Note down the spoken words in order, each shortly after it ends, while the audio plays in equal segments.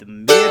The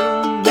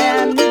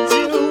middleman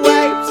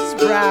wipes his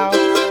brow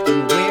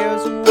and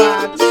wears a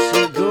watch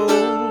of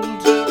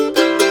gold.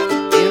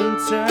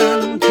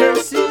 Intern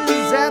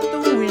curses at the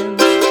wind,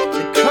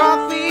 the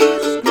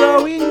coffee's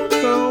growing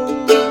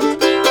cold. Ooh,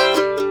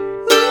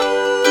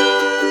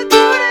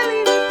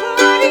 totally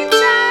party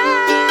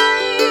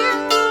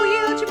time,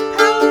 wield your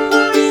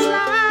powerful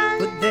slide.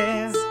 But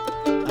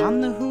there, on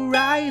the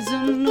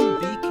horizon, a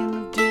beacon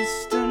of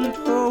distant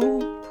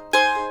hope.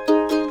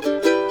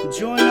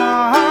 Join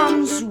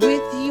arms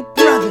with your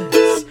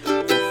brothers,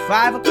 for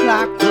 5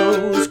 o'clock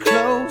grows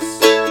close.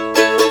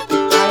 The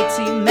IT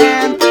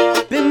man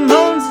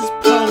bemoans his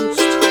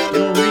post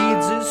and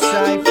reads his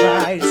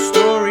sci-fi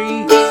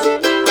stories.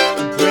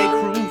 The break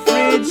room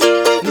fridge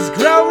is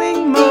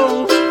growing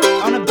mold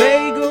on a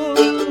bagel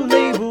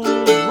labeled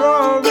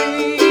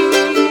Rory.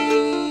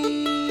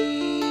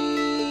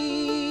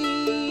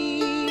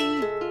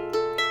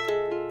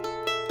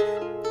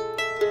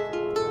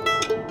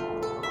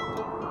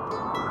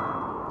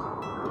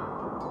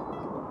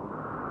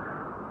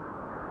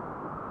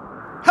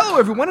 Hello,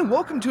 everyone, and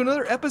welcome to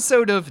another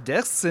episode of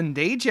Desks and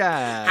Day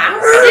Jobs.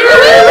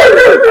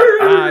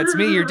 It's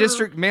me, your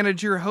district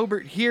manager,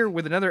 Hobart, here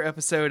with another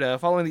episode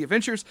following the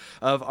adventures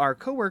of our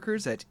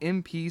coworkers at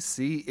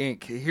MPC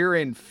Inc. here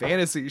in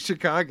Fantasy,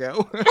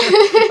 Chicago.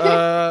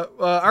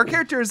 Our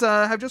characters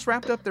have just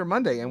wrapped up their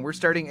Monday, and we're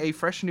starting a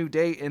fresh new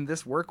day in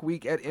this work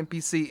week at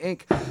MPC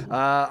Inc.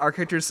 Our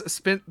characters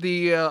spent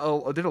did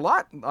a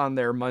lot on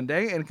their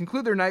Monday and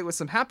conclude their night with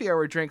some happy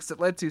hour drinks that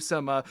led to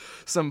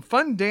some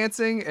fun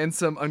dancing and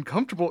some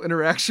uncomfortable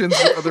interactions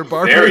with other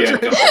bar Very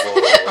patrons.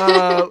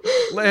 uncomfortable.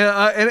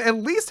 And at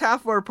least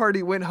half of our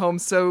party went home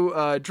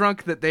so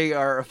drunk that they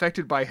are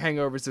affected by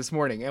hangovers this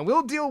morning. And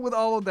we'll deal with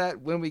all of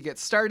that when we get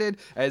started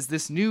as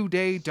this new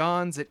day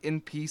dawns at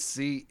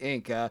NPC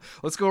Inc.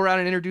 Let's go around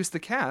and introduce the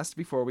cast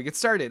before we get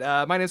started.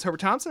 My name is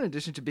Herbert Thompson. In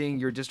addition to being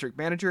your district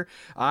manager,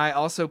 I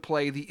also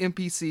play the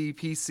NPC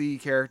PC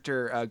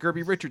character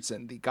Gerby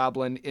Richardson, the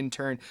goblin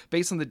intern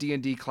based on the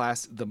D&D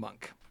class The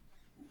Monk.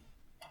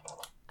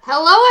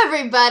 Hello,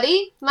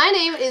 everybody. My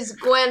name is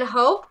Gwen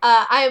Hope.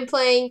 I am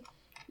playing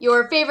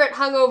your favorite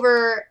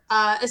hungover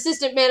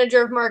assistant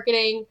manager of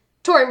marketing,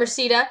 Tori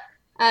Mercida,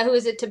 who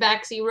is a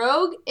Tabaxi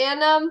Rogue, and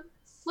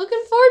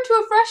looking forward to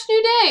a fresh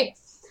new day.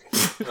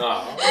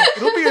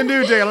 It'll be a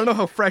new day. I don't know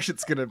how fresh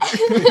it's going to be.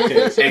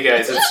 Hey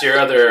guys, it's your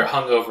other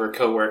hungover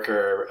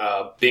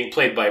coworker being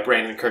played by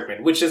Brandon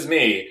Kirkman, which is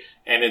me,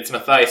 and it's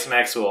Matthias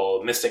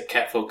Maxwell, mystic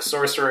catfolk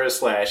sorcerer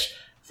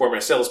 /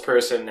 former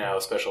salesperson, now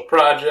special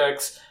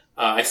projects.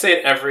 I say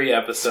it every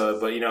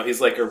episode, but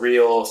he's like a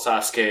real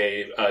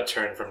Sasuke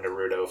turn from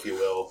Naruto, if you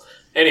will.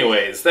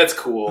 Anyways, that's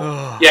cool.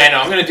 Yeah, I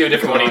know. I'm going to do a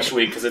different one each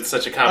week because it's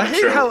such a I common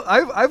hate trope. how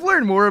I've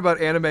learned more about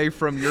anime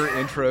from your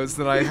intros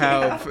than I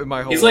have in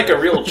my whole He's life. like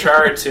a real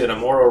Char to an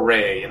Amuro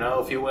Ray,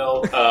 if you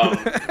will.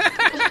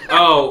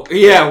 Oh,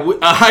 yeah,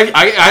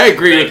 I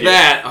agree Thank with you.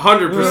 that,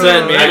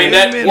 100%, man. I mean,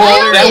 that The would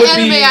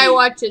only be... anime I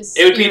watch is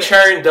It would be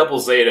Spirit. Char and Double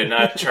Zeta,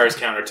 not Char's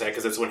counterattack,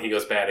 because that's when he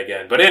goes bad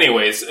again. But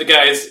anyways,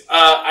 guys,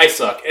 I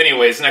suck.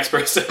 Anyways, next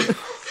person.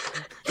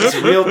 It's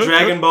real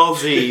Dragon Ball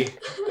Z.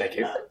 Thank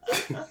you.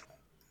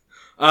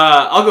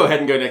 I'll go ahead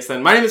and go next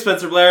then. My name is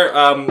Spencer Blair.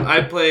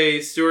 I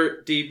play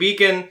Stuart D.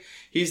 Beacon.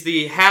 He's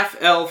the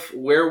half-elf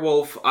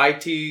werewolf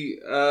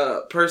IT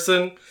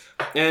person,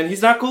 and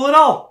he's not cool at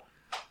all.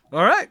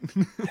 All right.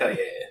 Hell yeah.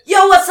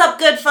 Yo, what's up,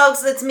 good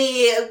folks? It's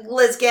me,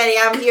 Liz Getty.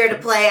 I'm here to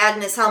play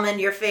Agnes Hellman,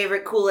 your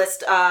favorite,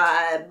 coolest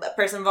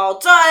person of all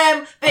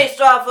time,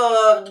 based off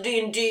of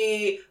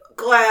D&D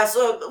class,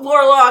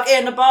 Warlock,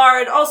 and a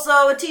Bard, also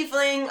a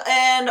Tiefling,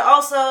 and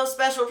also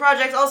Special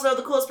Projects, also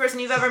the coolest person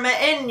you've ever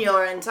met in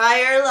your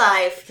entire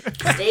life.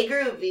 Stay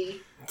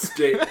groovy.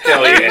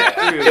 Hell yeah.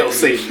 Hell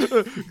see.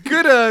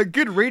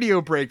 Good radio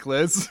break,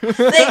 Liz.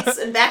 Thanks,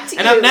 and back to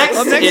And you. up next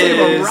Up next we have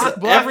a is rock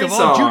block every of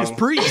all song. Judas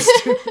Priest.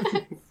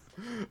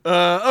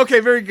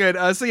 Okay, very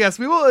good. So yes,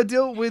 we will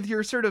deal with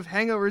your sort of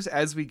hangovers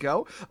as we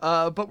go,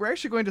 but we're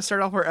actually going to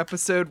start off our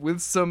episode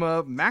with some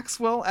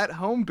Maxwell at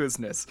home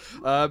business,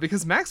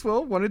 because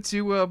Maxwell wanted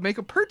to make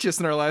a purchase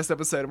in our last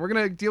episode, and we're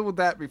going to deal with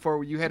that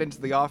before you head into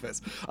the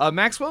office.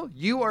 Maxwell,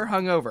 you are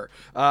hungover.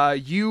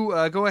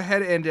 You go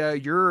ahead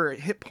and your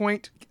hit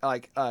point,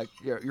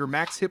 your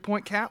max hit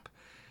point cap,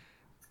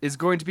 is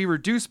going to be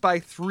reduced by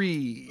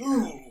 3.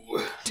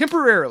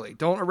 Temporarily.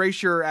 Don't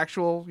erase your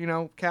actual,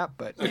 cap,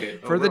 but Okay.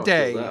 for the I'll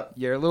day, feel that.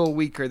 you're a little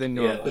weaker than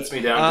Yeah, normal. puts me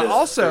down to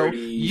Also,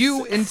 36.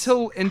 you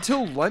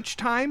until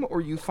lunchtime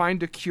or you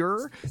find a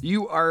cure,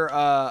 you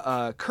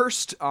are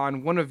cursed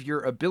on one of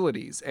your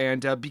abilities,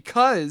 and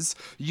because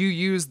you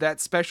used that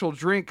special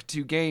drink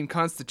to gain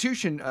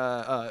Constitution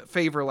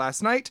favor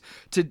last night,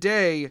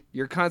 today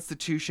your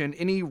Constitution,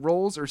 any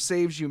rolls or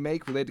saves you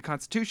make related to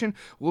Constitution,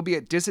 will be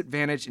at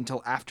disadvantage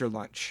until after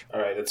lunch.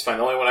 Alright, that's fine.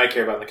 The only one I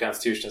care about in the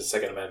Constitution is the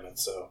Second Amendment,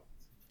 so...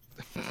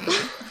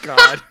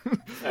 God.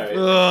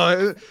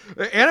 Alright.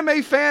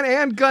 Anime fan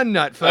and gun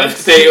nut,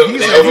 folks. They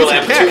He's a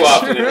overlap catch. too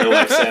often in real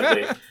life,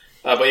 sadly.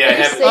 But yeah, I Your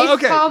have... safe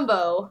okay.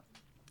 combo.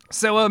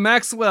 So,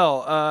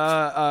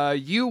 Maxwell,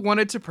 you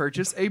wanted to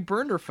purchase a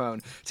burner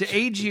phone to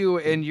aid you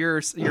in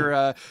your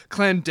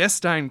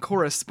clandestine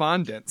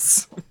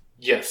correspondence.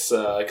 Yes,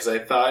 because I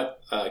thought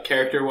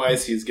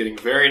character-wise he's getting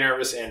very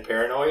nervous and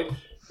paranoid,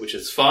 which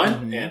is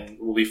fun and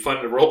will be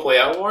fun to roleplay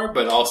out more,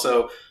 but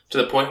also to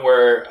the point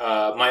where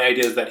my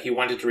idea is that he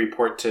wanted to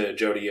report to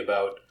Jody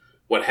about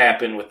what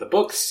happened with the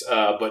books,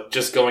 but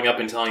just going up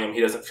and telling him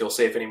he doesn't feel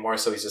safe anymore,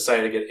 so he's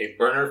decided to get a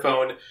burner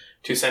phone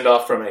to send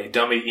off from a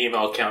dummy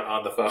email account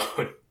on the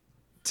phone.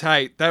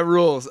 Tight. That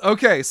rules.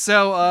 Okay,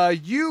 so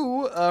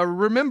you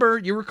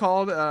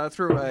recalled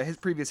through his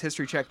previous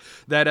history check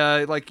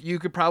that like you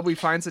could probably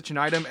find such an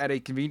item at a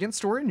convenience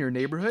store in your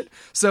neighborhood.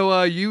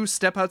 So you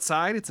step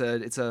outside. It's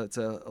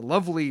a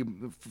lovely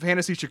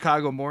fantasy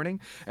Chicago morning,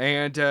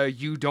 and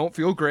you don't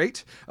feel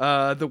great.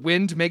 The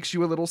wind makes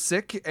you a little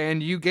sick,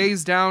 and you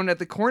gaze down at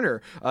the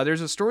corner.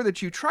 There's a store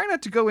that you try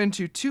not to go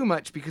into too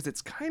much because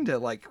it's kind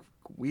of like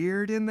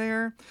weird in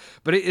there,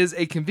 but it is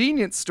a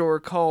convenience store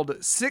called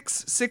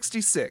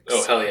 666.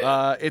 Oh, hell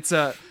yeah.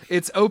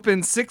 It's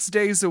open 6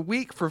 days a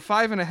week for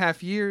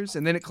 5.5 years,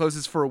 and then it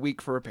closes for a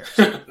week for repairs.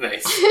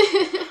 Nice.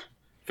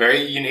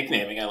 Very unique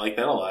naming. I like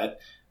that a lot.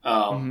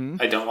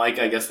 I don't like,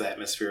 I guess, the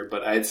atmosphere,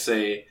 but I'd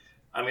say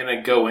I'm going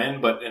to go in,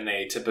 but in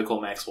a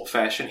typical Maxwell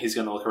fashion, he's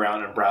going to look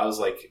around and browse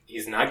like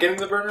he's not getting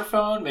the burner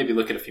phone, maybe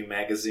look at a few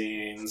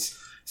magazines,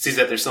 sees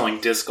that they're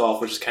selling disc golf,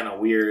 which is kind of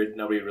weird.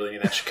 Nobody really knew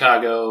that in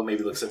Chicago.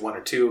 Maybe looks at one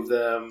or two of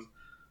them.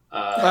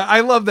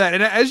 I love that.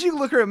 And as you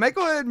look around,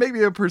 go ahead and make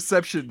me a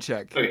perception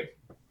check. Okay.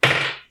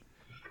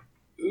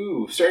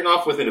 Ooh, starting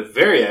off with a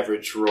very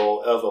average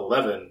roll of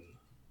 11.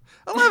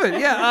 11,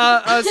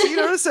 yeah. So you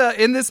notice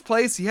in this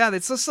place,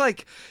 it's just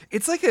like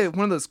one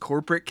of those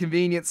corporate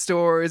convenience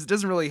stores. It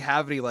doesn't really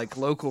have any like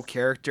local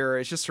character.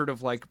 It's just sort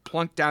of like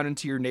plunked down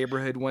into your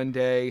neighborhood one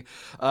day,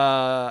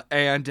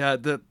 and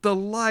the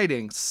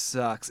lighting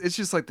sucks. It's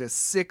just like this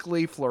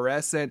sickly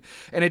fluorescent,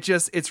 and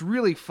it's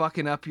really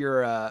fucking up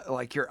your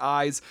your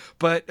eyes.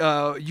 But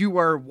you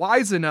are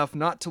wise enough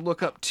not to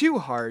look up too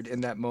hard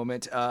in that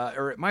moment,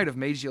 or it might have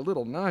made you a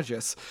little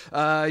nauseous.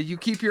 You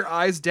keep your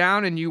eyes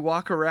down and you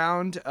walk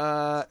around.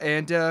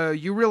 And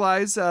you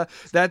realize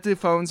that the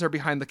phones are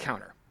behind the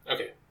counter.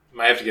 Okay.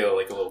 Might have to get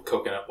like a little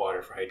coconut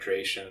water for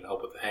hydration and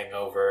help with the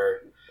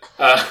hangover.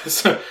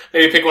 So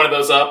maybe pick one of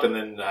those up, and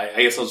then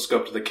I guess I'll just go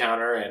up to the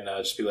counter and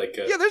just be like...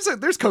 yeah,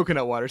 there's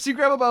coconut water. So you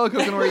grab a bottle of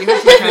coconut water, you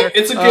head to the counter.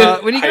 It's a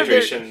good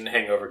hydration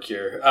hangover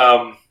cure.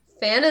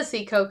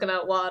 Fantasy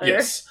coconut water.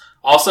 Yes.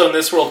 Also, in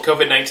this world,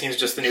 COVID-19 is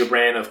just the new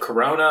brand of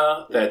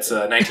Corona. That's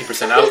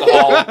 19%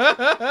 alcohol.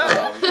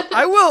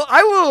 I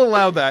will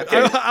allow that.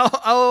 Okay.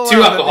 I'll Too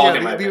allow alcoholic that.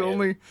 in my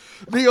opinion.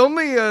 The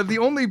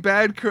only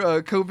bad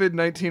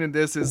COVID-19 in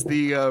this is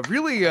the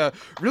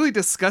really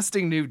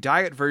disgusting new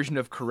diet version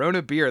of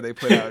Corona beer they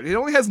put out. It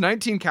only has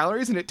 19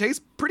 calories and it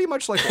tastes pretty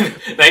much like water.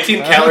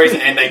 19 calories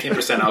and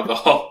 19%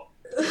 alcohol.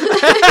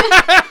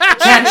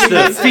 Catch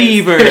the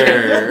fever.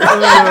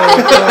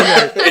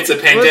 It's a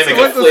pandemic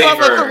of flavor. Let's not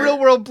let the real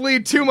world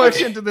bleed too much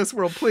into this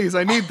world, please.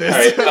 I need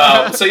this. All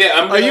right. So yeah,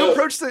 I'm gonna you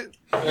approach the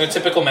in a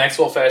typical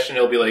Maxwell fashion.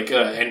 It'll be like,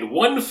 and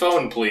one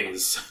phone,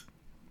 please.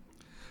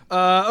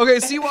 Okay,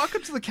 so you walk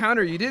up to the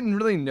counter. You didn't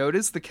really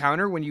notice the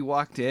counter when you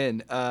walked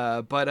in,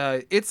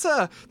 but it's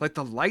like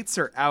the lights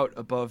are out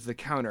above the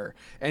counter,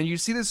 and you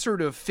see this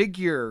sort of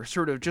figure,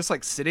 sort of just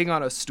like sitting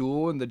on a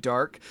stool in the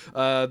dark.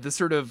 The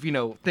sort of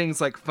things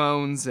like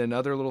phones and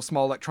other little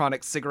small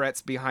electronic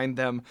cigarettes behind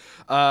them,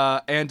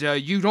 and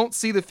you don't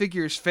see the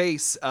figure's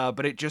face,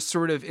 but it just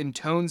sort of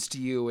intones to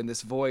you in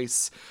this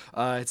voice.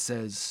 It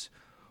says,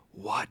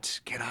 "What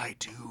can I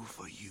do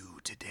for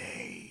you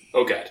today?"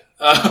 Oh God.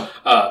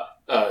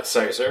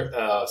 Sorry, sir.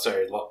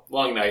 Sorry,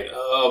 long night.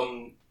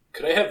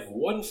 Could I have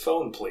one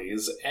phone,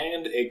 please,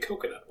 and a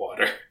coconut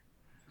water?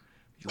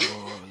 You're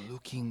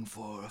looking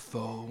for a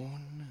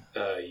phone?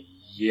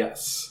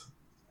 Yes.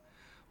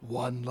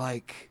 One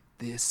like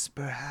this,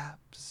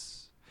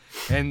 perhaps?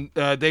 And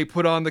they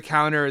put on the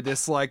counter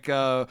this like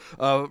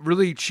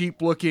really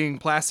cheap looking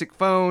plastic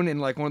phone in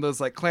like one of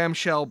those like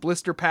clamshell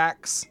blister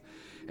packs,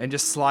 and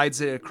just slides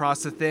it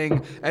across the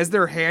thing. As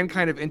their hand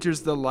kind of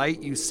enters the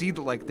light, you see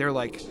that like they're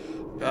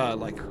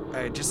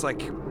just like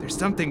there's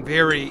something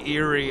very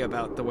eerie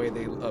about the way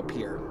they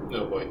appear.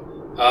 Oh boy.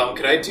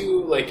 Could I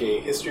do like a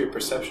history of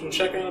perception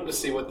check on him to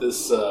see what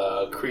this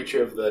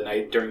creature of the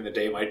night during the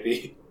day might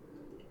be?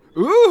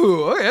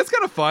 Ooh, okay, that's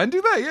kind of fun.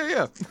 Do that,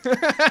 yeah.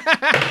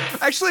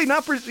 Actually,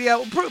 not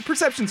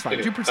perception's fine.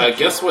 Okay. Do perception.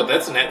 Guess what?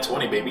 That's a nat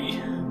 20,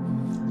 baby.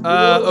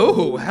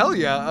 Oh, hell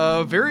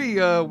yeah. Very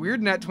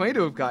weird nat 20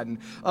 to have gotten.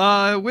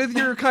 With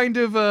your kind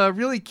of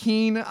really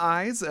keen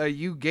eyes,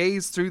 you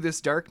gaze through this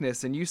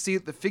darkness, and you see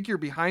that the figure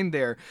behind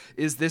there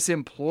is this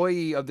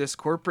employee of this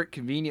corporate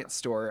convenience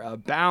store,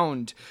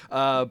 bound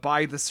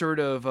by the sort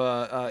of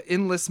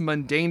endless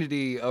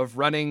mundanity of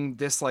running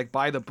this like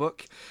by the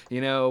book,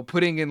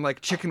 putting in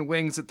like chicken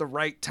wings at the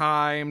right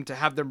time to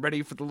have them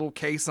ready for the little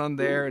case on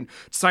there, and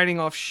signing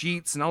off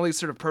sheets and all these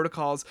sort of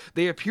protocols.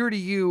 They appear to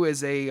you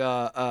as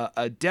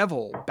a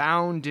devil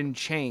bound in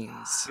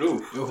chains.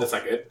 Ooh, that's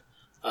not good.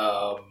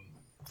 I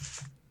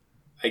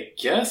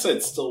guess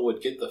I'd still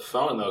would get the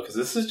phone though, because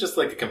this is just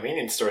like a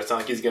convenience store. It's not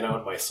like he's gonna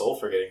own my soul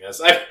for getting this.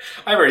 I've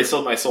already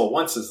sold my soul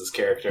once as this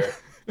character.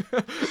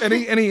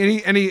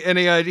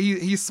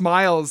 He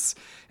smiles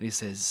and he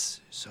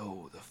says,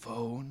 "So the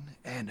phone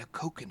and a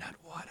coconut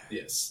water.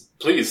 Yes,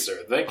 please,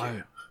 sir. Thank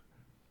you.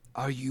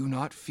 Are you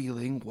not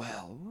feeling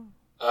well?"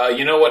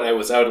 You know what? I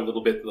was out a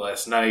little bit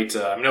last night.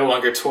 I'm no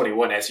longer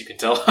 21, as you can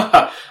tell.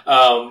 But,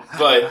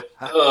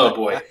 oh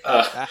boy.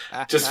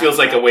 Just feels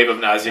like a wave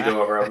of nausea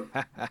go over him.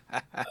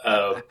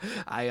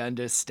 I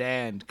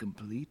understand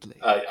completely.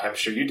 I'm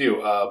sure you do.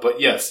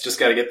 But yes, just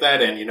gotta get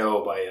that. And,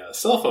 my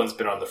cell phone's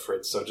been on the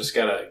fritz, so just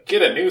gotta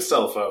get a new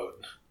cell phone.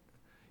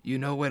 You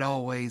know what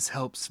always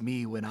helps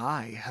me when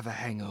I have a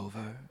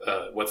hangover?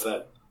 What's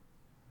that?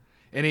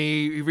 And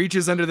he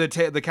reaches under the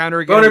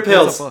counter again. Boner and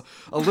pulls pills. up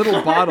a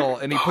little bottle,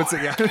 and he puts it.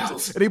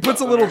 And he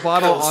puts a little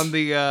bottle on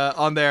the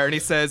on there, and he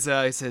says,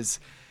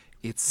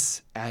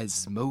 "It's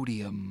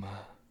Asmodium.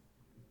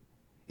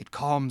 It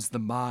calms the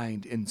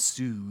mind and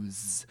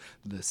soothes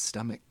the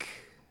stomach."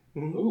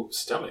 Ooh,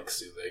 stomach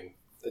soothing.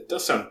 That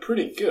does sound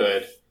pretty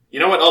good.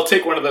 You know what? I'll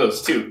take one of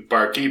those too,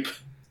 barkeep.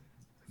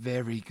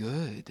 Very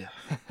good.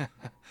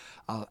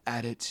 I'll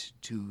add it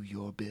to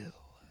your bill.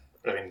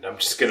 I mean, I'm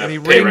just gonna And he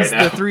pay rings right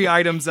now. the 3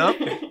 items up.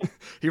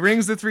 He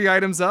rings the 3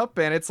 items up,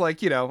 and it's like,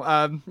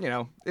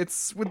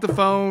 it's with the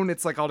phone.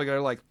 It's like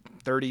altogether like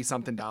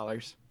 $30-something.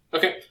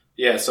 Okay.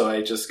 Yeah, so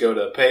I just go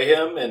to pay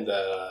him, and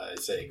I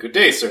say, "Good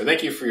day, sir.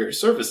 Thank you for your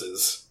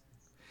services."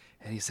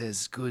 And he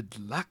says, "Good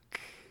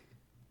luck."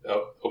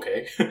 Oh,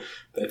 okay.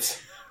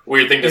 That's a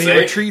weird thing to And he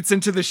say. retreats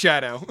into the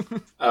shadow.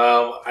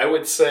 I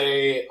would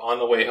say on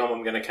the way home,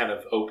 I'm going to kind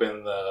of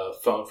open the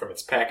phone from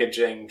its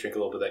packaging, drink a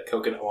little bit of that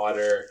coconut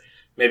water,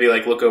 maybe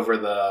like look over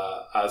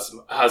the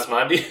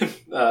Asmodium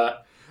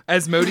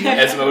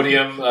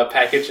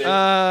packaging.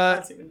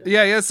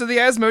 Yeah. So the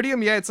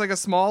Asmodium, it's like a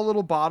small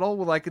little bottle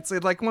with it's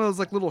like one of those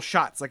like little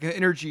shots, like an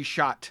energy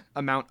shot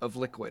amount of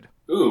liquid.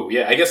 Ooh,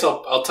 yeah. I guess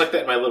I'll tuck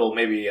that in my little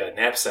maybe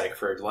knapsack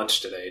for lunch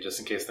today, just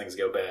in case things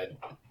go bad.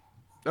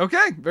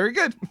 Okay, very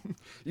good.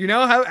 You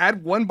now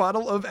add 1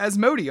 bottle of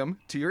Asmodium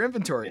to your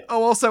inventory. Yeah.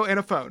 Oh, also, and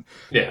a phone.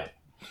 Yeah.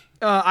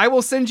 I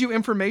will send you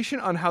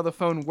information on how the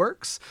phone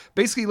works.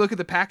 Basically, look at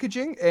the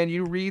packaging, and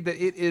you read that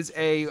it is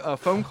a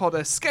phone called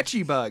a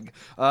Sketchy Bug,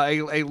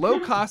 a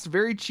low-cost,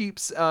 very cheap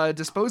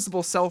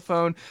disposable cell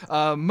phone,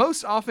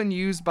 most often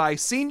used by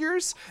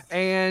seniors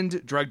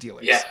and drug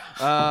dealers. Yeah.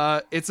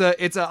 I'll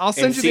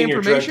send you the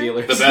senior drug information.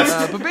 dealers. The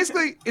best. But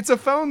basically, it's a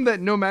phone that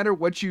no matter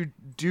what you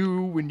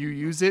do when you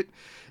use it,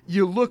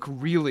 you look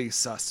really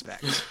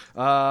suspect.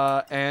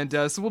 So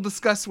we'll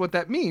discuss what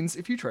that means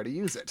if you try to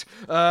use it.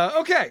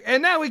 Okay,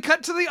 and now we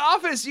cut to the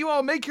office. You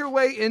all make your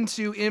way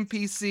into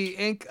NPC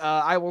Inc.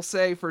 I will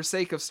say, for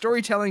sake of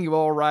storytelling, you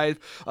all arrive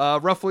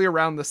roughly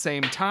around the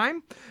same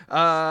time.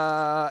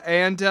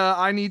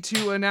 I need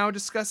to now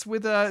discuss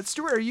with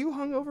Stuart. Are you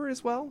hungover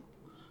as well?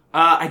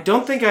 I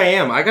don't think I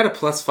am. I got a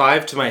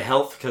 +5 to my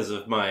health because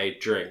of my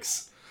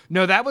drinks.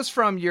 No, that was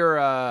from your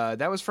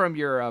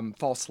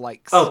false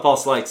likes. Oh,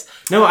 false likes.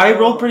 No, I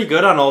rolled pretty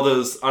good on all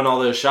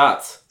those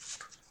shots.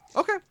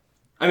 Okay.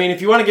 I mean,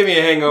 if you want to give me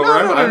a hangover,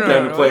 I'm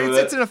down to play with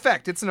It's it. an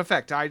effect. It's an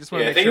effect. I just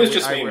want to Yeah, make I think sure it was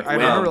just being I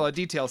remember a lot of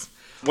details.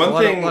 One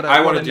thing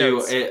I want to do,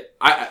 notes.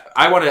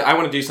 I want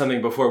to do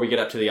something before we get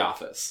up to the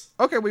office.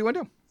 Okay, what do you want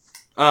to do?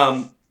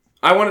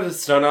 I wanted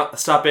to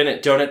stop in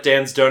at Donut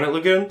Dan's Donut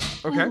Lagoon,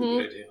 Okay.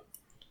 Good idea.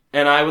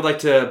 and I would like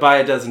to buy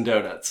a dozen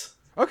donuts.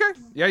 Okay.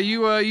 Yeah,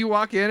 you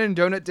walk in, and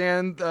Donut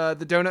Dan,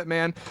 the Donut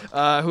Man,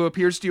 who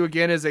appears to you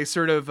again as a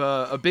sort of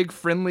a big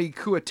friendly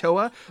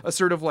Kuatoa, a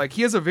sort of like,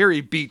 he has a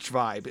very beach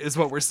vibe, is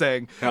what we're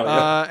saying. Hell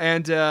yeah.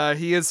 And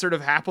he is sort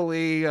of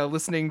happily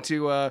listening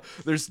to.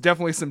 There's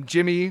definitely some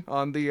Jimmy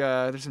on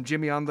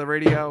the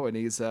radio, and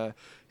he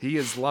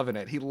is loving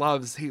it. He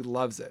loves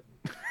it.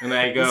 And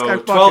I This guy go,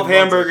 fucking 12 loves it.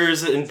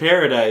 hamburgers in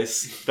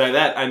paradise. By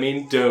that, I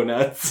mean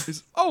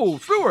donuts. Oh,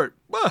 Stuart.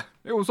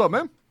 Hey, what's up,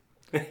 man?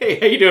 Hey,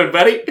 how you doing,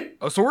 buddy?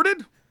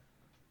 Assorted?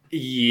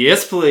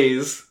 Yes,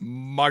 please.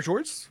 My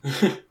choice.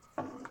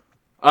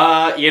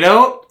 You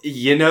know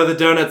the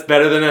donut's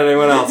better than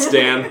anyone else,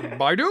 Dan.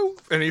 Baidu?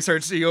 And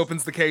he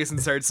opens the case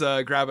and starts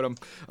grabbing them.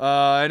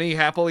 And he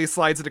happily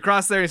slides it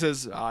across there and he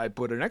says, I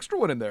put an extra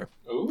one in there.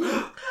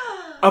 Ooh.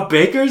 A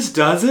baker's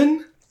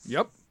dozen?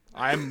 Yep.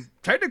 I'm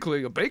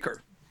technically a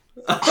baker.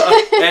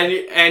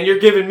 and you're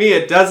giving me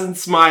a dozen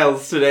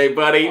smiles today,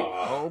 buddy.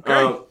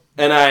 Okay.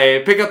 And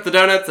I pick up the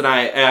donuts and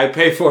I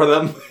pay for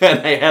them and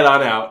I head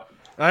on out.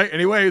 All right,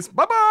 anyways,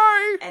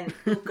 bye-bye! And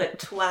Uka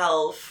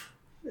 12.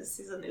 This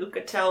is an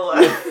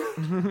Ukatoa.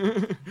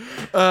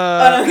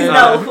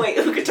 Wait,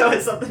 Ukatoa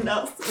is something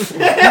else. He's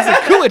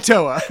a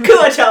Kuatoa.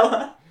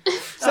 Kuatoa.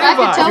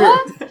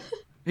 Krakatoa?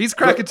 He's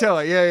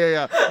Krakatoa,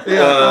 yeah.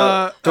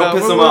 Don't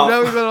piss him off.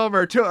 Now we've got all of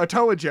our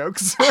Toa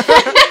jokes.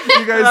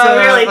 You guys,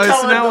 really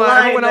so towing now the line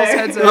everyone else there.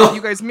 heads.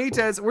 You guys meet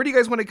as. Where do you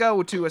guys want to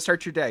go to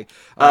start your day?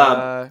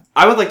 I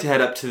would like to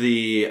head up to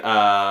the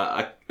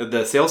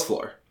sales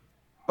floor.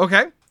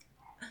 Okay.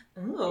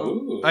 Ooh.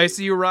 Ooh. All right,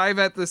 so you arrive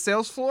at the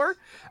sales floor,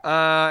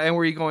 and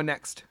where are you going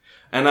next?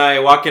 And I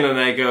walk in and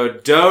I go,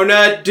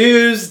 Donut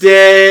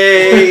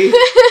Tuesday!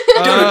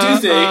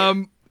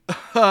 Donut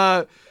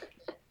Tuesday.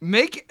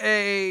 Make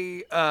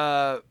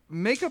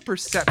a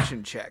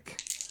perception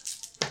check.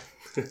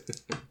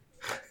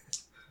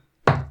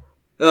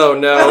 Oh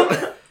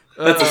no.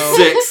 That's a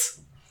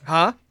 6.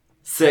 Huh?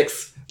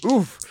 6.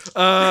 Oof. With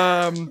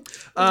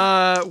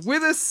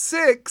a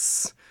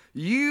 6,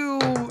 you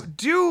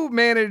do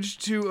manage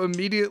to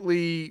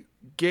immediately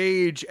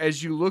gauge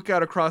as you look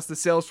out across the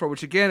sales floor,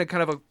 which again, it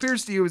kind of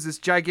appears to you as this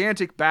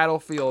gigantic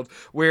battlefield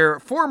where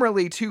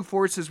formerly two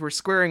forces were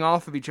squaring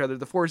off of each other,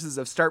 the forces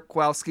of Starp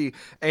Kowalski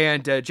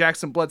and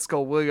Jackson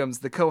Bloodskull Williams,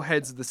 the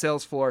co-heads of the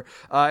sales floor,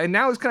 and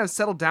now it's kind of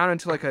settled down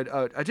into like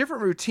a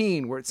different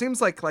routine where it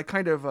seems like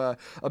kind of a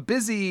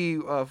busy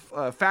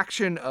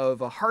faction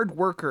of hard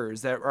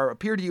workers that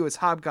appear to you as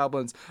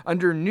hobgoblins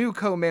under new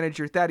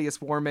co-manager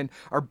Thaddeus Warman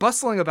are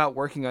bustling about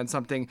working on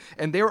something,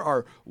 and there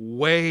are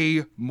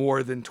way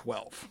more than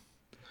 12.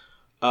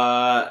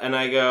 And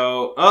I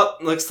go, oh,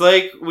 looks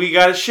like we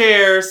got to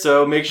share,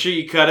 so make sure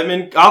you cut him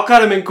in. I'll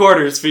cut him in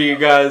quarters for you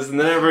guys, and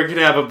then everyone can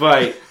have a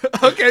bite.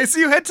 Okay, so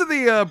you head to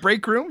the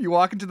break room. You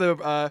walk into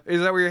the. Is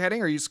that where you're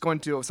heading, or are you just going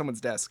to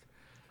someone's desk?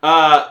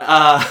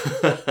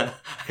 I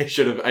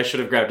should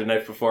have grabbed a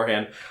knife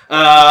beforehand.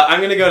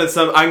 I'm gonna go to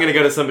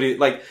somebody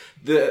like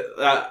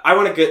I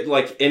want to get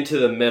like into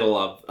the middle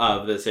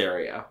of this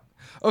area.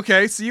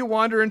 Okay, so you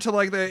wander into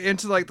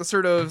the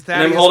sort of Thaddeus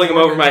And I'm holding him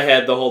over Warman- my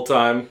head the whole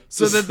time.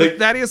 So Just the like-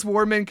 Thaddeus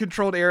Warman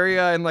controlled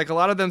area, and like a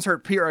lot of them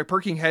start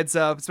perking heads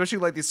up, especially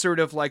like these sort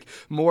of like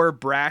more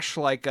brash,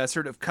 like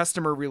sort of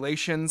customer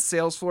relations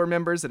sales floor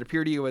members that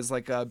appear to you as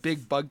like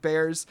big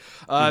bugbears.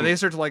 They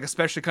start to like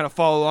especially kind of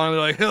follow along.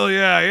 They're like, hell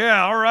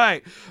yeah, all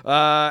right.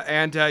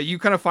 And you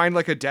kind of find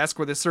like a desk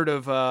where this sort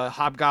of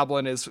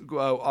hobgoblin is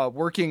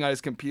working on his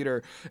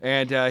computer,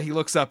 and he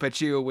looks up at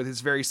you with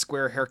his very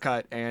square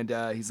haircut, and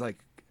he's like,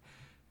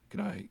 Can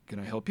I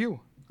help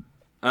you?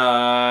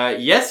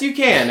 Yes, you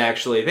can,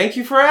 actually. Thank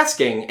you for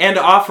asking and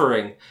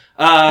offering.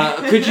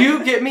 Could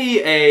you get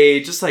me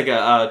just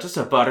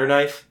a butter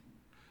knife?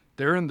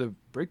 They're in the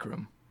break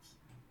room.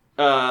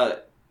 I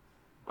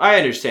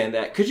understand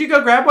that. Could you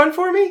go grab one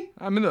for me?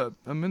 I'm in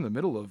the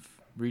middle of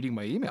reading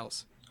my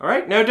emails. All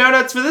right, no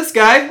donuts for this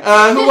guy.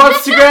 Who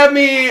wants to grab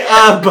me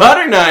a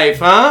butter knife,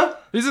 huh?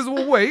 He says,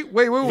 well, wait.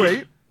 what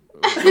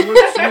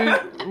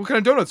kind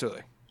of donuts are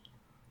they?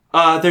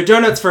 They're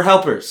donuts for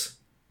helpers.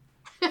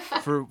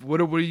 For what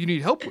do you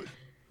need help with?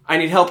 I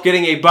need help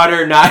getting a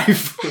butter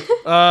knife.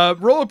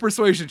 Roll a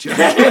persuasion check.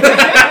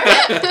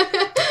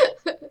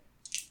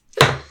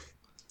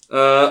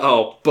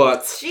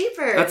 Butts.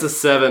 Cheaper. That's a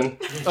 7.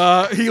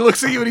 He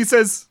looks at you and he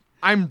says,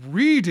 I'm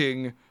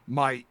reading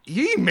my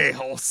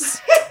emails.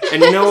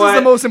 And you know This what? is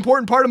the most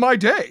important part of my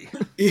day.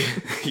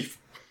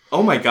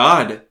 Oh my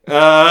god.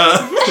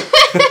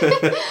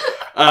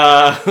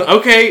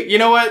 Okay, you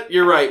know what?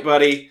 You're right,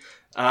 buddy.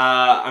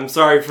 I'm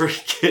sorry for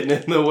getting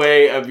in the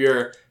way of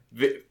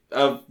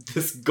of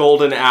this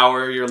golden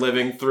hour you're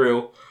living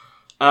through.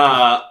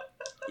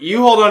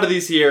 You hold on to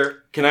these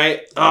here. Can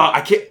I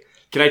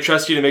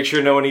trust you to make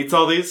sure no one eats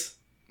all these?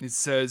 He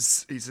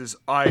says,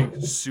 I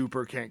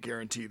super can't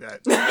guarantee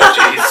that.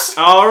 Jeez.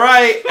 All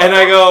right. And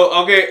I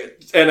go, okay.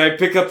 And I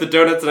pick up the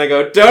donuts and I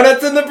go,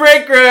 donuts in the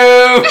break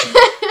room.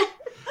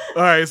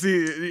 All right, so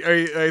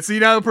you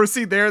now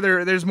proceed there.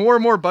 There's more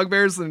and more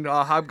bugbears and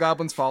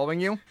hobgoblins following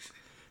you.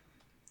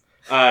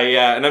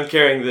 Yeah, and I'm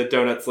carrying the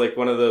donuts like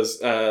one of those,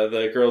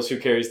 the girls who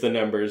carries the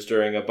numbers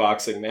during a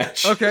boxing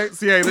match. Okay,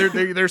 so yeah,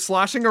 they're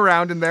sloshing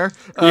around in there.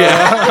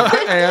 Yeah.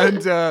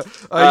 And you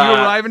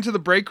arrive into the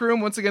break room.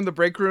 Once again, the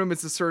break room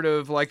is a sort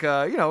of like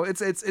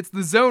it's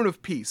the zone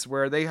of peace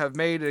where they have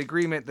made an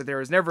agreement that there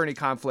is never any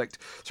conflict.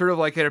 Sort of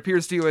like it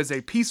appears to you as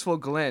a peaceful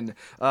glen.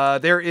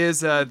 There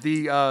is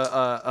the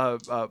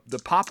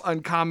pop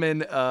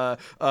uncommon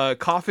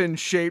coffin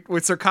shaped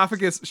with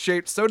sarcophagus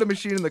shaped soda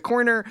machine in the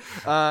corner,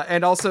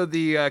 and also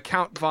the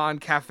Count Von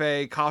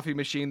Cafe coffee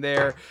machine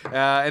there,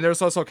 and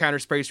there's also a counter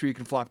space where you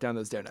can flop down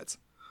those donuts.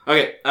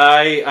 Okay,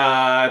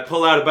 I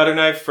pull out a butter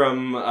knife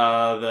from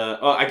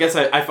I guess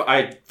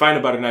I find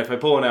a butter knife. I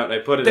pull one out and I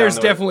put it. There's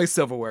on definitely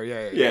silverware.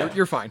 Yeah.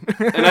 You're fine.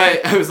 And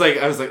I was like,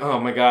 oh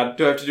my god,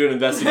 do I have to do an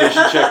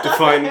investigation check to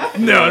find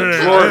No.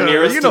 drawer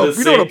nearest You know to the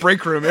what a sink?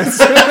 break room is.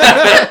 So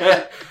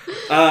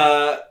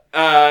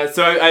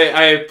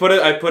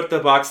I put the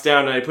box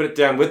down and I put it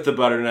down with the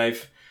butter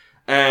knife,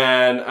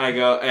 and I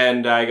go,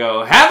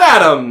 have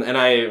at 'em, and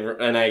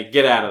I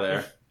get out of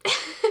there.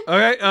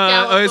 Okay,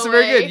 Gallop so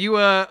very away. good.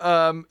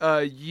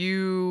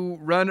 You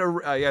run.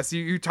 Yes,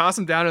 you toss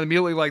them down and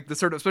immediately like the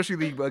sort of, especially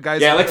the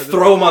guys. Yeah, I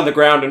throw them on the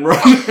ground and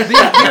run.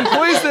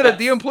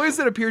 the employees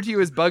that appear to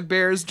you as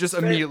bugbears just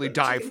immediately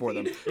dive for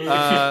them.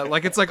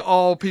 Like it's like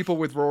all people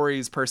with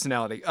Rory's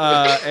personality.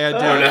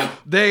 no.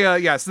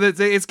 So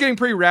it's getting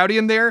pretty rowdy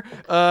in there.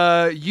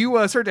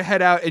 You start to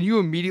head out and you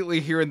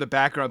immediately hear in the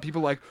background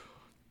people like,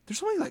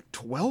 there's only like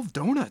 12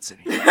 donuts in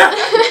here.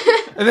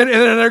 And then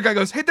another guy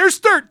goes, "Hey, there's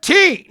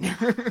 13."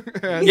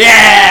 And,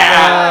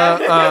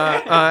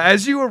 Yeah!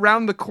 as you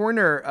around the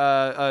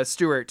corner,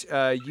 Stuart,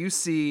 you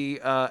see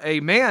a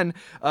man.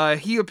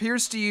 He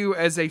appears to you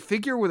as a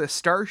figure with a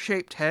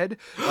star-shaped head,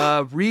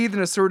 wreathed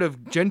in a sort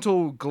of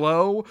gentle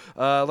glow,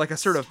 like a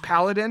sort of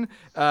paladin.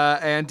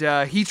 And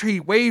he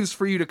waves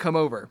for you to come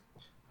over.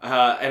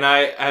 And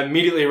I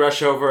immediately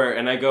rush over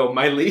and I go,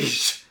 "My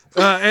liege."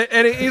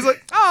 And he's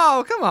like,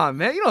 "Oh, come on,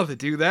 man! You don't have to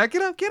do that.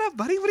 Get up,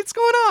 buddy. What's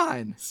going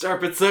on?"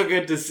 Starp, it's so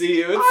good to see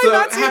you. It's I've so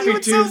not seen happy you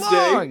in Tuesday.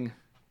 so long.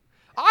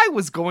 I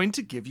was going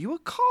to give you a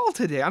call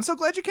today. I'm so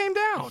glad you came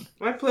down.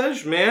 My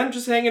pleasure, man.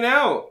 Just hanging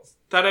out.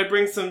 Thought I'd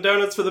bring some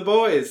donuts for the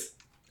boys.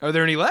 Are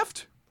there any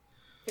left?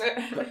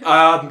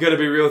 I'm gonna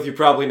be real with you,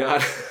 probably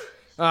not.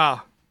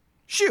 Ah,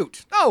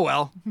 shoot. Oh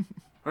well.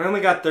 I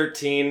only got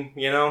 13,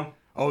 you know?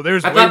 Oh,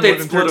 there's I way thought more they'd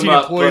than split 13 them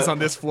up, employees but- on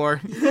this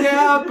floor.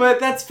 Yeah, but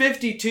that's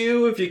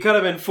 52 if you cut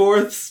them in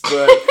fourths,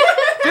 but...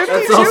 That's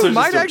also 52 just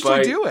might a actually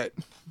bite. do it.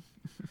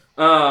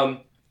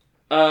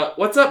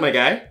 What's up, my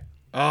guy?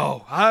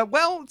 Oh,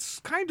 well, it's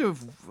kind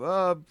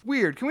of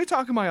weird. Can we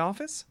talk in my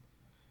office?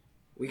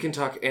 We can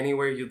talk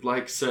anywhere you'd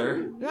like, sir.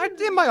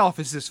 In my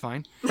office is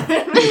fine.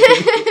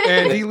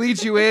 And he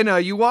leads you in.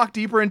 You walk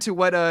deeper into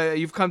what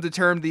you've come to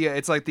term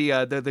it's like the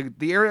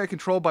area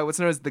controlled by what's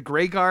known as the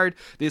Grey Guard.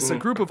 This a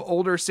group of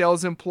older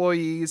sales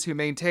employees who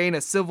maintain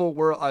a civil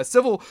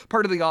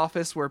part of the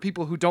office where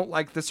people who don't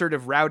like the sort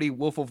of rowdy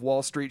Wolf of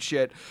Wall Street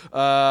shit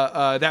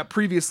that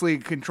previously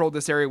controlled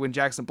this area when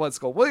Jackson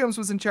Bloodskull Williams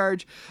was in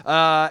charge.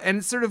 And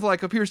it sort of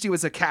like appears to you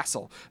as a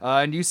castle.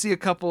 And you see a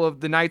couple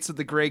of the Knights of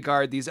the Grey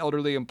Guard, these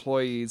elderly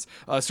employees,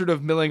 sort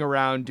of milling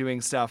around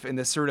doing stuff in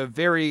this sort of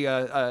very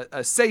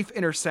a safe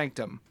inner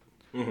sanctum.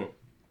 Mm-hmm.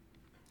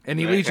 And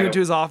he I leads you kinda- into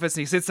his office,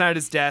 and he sits down at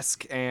his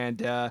desk and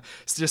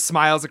just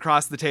smiles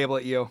across the table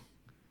at you.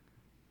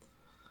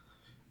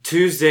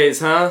 Tuesdays,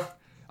 huh?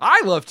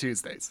 I love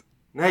Tuesdays.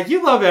 Now,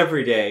 you love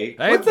every day.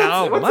 Hey, What's that,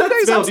 no, what's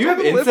Mondays that I'm smell? Do you have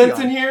still gonna live incense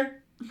in beyond. here?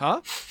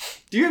 Huh?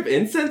 Do you have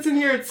incense in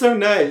here? It's so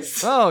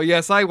nice. Oh,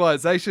 yes, I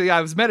was. Actually,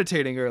 I was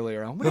meditating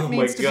earlier on what it Oh my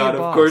means to god, be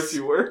a boss. of course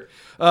you were.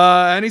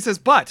 And he says,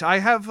 but I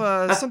have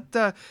some.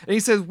 And he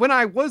says, when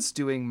I was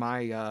doing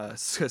my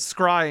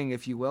scrying,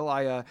 if you will,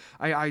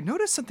 I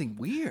noticed something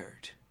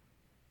weird.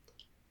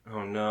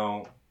 Oh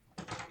no.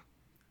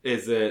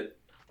 Is it?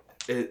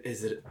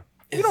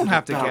 You don't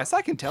have to guess.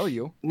 I can tell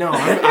you. No,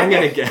 I'm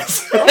gonna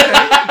guess.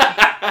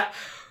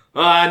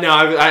 No,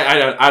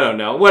 I don't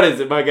know. What is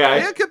it, my guy?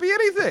 It could be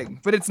anything,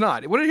 but it's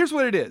not. Here's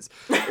what it is.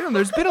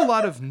 There's been a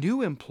lot of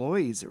new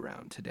employees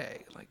around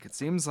today. Like it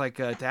seems like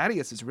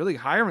Thaddeus is really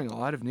hiring a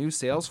lot of new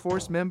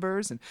Salesforce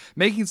members and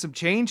making some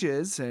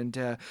changes.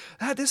 And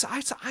I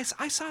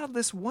saw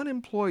this one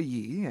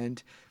employee,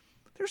 and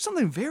there's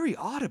something very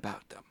odd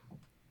about them.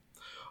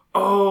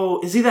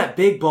 Oh, is he that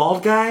big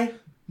bald guy?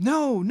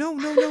 No,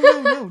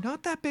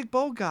 not that big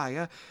bald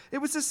guy. It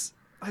was this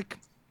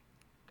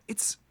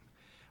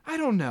I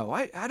don't know.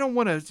 I don't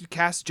want to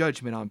cast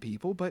judgment on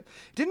people, but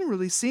it didn't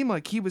really seem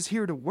like he was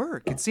here to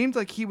work. It seemed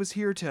like he was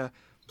here to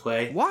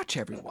Play. watch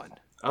everyone.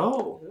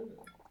 Oh.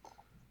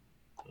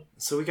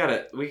 So we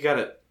gotta.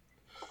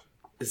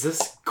 Is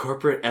this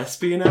corporate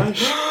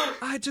espionage?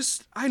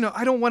 I know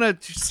I don't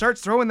want to start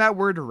throwing that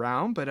word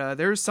around, but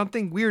there's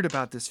something weird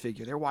about this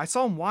figure. I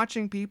saw him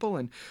watching people,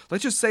 and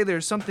let's just say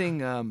there's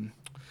something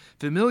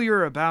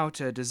familiar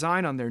about a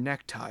design on their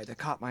necktie that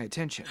caught my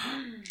attention.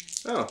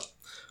 Oh.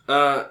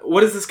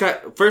 What is this guy?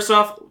 First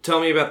off, tell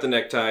me about the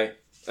necktie.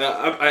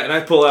 And I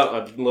pull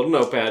out a little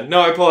notepad.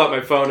 No, I pull out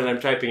my phone and I'm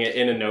typing it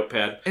in a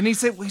notepad. And he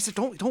said,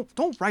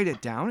 don't write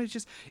it down.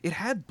 It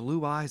had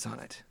blue eyes on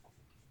it.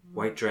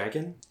 White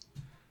dragon?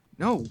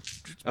 No,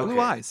 just blue Okay.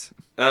 eyes.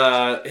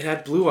 It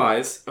had blue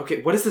eyes.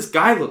 Okay, what does this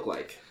guy look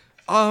like?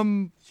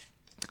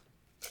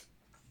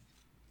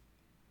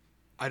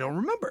 I don't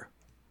remember.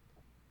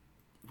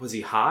 Was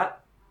he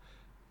hot?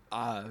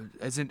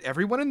 Isn't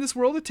everyone in this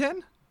world a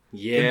 10?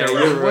 Yeah, their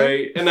you're own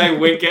way? right. And I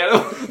wink at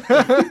him.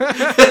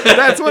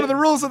 That's one of the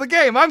rules of the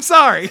game. I'm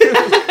sorry.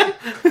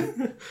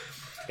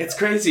 It's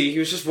crazy. He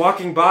was just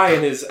walking by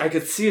and I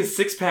could see his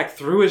six-pack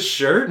through his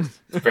shirt.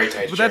 Very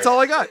tight. But that's all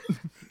I got.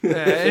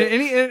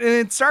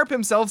 And Starp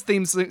himself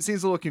seems a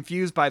little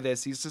confused by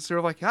this. He's just sort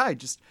of like, I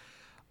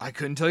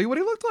couldn't tell you what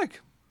he looked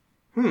like.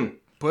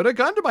 Put a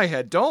gun to my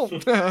head.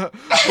 Don't. I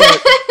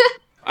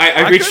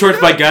reach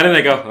towards my gun and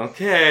I go,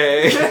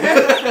 okay.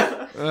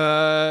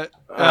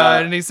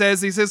 And he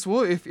says,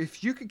 well,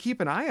 if you could keep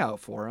an eye out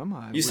for him.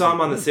 You saw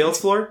him on the sales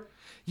floor?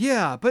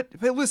 Yeah, but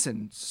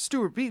listen,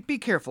 Stuart, be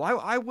careful.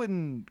 I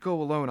wouldn't go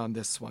alone on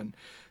this one.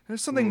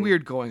 There's something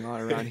weird going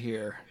on around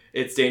here.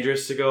 It's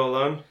dangerous to go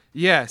alone?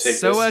 Yes. Take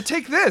So this.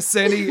 take this,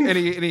 and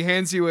he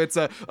hands you a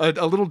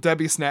little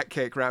Debbie snack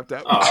cake wrapped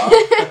up.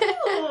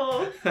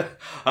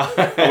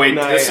 Wait,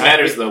 No, this I-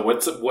 matters though.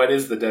 What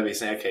is the Debbie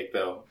snack cake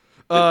though?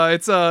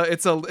 It's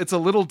a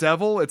little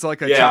devil. It's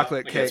like a Yeah,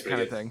 chocolate okay, that's cake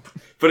kind of pretty thing.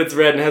 But it's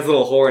red and has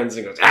little horns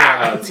and goes, Ah,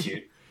 ah! that's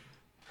cute.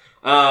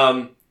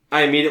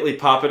 I immediately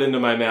pop it into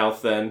my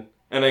mouth then.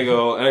 And I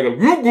go,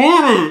 you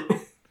got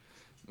it!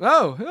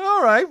 Oh,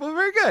 all right. Well,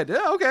 very good.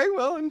 Yeah, okay.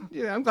 Well, and,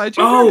 I'm glad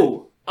you. heard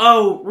it.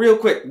 Oh, real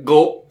quick,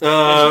 gulp.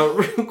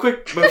 Real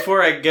quick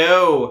before I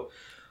go.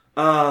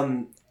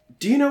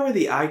 Do you know where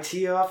the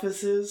IT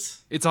office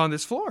is? It's on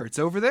this floor. It's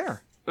over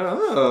there.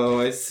 Oh,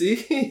 I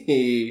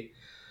see.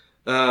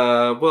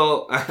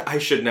 Well, I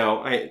should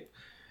know.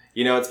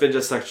 It's been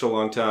just such a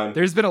long time.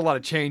 There's been a lot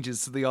of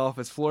changes to the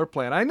office floor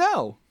plan. I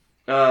know.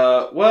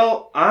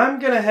 Well, I'm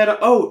gonna head.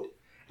 Oh,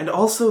 and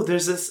also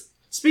there's this.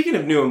 Speaking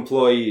of new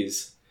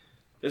employees,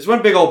 there's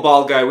one big old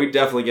bald guy we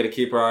definitely got to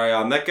keep our eye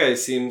on. That guy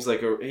seems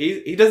like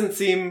he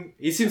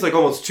seems like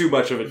almost too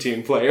much of a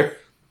team player.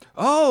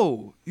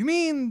 Oh, you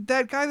mean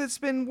that guy that's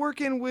been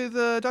working with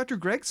Dr.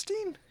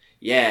 Gregstein?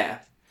 Yeah.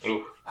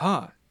 Ooh.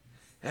 Huh.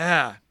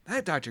 Yeah,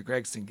 that Dr.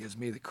 Gregstein gives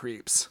me the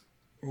creeps.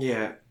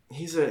 Yeah.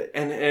 He's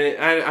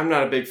I'm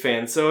not a big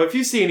fan. So if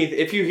you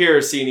hear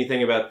or see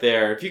anything about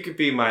there, if you could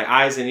be my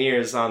eyes and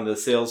ears on the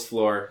sales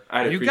floor,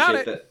 I'd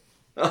appreciate that.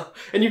 Oh,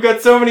 and you've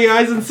got so many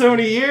eyes and so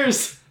many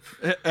ears.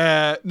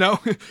 No,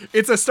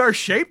 it's a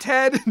star-shaped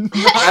head.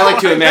 I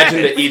like to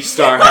imagine that each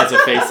star has a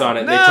face on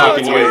it. And No, they talk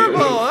it's in horrible.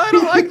 ways. I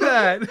don't like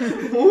that.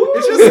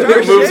 It's just It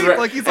moves star-shaped, around.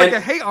 like he's like a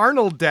Hey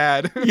Arnold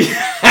dad.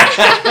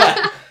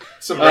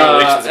 Some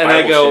Revelations and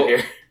I Bible go- shit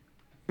here.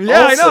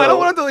 Yeah, I know. I don't Also-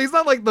 want him to. He's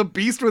not like the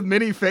beast with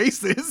many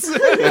faces. There's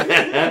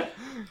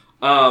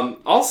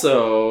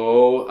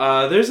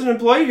an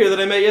employee here that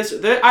I met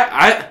yesterday.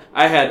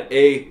 I had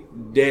a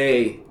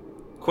day,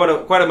 quite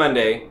a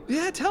Monday.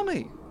 Yeah, tell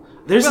me.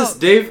 There's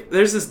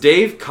this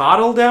Dave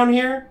Coddle down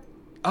here.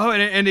 Oh,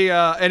 and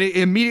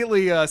he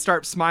immediately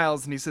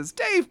smiles and he says,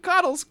 "Dave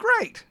Coddle's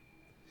great."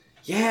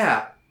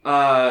 Yeah,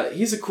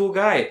 he's a cool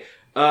guy.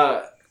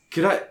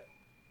 Could I?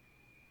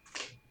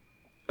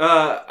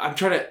 I'm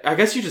trying to. I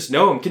guess you just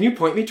know him. Can you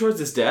point me towards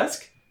his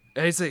desk?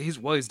 And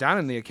he's down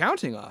in the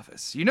accounting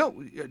office. Do you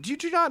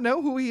not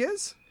know who he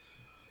is?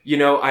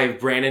 I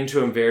ran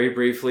into him very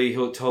briefly.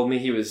 He told me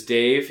he was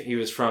Dave. He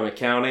was from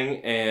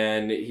accounting,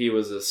 and he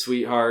was a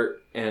sweetheart.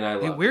 And I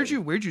loved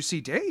him. Where'd you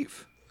see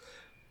Dave?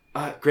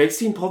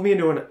 Gregstein pulled me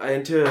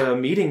into a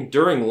meeting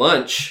during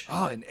lunch.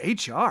 Oh, in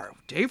HR.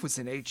 Dave was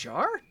in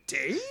HR?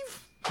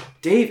 Dave?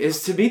 Dave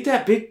is to meet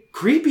that big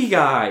creepy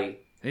guy.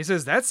 And he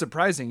says, that's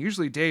surprising.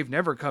 Usually Dave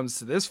never comes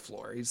to this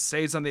floor. He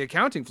stays on the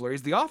accounting floor.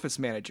 He's the office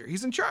manager.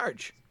 He's in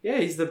charge. Yeah,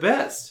 he's the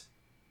best.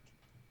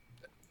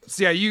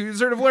 So yeah, you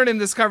sort of learn in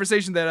this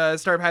conversation that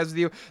Starp has with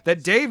you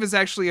that Dave is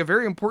actually a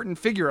very important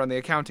figure on the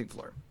accounting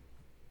floor.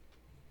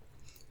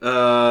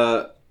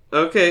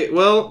 Okay,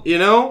 well,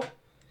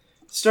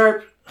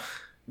 Starp,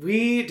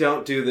 we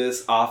don't do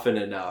this often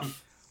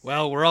enough.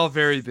 Well, we're all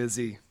very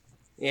busy.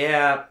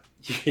 Yeah.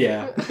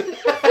 Cheers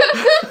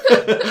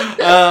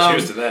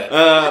to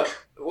that.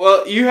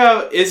 Well,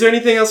 is there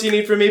anything else you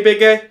need from me, big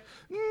guy?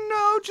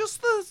 No,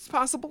 just the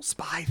possible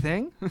spy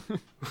thing.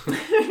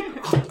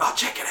 I'll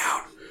check it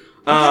out.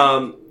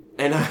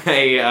 And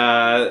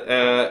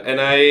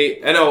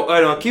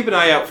I'll keep an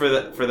eye out for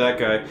that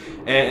guy.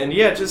 And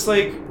yeah, just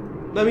like,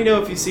 let me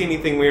know if you see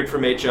anything weird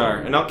from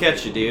HR, and I'll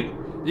catch you, dude.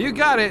 You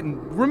got it. And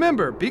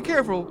remember, be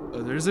careful.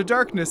 There's a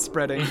darkness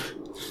spreading.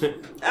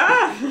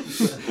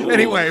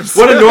 Anyways.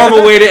 What a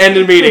normal way to end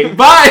a meeting.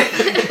 Bye!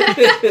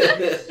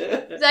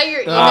 Is that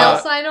your email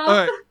sign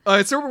off? All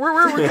right, so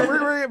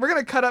we're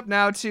gonna cut up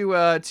now to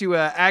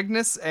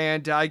Agnes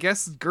and I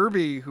guess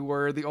Gerby, who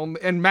are the only,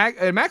 and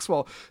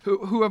Maxwell,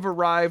 who have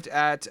arrived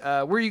at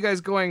where are you guys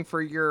going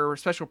for your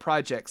special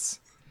projects?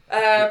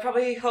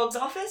 Probably Hope's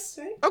office,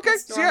 right? Okay,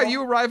 That's so yeah, normal.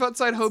 you arrive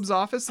outside Hobe's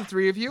office, the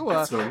three of you.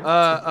 That's normal.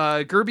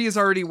 Gerby is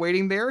already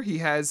waiting there. He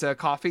has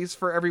coffees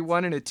for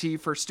everyone and a tea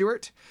for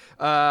Stuart.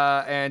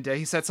 And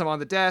he sets them on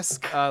the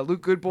desk.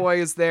 Luke Goodboy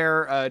is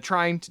there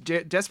trying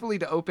desperately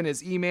to open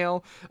his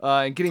email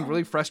and getting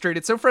really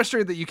frustrated. So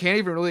frustrated that you can't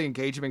even really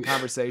engage him in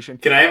conversation.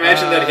 Can I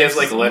imagine that he has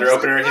like a letter he's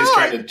opener like, and he's "No,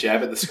 trying to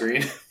jab at the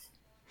screen?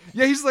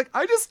 Yeah, he's like,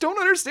 I just don't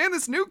understand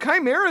this new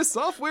Chimera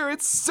software.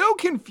 It's so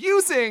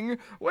confusing.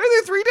 Why are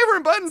there 3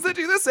 different buttons that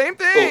do the same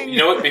Oh, thing? you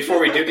know what? Before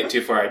we do get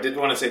too far, I did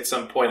want to say at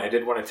some point I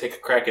did want to take a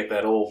crack at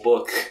that old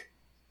book.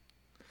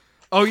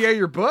 Oh yeah,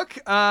 your book?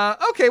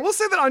 Okay, we'll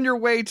say that on your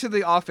way to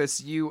the office,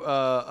 you took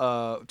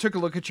a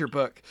look at your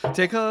book.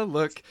 Take a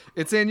look.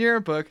 It's in your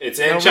book. It's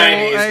in Now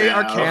Chinese roll a now.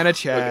 Arcana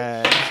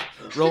check.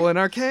 Roll an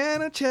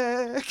Arcana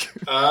check.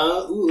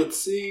 Let's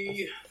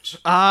see.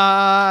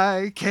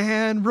 I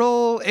can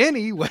roll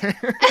anywhere.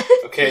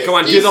 Okay. Come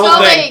on, do Keep the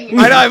whole thing. going.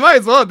 I know, I might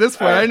as well at this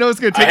point. All right. I know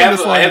it's going to I take him have,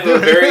 this I long have to a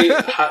do very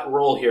it. hot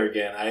roll here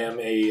again. I am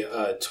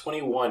a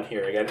 21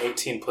 here. I got an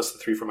 18 plus the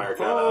 3 from my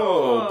Arcana.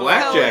 Oh, Hell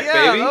blackjack,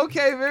 yeah, baby.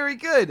 Okay, very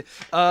good.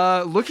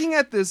 Looking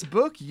at this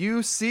book,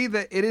 you see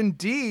that it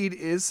indeed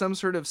is some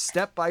sort of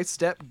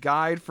step-by-step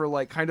guide for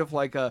like kind of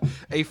like a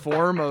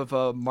form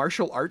of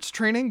martial arts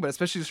training, but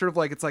especially sort of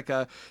like it's like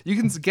you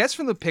can guess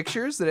from the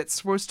pictures that it's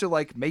supposed to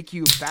like make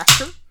you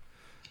faster.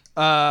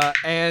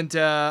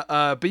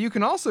 But you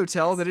can also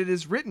tell that it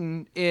is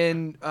written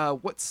in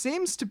what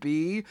seems to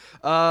be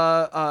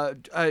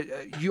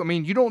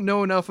you don't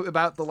know enough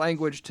about the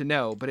language to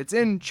know, but it's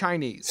in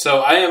Chinese.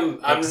 So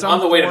I'm on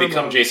the way to form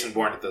become of- Jason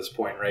Bourne at this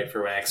point, right?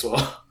 For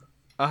Maxwell.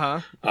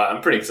 Uh-huh.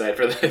 I'm pretty excited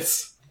for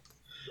this.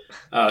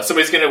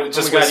 Somebody's gonna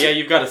just Oh my god, yeah,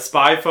 you've got a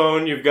spy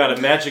phone, you've got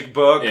a magic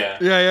book. yeah.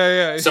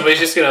 Yeah. Somebody's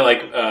just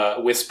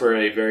gonna whisper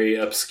a very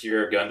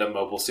obscure Gundam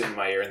mobile suit in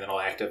my ear, and then I'll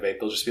activate.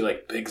 They'll just be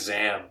like Big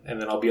Zam,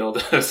 and then I'll be able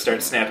to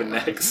start snapping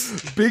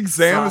necks. Big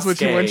Zam is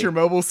what you Sasuke. want your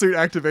mobile suit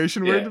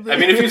activation word Yeah. to be? I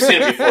mean, if you've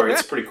seen it before,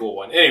 it's a pretty cool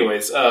one.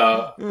 Anyways,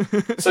 so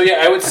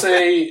yeah, I would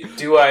say,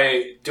 do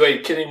I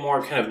get any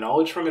more kind of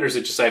knowledge from it, or is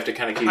it just I have to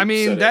kind of keep? I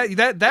mean, studying?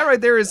 that right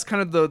there is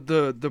kind of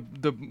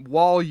the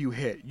wall you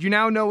hit. You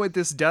now know what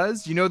this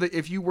does. You know that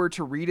if you were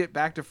to read it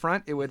back to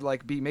front, it would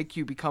make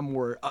you become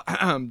more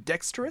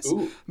dexterous.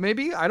 Ooh.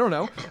 Maybe, I don't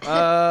know.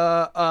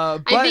 But I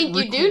think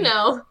you do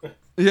know.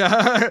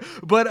 Yeah,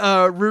 but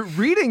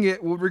reading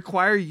it will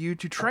require you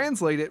to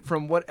translate it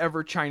from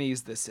whatever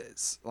Chinese this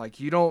is. Like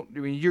you don't. I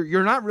mean,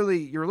 you're not really.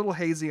 You're a little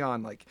hazy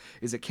on like,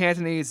 is it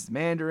Cantonese? Is it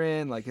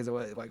Mandarin? Like, is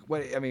it like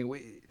what? I mean,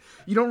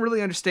 you don't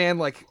really understand.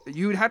 Like,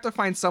 you'd have to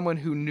find someone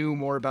who knew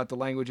more about the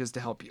languages to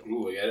help you.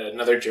 Ooh, we got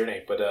another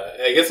journey, but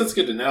I guess it's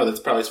good to know. That's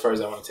probably as far as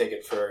I want to take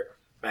it for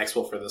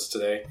Maxwell for this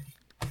today.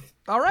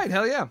 All right,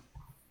 hell yeah.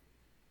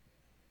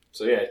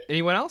 So yeah,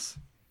 Anyone else?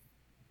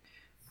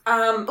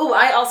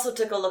 I also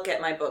took a look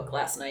at my book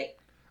last night.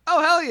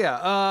 Oh hell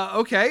yeah.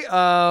 Okay.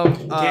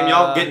 Damn,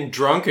 y'all getting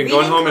drunk and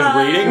going home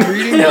Reading and club.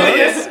 reading? reading Hell books.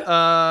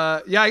 yeah.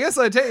 Yeah, I guess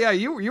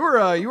you were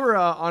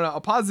on a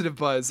positive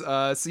buzz.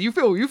 So you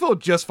feel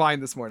just fine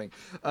this morning.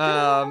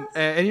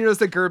 And you notice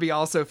that Gerby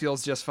also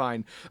feels just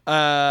fine.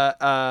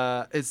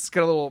 It's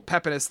got a little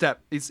pep in his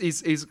step.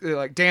 He's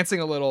like dancing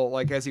a little,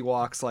 like as he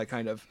walks, like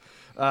kind of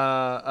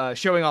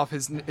showing off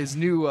his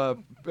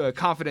new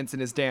confidence in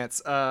his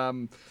dance.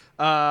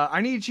 I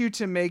need you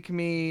to make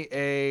me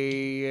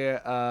a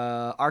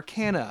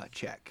Arcana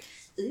check.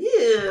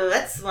 Ooh,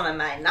 that's one of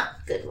my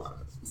not good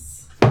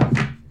ones.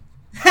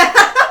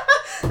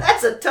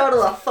 That's a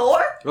total of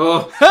 4.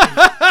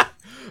 Oh,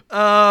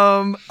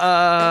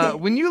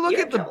 When you look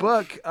You're at the jealous.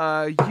 book,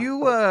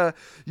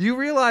 you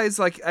realize,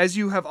 like, as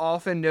you have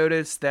often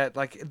noticed, that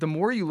like the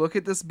more you look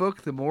at this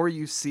book, the more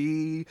you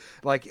see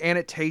like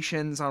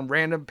annotations on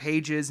random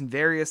pages and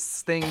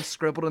various things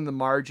scribbled in the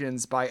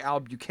margins by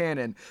Al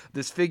Buchanan,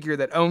 this figure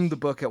that owned the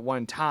book at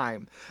one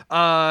time.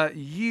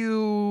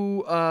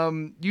 You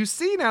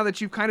see now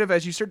that you've kind of,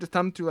 as you start to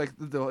thumb through like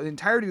the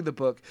entirety of the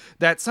book,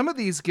 that some of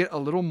these get a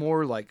little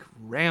more like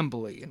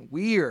rambly and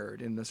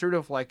weird, and the sort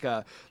of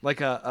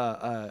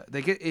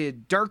they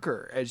get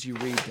darker as you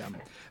read them.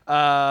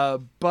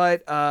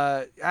 But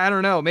I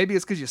don't know. Maybe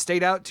it's because you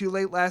stayed out too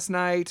late last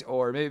night,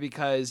 or maybe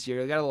because you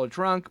got a little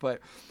drunk. But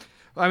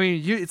I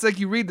mean, it's like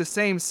you read the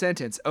same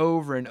sentence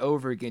over and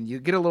over again. You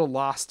get a little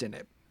lost in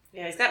it.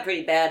 Yeah, he's got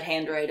pretty bad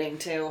handwriting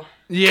too.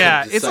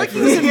 Yeah, Couldn't it's like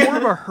decipher he's it. in more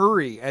of a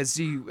hurry as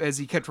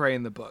he kept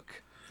writing the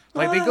book.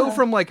 Like they go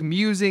from like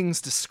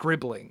musings to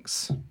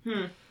scribblings.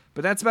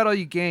 But that's about all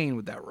you gain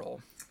with that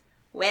roll.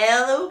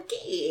 Well,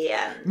 okay.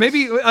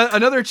 Maybe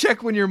another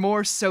check when you're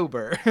more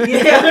sober.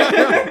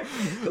 Yeah.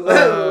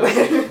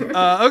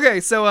 Whoa. Okay,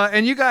 so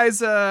and you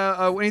guys,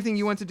 anything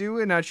you want to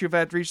do now that you've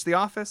reached the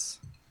office?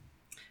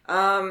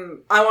 I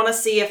want to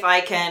see if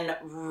I can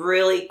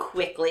really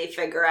quickly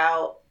figure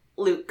out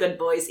Luke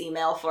Goodboy's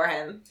email for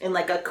him in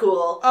like a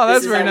cool. Oh, that's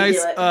this is very how you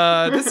nice. do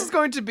it. This is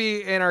going to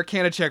be an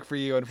Arcana check for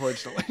you,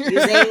 unfortunately.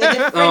 Using a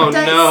different Oh,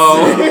 dice.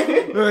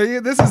 no.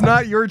 This is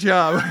not your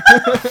job.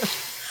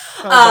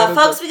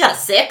 Folks, we got a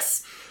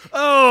 6. You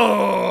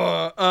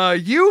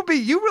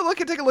were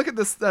take a look at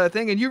this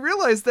thing, and you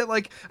realize that,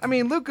 like, I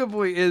mean, Luke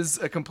Goodboy is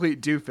a complete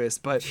doofus,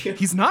 but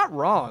he's not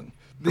wrong.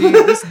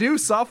 This new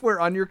software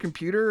on your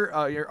computer,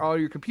 all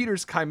your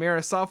computer's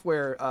Chimera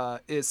software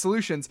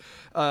solutions,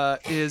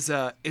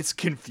 it's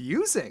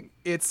confusing.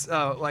 It's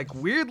like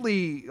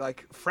weirdly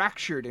like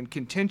fractured and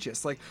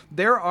contentious. Like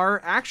there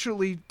are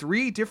actually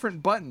 3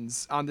 different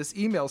buttons on this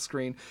email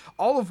screen,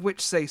 all of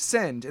which say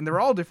send, and they're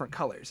all different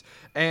colors.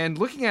 And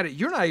looking at it,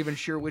 you're not even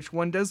sure which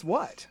one does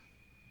what.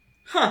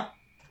 Huh.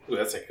 Ooh,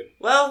 that's a good.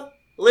 Well,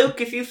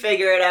 Luke, if you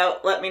figure it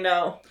out, let me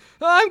know.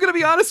 I'm gonna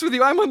be honest with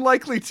you, I'm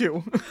unlikely to.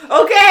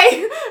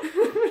 Okay.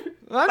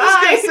 I'm just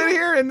Bye. gonna sit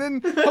here and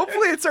then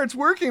hopefully it starts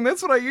working.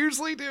 That's what I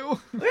usually do.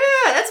 Yeah,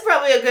 that's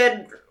probably a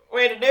good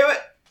way to do it.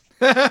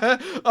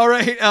 All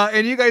right,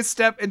 and you guys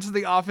step into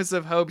the office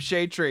of Hope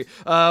Shadetree.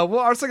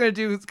 We're also going to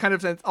do kind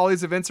of, since all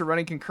these events are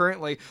running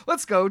concurrently,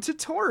 let's go to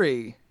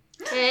Tori.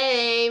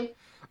 Hey.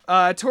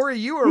 Tori,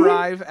 you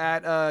arrive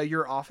at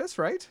your office,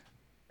 right?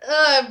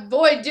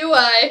 Boy, do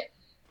I.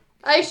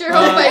 I sure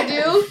hope I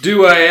do.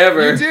 Do I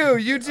ever?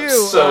 You do.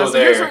 So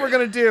here's there. what we're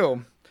going to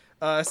do.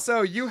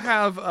 So you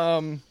have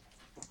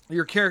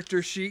your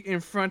character sheet in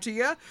front of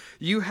you.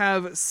 You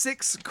have your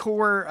 6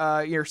 core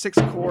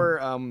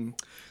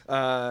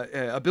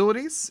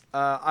abilities,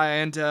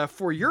 and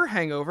for your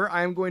hangover,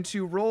 I am going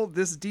to roll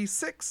this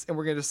d6, and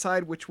we're going to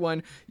decide which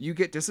one you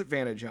get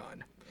disadvantage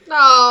on.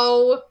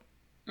 No.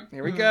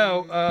 Here we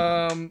go.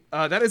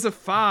 That is a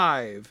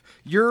 5.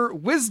 Your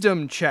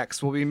wisdom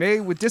checks will be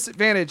made with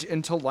disadvantage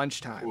until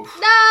lunchtime. Oof.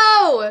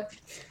 No!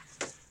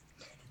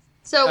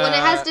 So when it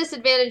has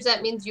disadvantage,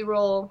 that means you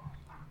roll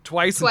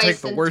Twice and take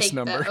the worst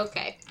number.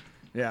 Okay.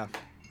 Yeah.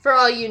 For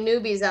all you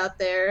newbies out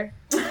there.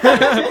 We have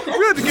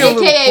to get a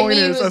little AKA me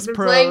pointers who's as been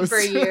playing pros. for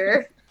a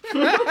year.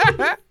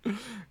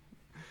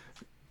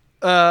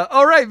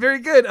 All right, very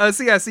good.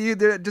 So you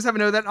just have to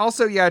know that.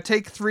 Also,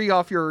 take 3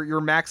 off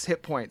your max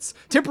hit points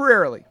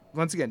temporarily.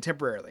 Once again,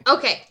 temporarily.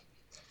 Okay.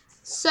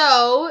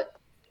 So,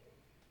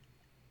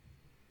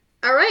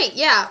 all right,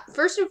 yeah.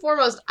 First and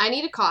foremost, I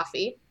need a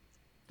coffee.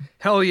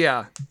 Hell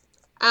yeah.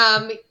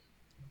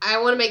 I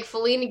want to make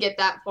Felina get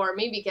that for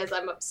me because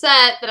I'm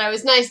upset that I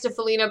was nice to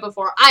Felina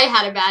before I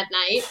had a bad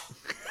night.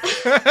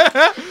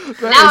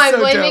 Now I'm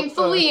blaming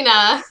Felina.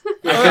 I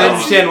can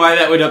understand why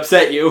that would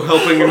upset you,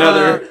 helping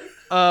another...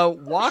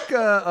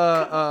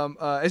 Waka,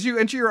 as you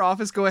enter your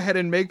office, go ahead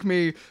and make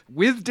me,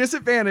 with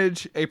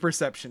disadvantage, a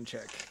perception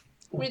check.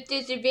 With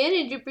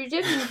disadvantage, a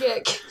perception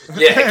check.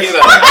 Yeah, get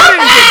up.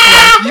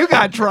 I didn't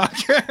get drunk.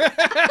 You got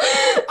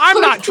drunk.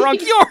 I'm not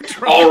drunk, you're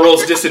drunk. All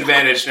rolls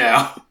disadvantage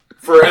now.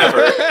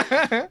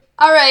 Forever.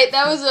 All right,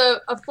 that was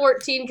a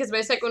 14 because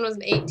my second one was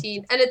an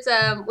 18. And it's,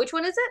 which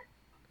one is it?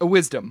 A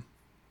wisdom.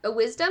 A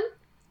wisdom?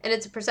 And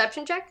it's a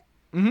perception check?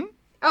 Mm-hmm.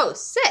 Oh,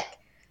 sick.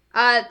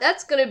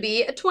 That's going to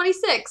be a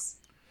 26.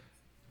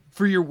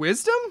 For your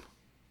wisdom?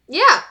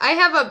 Yeah, I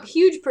have a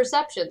huge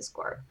perception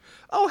score.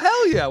 Oh,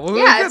 hell yeah. Well,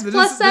 Yeah, good. it's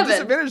plus 7. The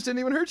disadvantage didn't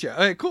even hurt you. All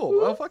right, cool.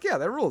 Oh, fuck yeah,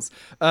 that rules.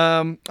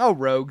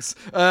 Rogues.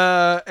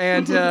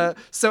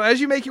 So as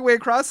you make your way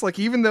across, like,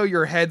 even though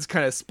your head's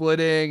kind of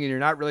splitting and you're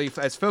not really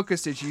as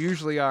focused as you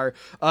usually are,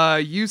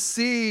 you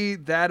see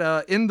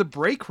that in the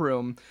break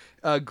room,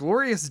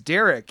 Glorious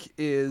Derek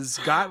is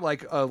got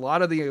like a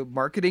lot of the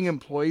marketing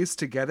employees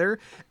together,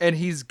 and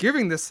he's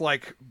giving this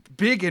like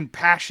big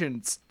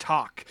impassioned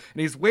talk,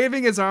 and he's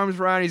waving his arms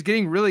around. He's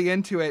getting really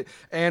into it,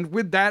 and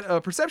with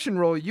that perception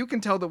roll, you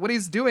can tell that what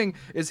he's doing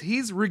is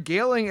he's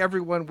regaling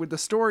everyone with the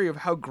story of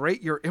how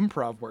great your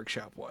improv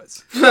workshop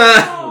was.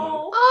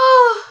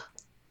 Oh,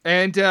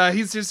 And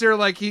he's just there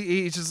like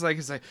he's like,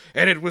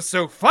 and it was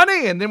so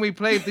funny. And then we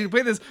played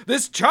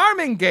this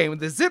charming game with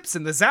the zips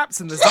and the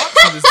zaps and the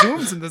zops and the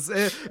zooms and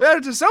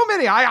the just so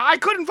many. I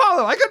couldn't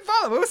follow. It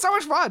was so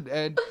much fun.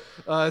 And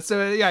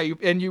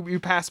you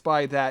pass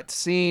by that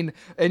scene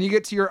and you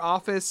get to your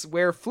office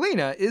where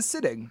Felina is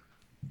sitting.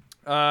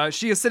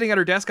 She is sitting at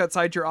her desk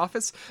outside your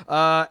office,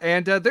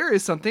 and there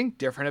is something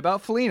different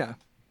about Felina.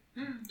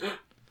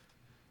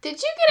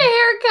 did you get a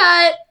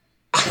haircut?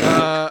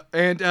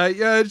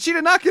 She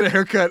did not get a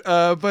haircut,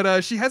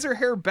 but she has her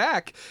hair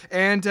back,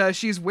 and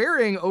she's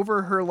wearing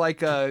over her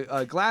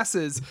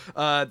glasses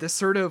this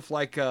sort of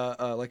like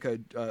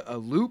a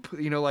loop,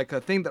 like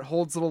a thing that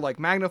holds little like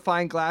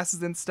magnifying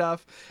glasses and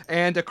stuff.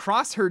 And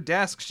across her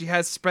desk, she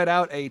has spread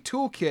out a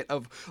toolkit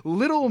of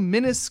little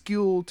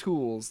minuscule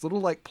tools,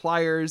 little like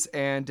pliers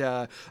and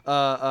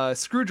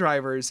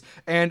screwdrivers.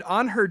 And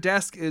on her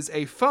desk is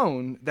a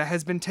phone that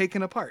has been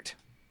taken apart.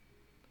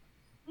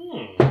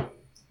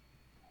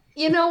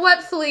 You know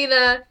what,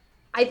 Felina?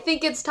 I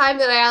think it's time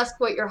that I ask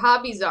what your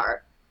hobbies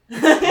are.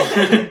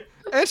 And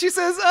she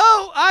says, we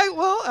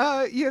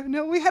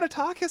had a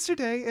talk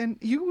yesterday, and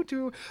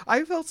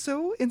I felt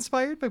so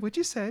inspired by what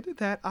you said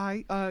that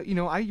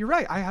you're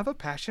right. I have a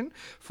passion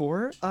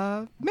for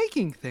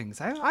making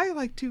things. I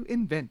like to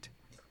invent.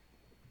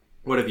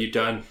 What have you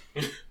done?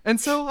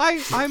 And so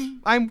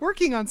I'm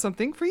working on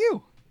something for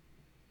you.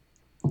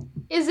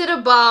 Is it a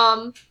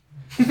bomb?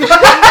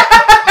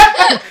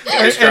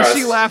 And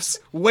she laughs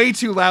way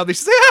too loudly.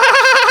 She says,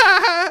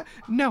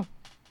 no.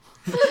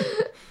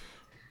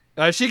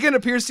 Sheikah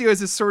appears to you as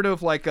this sort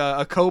of like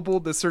a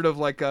kobold, this sort of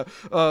like a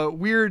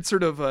weird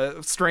sort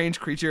of strange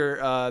creature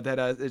that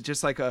is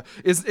just like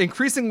is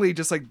increasingly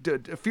just like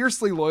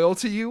fiercely loyal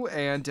to you,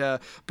 and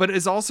but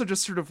is also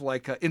just sort of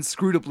like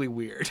inscrutably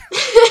weird.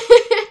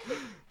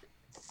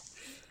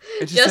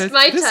 Just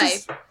my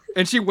type.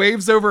 And she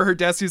waves over her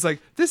desk. She's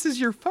like, "This is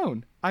your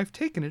phone. I've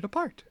taken it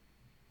apart."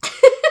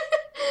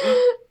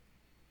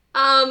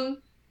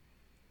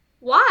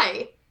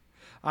 Why?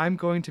 I'm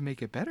going to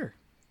make it better.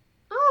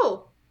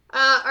 Oh,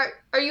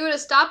 are you at a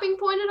stopping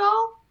point at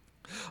all?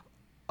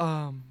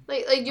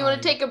 Like, do you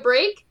want to take a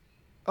break?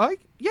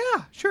 Yeah,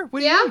 sure.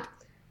 What do you need?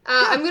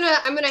 I'm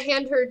gonna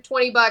hand her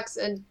 $20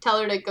 and tell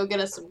her to go get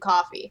us some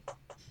coffee.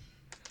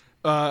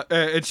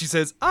 And she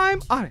says,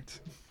 "I'm on it."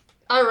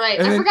 All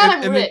right, I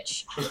forgot I'm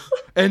rich.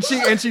 And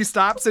she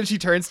stops and she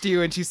turns to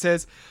you and she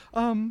says,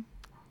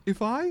 if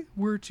I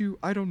were to,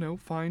 I don't know,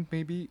 find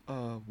maybe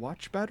a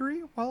watch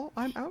battery while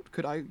I'm out,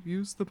 could I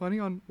use the money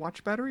on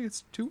watch battery?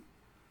 It's $2.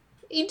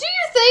 You do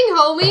your thing,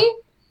 homie.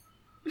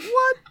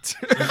 What?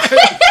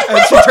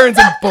 And she turns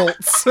and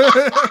bolts.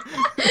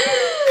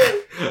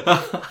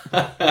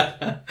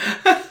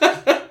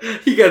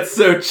 He got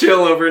so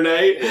chill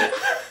overnight.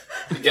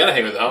 You gotta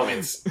hang with the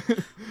homies.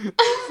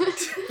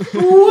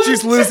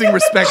 She's losing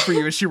respect for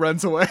you as she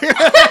runs away.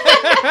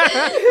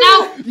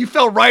 No, You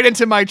fell right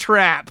into my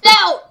trap.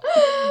 no.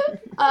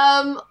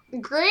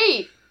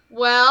 Great.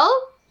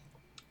 Well,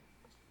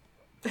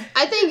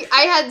 I think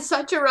I had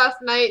such a rough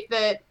night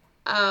that,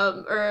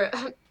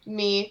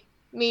 Tori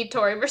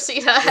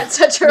Mercida had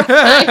such a rough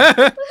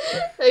night.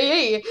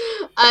 Hey.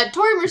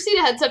 Tori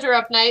Mercida had such a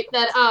rough night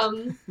that,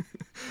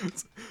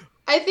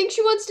 I think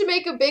she wants to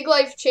make a big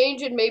life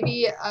change and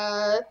maybe,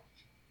 so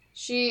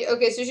she's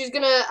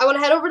gonna, I want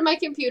to head over to my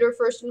computer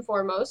first and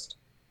foremost.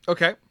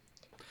 Okay.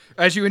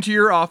 As you enter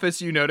your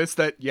office, you notice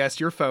that, yes,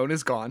 your phone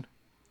is gone.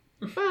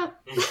 There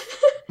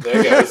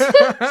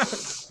it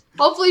goes.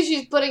 Hopefully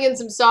she's putting in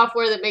some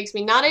software that makes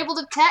me not able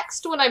to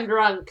text when I'm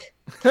drunk.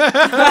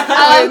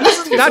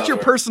 This is not your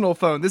personal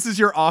phone. This is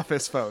your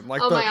office phone.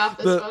 Like my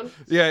office phone.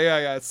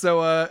 Yeah.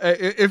 So,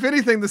 if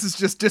anything, this is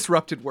just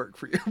disrupted work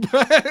for you.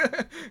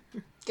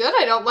 Good,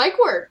 I don't like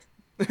work.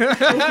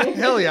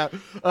 Hell yeah.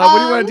 What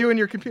do you want to do in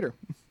your computer?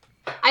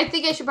 I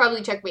think I should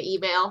probably check my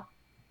email.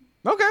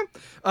 Okay.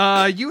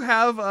 You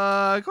have,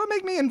 go and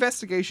make me an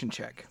investigation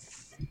check.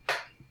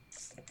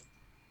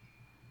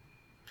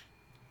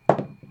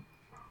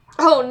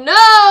 Oh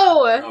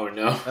no! Oh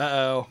no.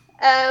 Uh-oh.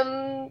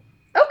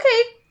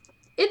 Okay.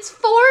 It's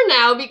 4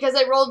 now because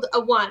I rolled a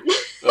 1.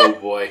 Oh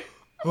boy.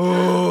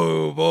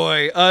 Oh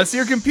boy. So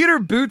your computer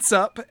boots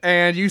up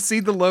and you see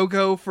the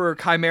logo for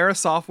Chimera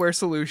Software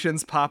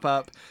Solutions pop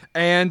up.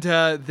 And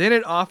then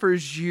it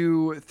offers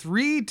you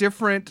 3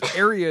 different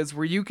areas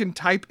where you can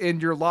type in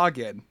your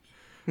login.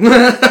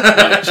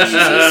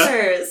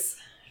 Jesus.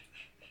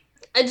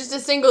 And just a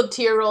single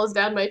tear rolls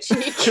down my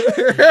cheek.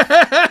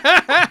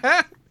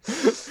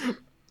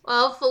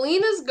 Well,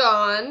 Felina's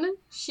gone.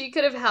 She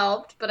could have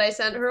helped, but I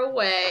sent her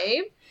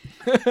away.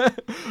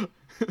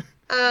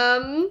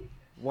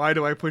 Why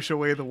do I push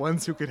away the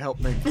ones who could help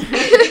me?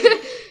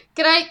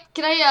 Can I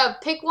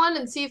pick one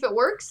and see if it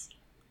works?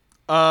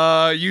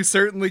 You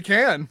certainly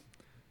can.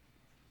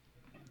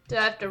 Do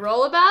I have to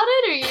roll about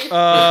it, or you?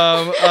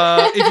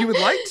 If you would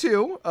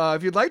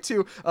like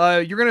to,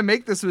 you're gonna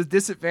make this with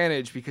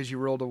disadvantage because you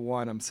rolled a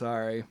 1. I'm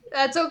sorry.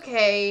 That's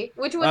okay.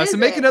 Which one is so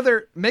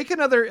it? make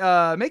an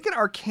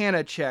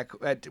Arcana check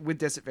with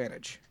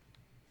disadvantage.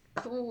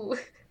 Ooh.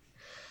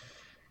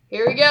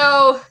 Here we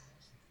go.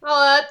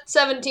 Oh, that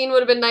 17 would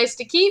have been nice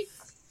to keep,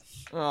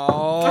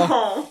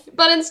 Oh.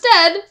 but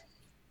instead,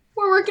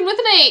 we're working with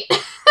an 8.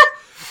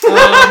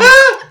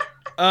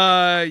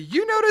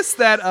 You notice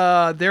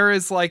that there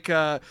is like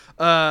one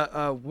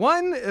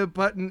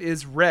button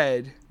is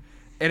red,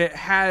 and it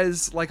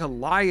has like a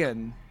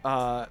lion,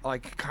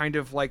 like kind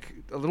of like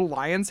a little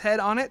lion's head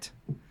on it.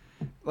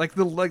 Like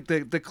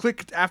the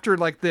click after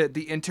like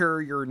the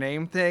enter your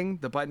name thing,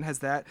 the button has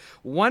that.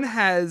 One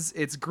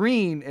it's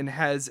green and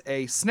has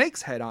a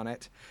snake's head on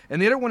it, and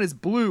the other one is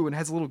blue and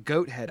has a little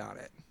goat head on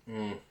it.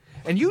 Mm.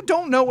 And you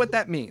don't know what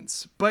that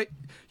means, but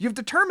you've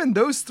determined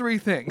those 3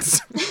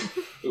 things.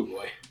 Oh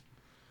boy.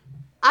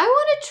 I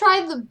want to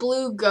try the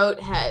blue goat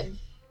head.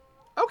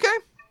 Okay.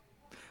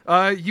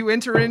 You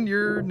enter in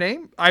your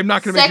name. I'm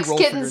not going to make you roll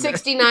for your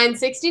Sexkitten name.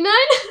 6969.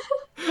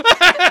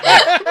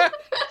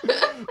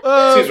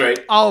 Seems right.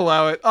 I'll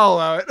allow it.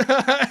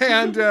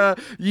 And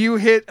you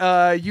hit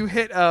so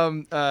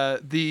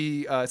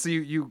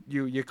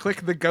you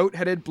click the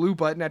goat-headed blue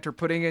button after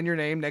putting in your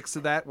name next to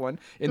that one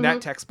in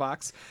that text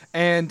box,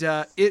 and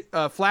it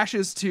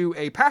flashes to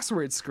a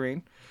password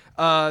screen.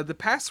 The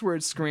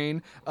password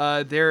screen,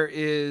 there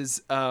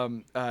is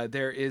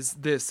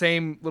the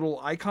same little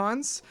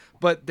icons,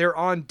 but they're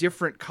on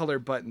different color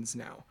buttons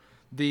now.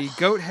 The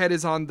goat head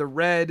is on the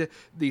red,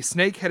 the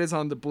snake head is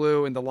on the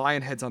blue, and the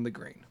lion head's on the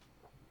green.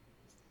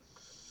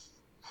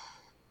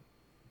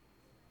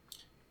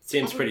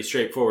 Seems pretty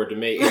straightforward to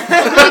me. I'm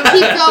gonna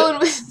keep going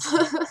with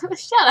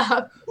shut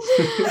up.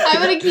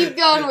 I'm gonna keep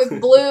going with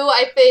blue,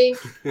 I think,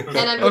 and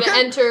I'm gonna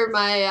enter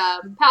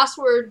my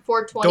password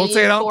 420. Don't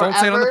say it out. Don't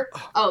say it on the.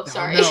 Oh,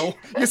 sorry. No,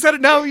 you said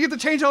it. No, you have to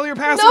change all your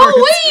passwords. No,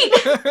 wait.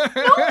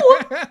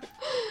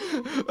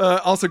 No.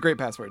 Also, great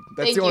password.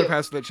 That's Thank the only you.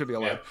 password that should be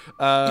allowed.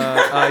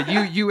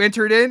 You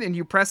enter it in and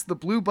you press the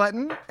blue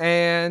button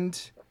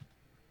and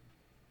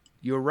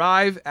you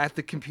arrive at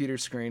the computer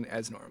screen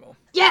as normal.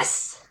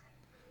 Yes,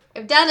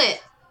 I've done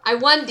it. I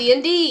won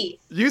D&D.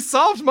 You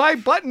solved my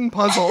button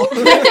puzzle,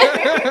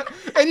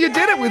 and you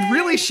did it with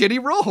really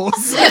shitty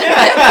rolls.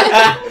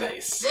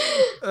 Nice.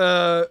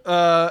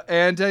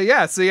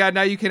 So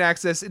now you can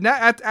access. Now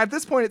at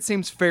this point, it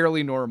seems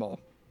fairly normal.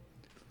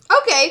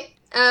 Okay.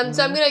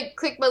 So I'm gonna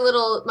click my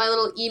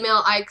little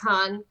email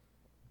icon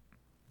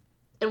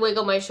and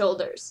wiggle my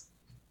shoulders.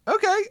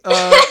 Okay,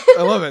 I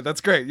love it. That's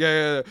great.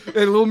 Yeah. And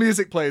a little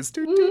music plays.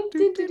 Just what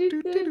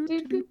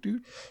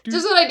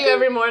I do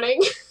every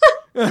morning.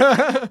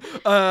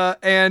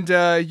 And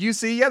you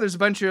see, there's a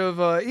bunch of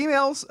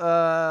emails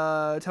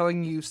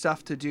telling you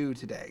stuff to do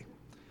today.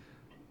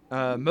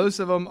 Most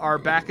of them are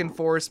back and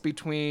forth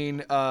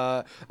between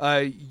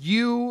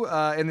you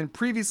and then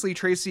previously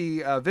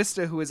Tracy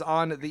Vista, who is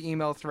on the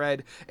email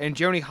thread, and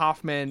Joni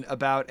Hoffman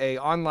about a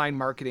online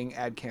marketing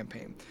ad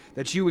campaign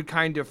that you had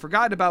kind of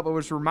forgotten about but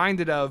was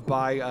reminded of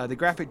by the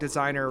graphic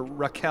designer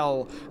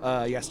Raquel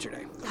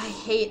yesterday. I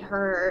hate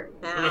her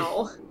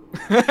now.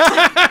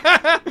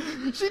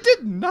 She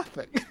did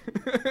nothing.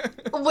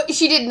 What,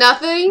 she did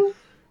nothing?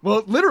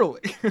 Well,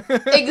 literally.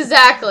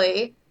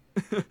 Exactly.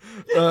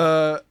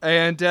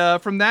 And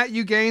from that,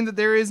 you gain that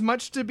there is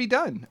much to be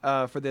done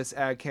for this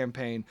ad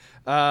campaign.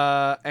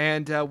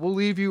 And we'll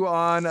leave you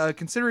on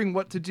considering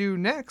what to do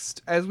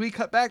next as we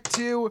cut back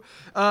to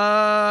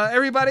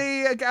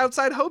everybody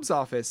outside Hope's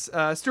office.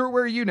 Stuart,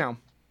 where are you now?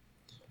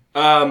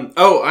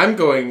 I'm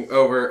going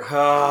over.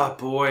 Ah,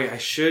 boy, I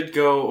should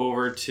go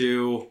over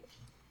to.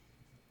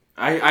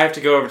 I have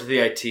to go over to the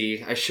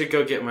IT. I should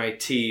go get my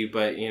tea,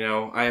 but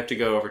I have to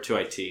go over to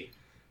IT.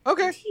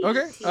 Okay.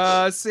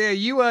 So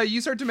yeah,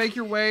 you start to make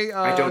your way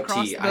I don't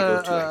across tea, the I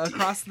go to IT.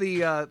 across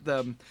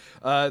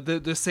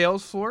the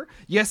sales floor.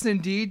 Yes,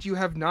 indeed, you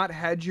have not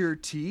had your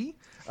tea.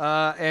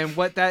 And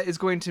what that is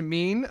going to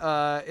mean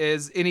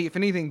is if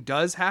anything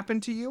does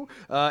happen to you,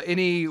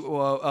 any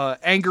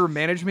anger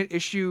management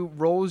issue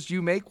rolls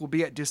you make will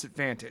be at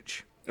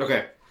disadvantage.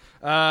 Okay.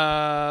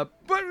 But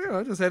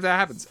just if that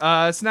happens.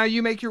 So now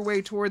you make your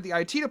way toward the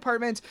IT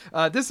department.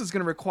 This is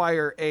going to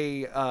require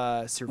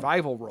a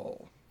survival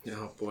roll.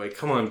 Oh boy,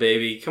 come on,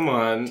 baby, come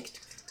on.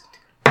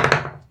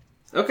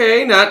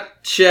 Okay, not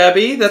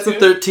shabby. That's a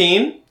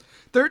 13.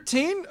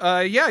 13.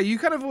 Yeah, you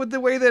kind of, with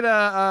the way that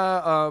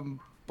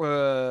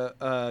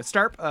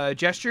Starp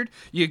gestured,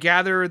 you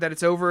gather that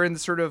it's over in the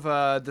sort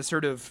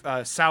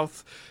of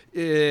south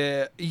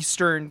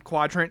eastern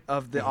quadrant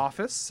of the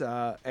office,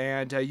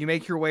 and you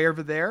make your way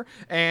over there.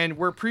 And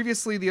where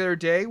previously the other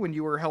day when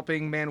you were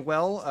helping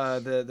Manuel,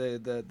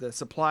 the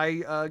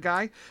supply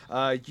guy,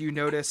 you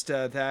noticed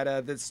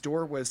that this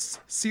door was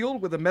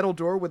sealed with a metal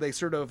door with a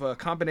sort of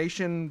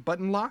combination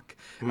button lock.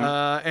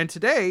 And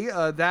today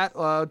that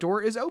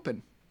door is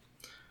open.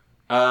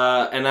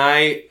 And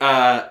I,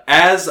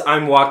 as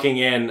I'm walking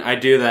in, I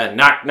do that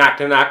knock, knock,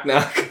 knock,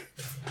 knock.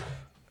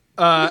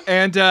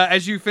 And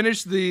as you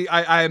finish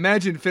I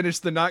imagine finish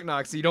the knock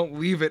knock so you don't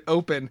leave it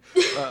open.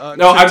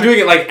 No, I'm doing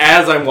it like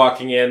as I'm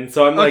walking in,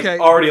 so I'm like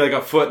already like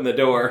a foot in the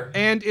door.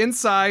 And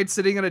inside,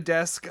 sitting at a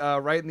desk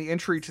right in the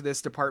entry to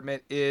this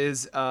department,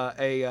 is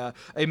a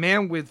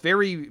man with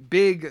very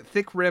big,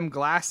 thick-rimmed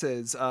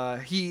glasses.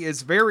 He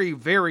is very,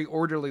 very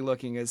orderly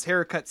looking. His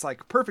haircut's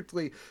like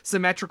perfectly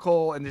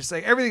symmetrical, and just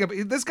like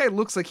everything. This guy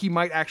looks like he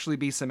might actually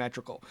be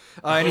symmetrical,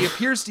 and he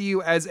appears to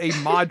you as a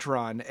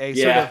Modron, a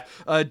sort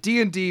of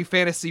D&D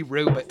fantasy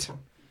robot.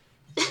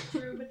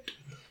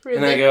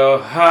 And I go,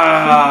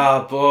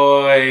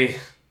 boy,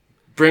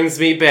 brings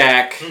me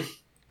back.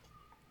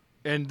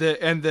 And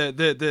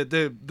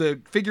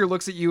the figure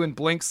looks at you and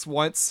blinks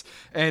once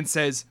and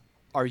says,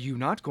 "Are you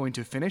not going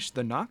to finish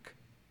the knock?"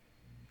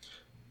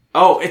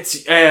 Oh,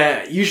 it's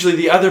usually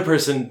the other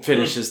person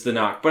finishes the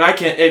knock, but I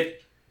can't.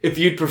 If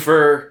you'd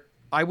prefer,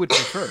 I would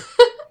prefer.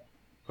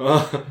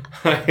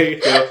 I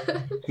go,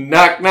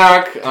 knock,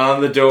 knock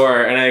on the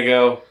door, and I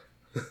go,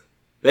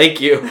 thank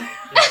you.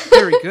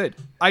 Very good.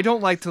 I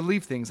don't like to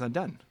leave things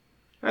undone.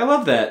 I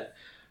love that.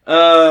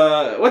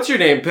 What's your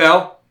name,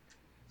 pal?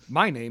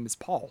 My name is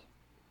Paul.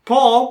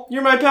 Paul?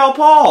 You're my pal,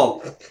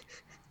 Paul.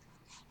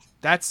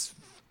 That's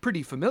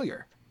pretty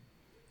familiar.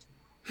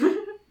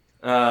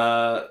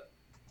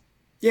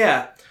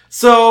 Yeah.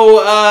 So,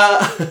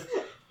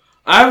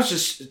 I was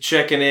just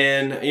checking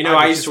in.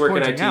 I used to work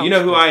in IT. You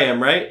know who I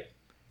am, right?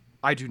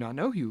 I do not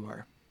know who you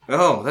are.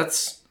 Oh,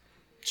 that's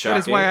shocking. That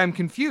is why I'm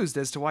confused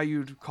as to why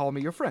you'd call me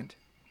your friend.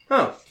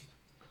 Oh.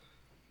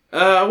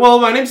 Well,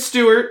 my name's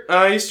Stuart.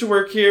 I used to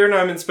work here, and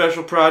I'm in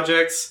special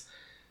projects.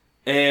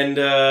 And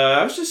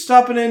I was just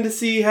stopping in to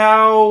see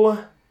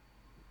how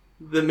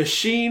the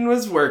machine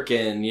was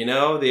working,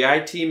 the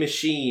IT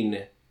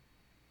machine.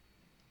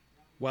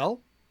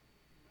 Well?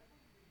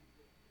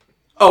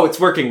 Oh, it's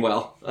working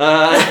well.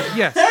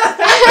 Yes.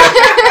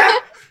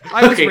 I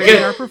was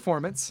rating our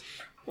performance.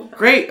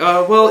 Great.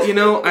 Well,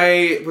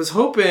 I was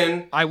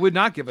hoping... I would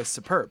not give us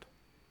superb.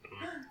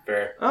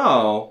 Fair.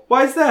 Oh,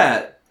 why is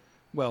that?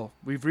 Well,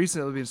 we've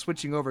recently been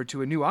switching over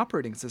to a new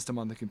operating system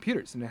on the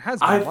computers, and it has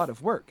been a lot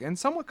of work and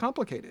somewhat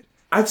complicated.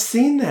 I've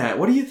seen that.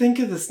 What do you think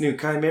of this new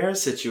Chimera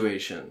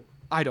situation?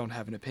 I don't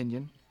have an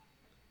opinion.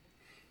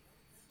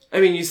 I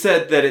mean, you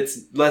said that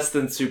it's less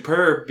than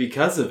superb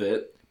because of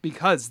it.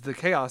 Because the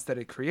chaos that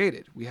it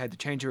created, we had to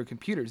change our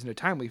computers in a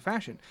timely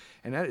fashion,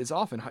 and that is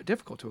often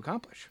difficult to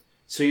accomplish.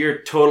 So you're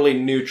totally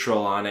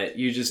neutral on it.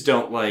 You just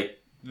don't like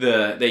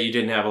that you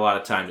didn't have a lot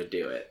of time to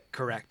do it.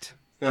 Correct.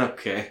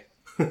 Okay.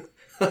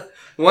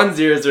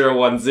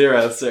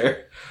 10010,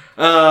 sir.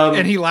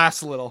 And he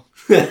laughs a little.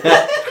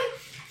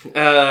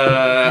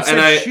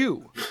 And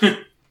shoe.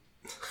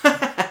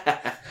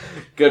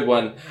 Good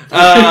one.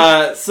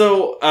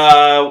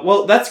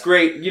 Well, that's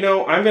great. You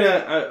know, I'm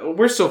gonna.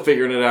 We're still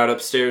figuring it out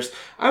upstairs.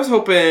 I was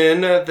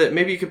hoping that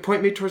maybe you could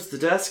point me towards the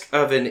desk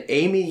of an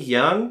Amy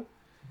Young.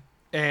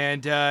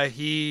 And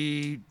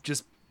he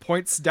just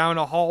points down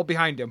a hall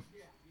behind him.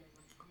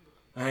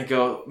 I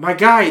go, my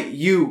guy,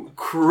 you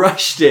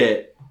crushed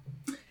it.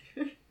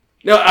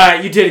 No,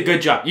 you did a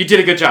good job. You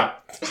did a good job.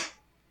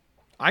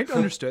 I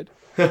understood.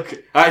 Okay,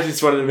 I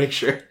just wanted to make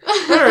sure.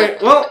 All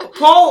right. Well,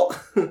 Paul,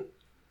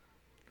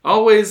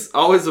 always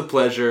a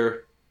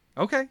pleasure.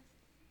 Okay.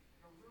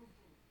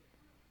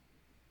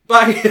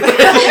 Bye.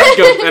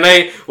 And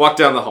I walk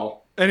down the hall.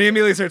 And he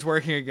immediately starts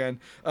working again.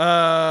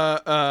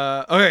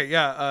 Okay,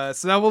 yeah.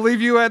 So now we'll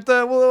leave you at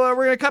the. We're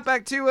gonna cut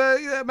back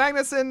to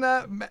Magnus and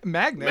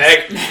Magnus.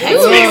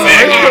 It's me,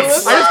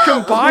 Magnus. I just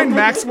combined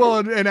Maxwell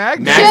and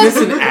Agnes. Magnus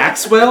and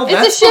Axwell? It's a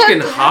That's ship.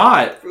 fucking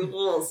hot.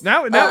 Rules.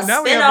 Now we have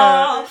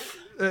Spin-off.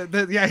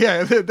 that's You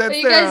their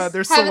guys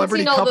haven't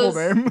celebrity seen all couple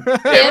those- name.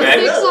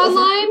 Fanfics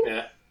online?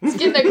 Yeah. It's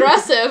getting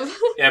aggressive.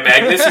 Yeah,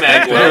 Magnus Very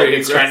Magwell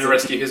is trying to aggressive.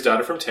 rescue his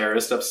daughter from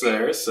terrorists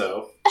upstairs,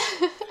 so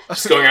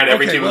just going around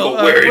every Okay, team well, and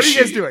go, where what is are she?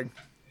 you guys doing?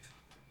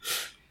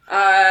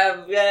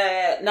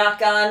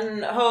 Knock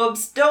on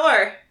Hobe's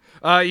door.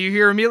 You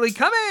hear immediately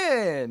come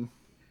in.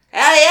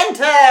 I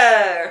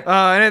enter.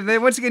 And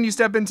then once again, you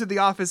step into the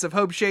office of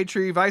Hope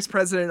Shadetree, Vice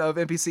President of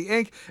NPC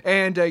Inc.,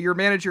 and your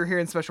manager here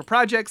in Special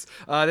Projects.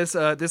 This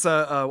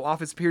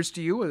office appears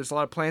to you, there's a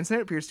lot of plants in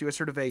it, appears to you as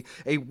sort of a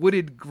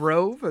wooded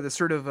grove, the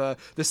sort of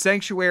the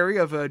sanctuary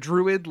of a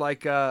druid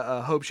like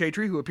Hope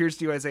Shadetree, who appears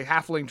to you as a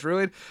halfling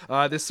druid.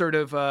 This sort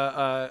of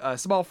a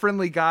small,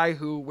 friendly guy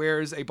who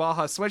wears a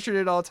Baja sweatshirt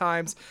at all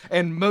times,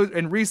 and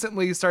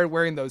recently started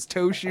wearing those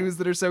toe shoes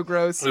that are so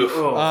gross. Oof.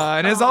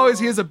 And as always,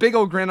 he has a big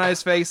old grin on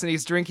his face, and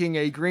he's drinking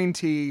a green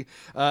tea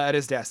at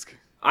his desk.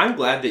 I'm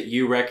glad that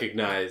you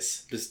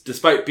recognize,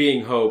 despite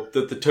being Hope,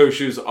 that the toe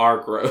shoes are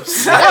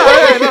gross. We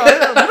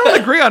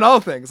don't agree on all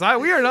things.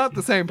 We are not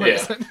the same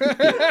person.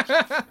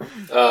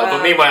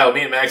 But meanwhile,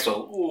 me and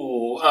Maxwell,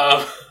 ooh,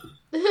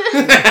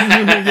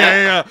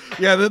 yeah.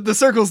 The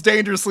circles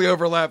dangerously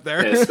overlap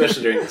there. yeah,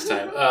 especially during this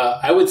time.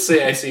 I would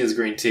say I see his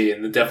green tea,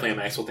 and definitely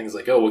Maxwell thinks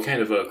like, oh, what kind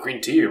of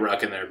green tea you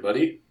rocking there,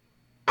 buddy?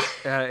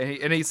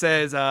 And he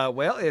says,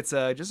 well, it's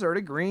just sort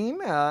of green,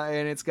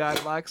 and it's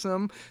got like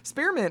some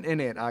spearmint in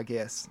it, I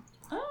guess.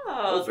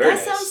 Oh, very that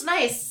nice. sounds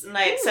nice. And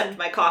I accept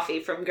my coffee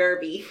from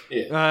Gerby.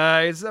 Yeah.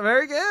 It's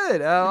very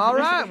good. All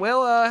right.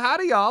 Well,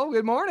 howdy, y'all.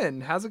 Good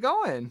morning. How's it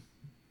going?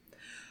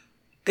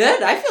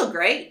 Good. I feel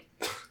great.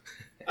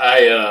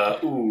 I'll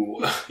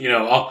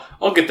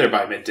get there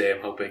by midday,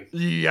 I'm hoping.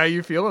 Yeah,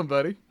 you feeling,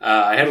 buddy?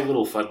 I had a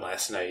little fun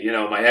last night. You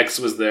know, my ex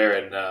was there,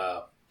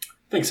 and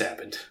things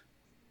happened.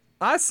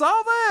 I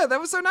saw that. That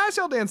was so nice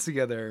y'all danced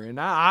together. And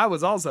I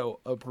was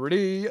also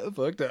pretty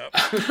fucked up.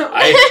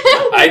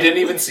 I didn't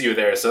even see you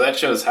there, so that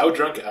shows how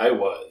drunk I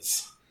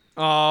was.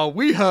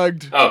 We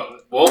hugged. Oh,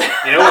 well,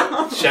 you know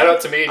what? Shout out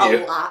to me and A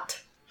you.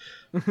 lot.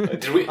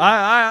 Did we?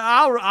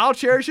 I'll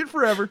cherish it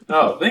forever.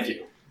 Oh, thank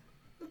you.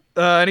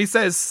 And he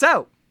says,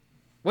 so,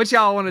 what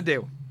y'all want to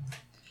do?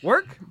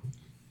 Work?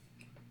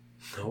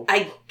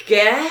 I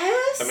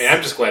guess. I mean,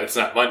 I'm just glad it's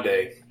not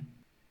Monday.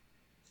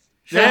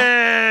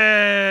 Yeah!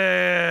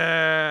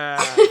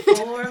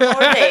 4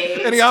 more days.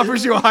 And he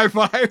offers you a high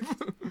five.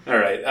 All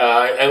right.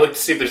 I look to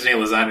see if there's any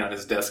lasagna on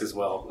his desk as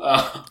well.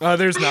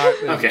 There's not.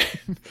 Okay.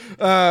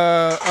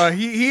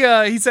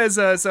 He says,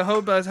 so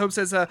Hope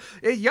says,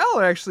 y'all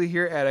are actually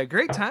here at a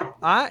great time.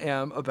 I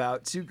am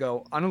about to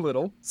go on a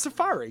little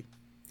safari.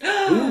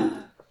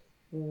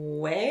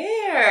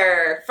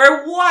 Where?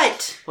 For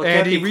what? Well, And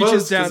can't he be reaches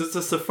close 'cause down- it's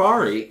a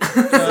safari.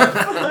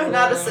 I'm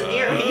not a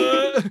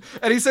scenario.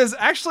 And he says,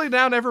 actually,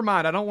 now never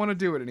mind. I don't want to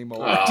do it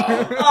anymore.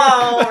 Aw.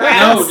 Oh, No,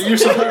 rats. do your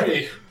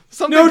safari.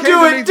 Something No, came do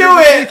to it, me do through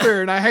the it!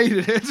 ether, and I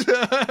hated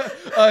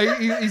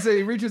it.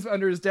 He reaches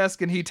under his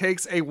desk and he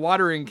takes a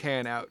watering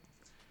can out.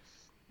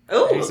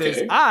 Oh, He says,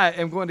 Okay. I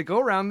am going to go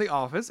around the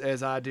office,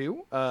 as I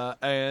do,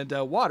 and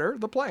water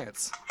the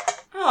plants.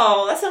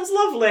 oh, that sounds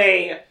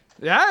lovely.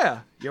 Yeah,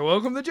 you're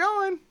welcome to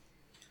join.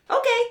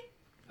 Okay.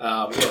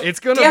 It's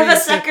going Do to you be have a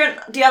second?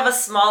 Do you have a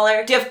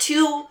smaller? Do you have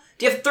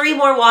 3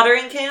 more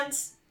watering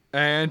cans?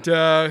 And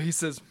he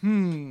says,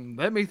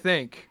 let me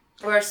think.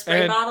 Or a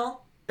spray And- bottle?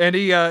 And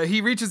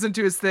he reaches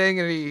into his thing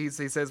and he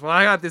says, well,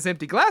 I got this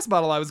empty glass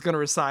bottle I was going to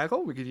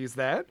recycle. We could use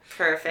that.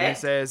 Perfect. And he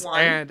says,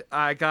 1. and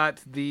I got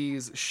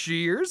these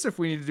shears if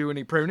we need to do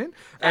any pruning.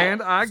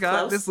 And I got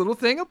close. this little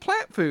thing of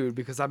plant food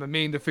because I'm a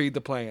mean to feed the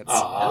plants.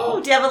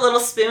 Oh, do you have a little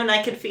spoon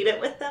I could feed it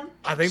with them?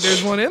 I think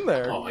there's one in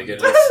there. Oh my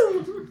goodness.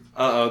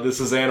 Uh-oh, this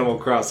is Animal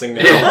Crossing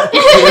now.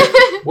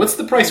 What's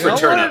the price for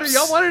turnips?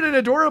 Y'all wanted an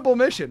adorable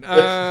mission. need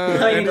and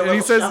a he little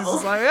says, shovel.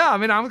 he's like, yeah, I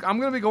mean, I'm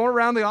going to be going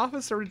around the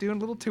office, sort of doing a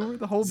little tour of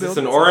the whole Is this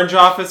building. an orange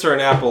office or an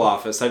apple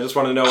office? I just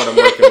want to know what I'm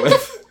working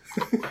with.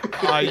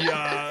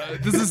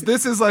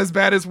 This is as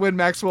bad as when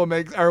Maxwell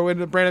makes, or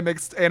when Brandon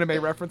makes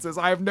anime references.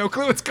 I have no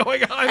clue what's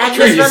going on. Agnes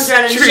Trees. runs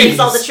around and shakes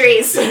all the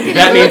trees.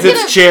 That means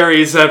it's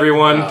cherries,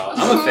 everyone.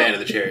 I'm a fan of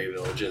the cherry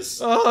villages. is.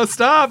 Oh,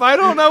 stop! I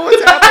don't know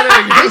what's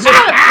happening. At least you're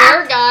not a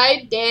fair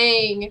guy.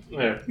 Dang.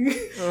 Yeah.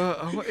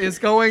 What is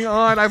going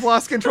on? I've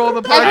lost control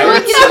of the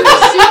Everyone podcast. get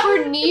a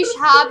super niche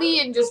hobby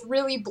and just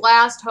really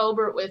blast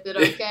Hobart with it,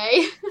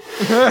 okay?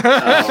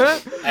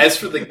 As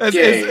for the As-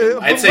 game, as-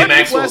 I'd say let me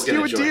Maxwell's blast you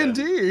going to with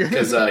join D&D.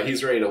 because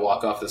he's ready to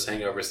walk off this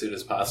hangover as soon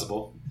as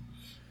possible.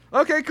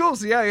 Okay, cool.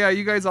 So yeah,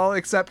 you guys all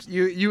accept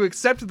you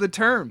accept the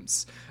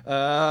terms.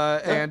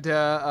 And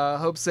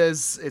Hope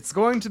says it's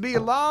going to be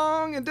a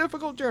long and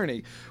difficult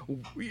journey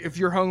if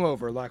you're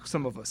hungover, like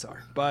some of us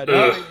are. But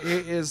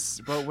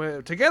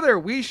together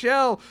we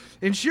shall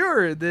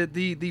ensure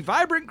the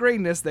vibrant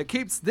greatness that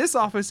keeps this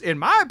office, in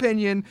my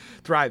opinion,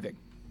 thriving.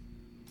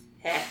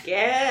 Heck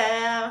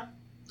yeah.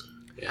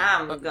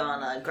 I'm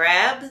gonna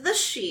grab the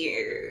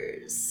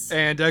shears.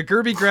 And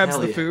Gerby grabs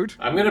Hell the yeah. food.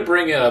 I'm going to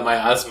bring my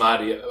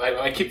Asmodi.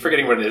 I keep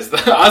forgetting what it is. The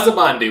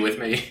Ozymandias with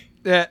me.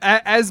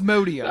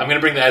 Asmodeum. I'm going to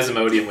bring the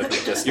Asmodium with me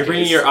just You're in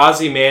bringing case. your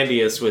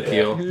Ozymandias with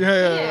you.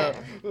 Yeah.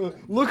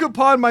 Look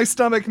upon my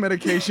stomach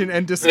medication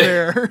and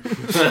despair.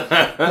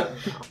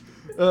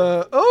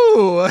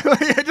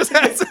 It just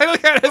has,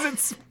 it has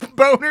its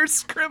boner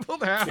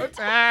scribbled out.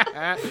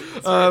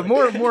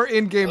 More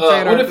in-game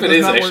fan what art if that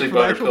it does is not work actually for the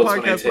boner actual pills when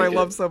I podcast, but I take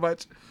love it? so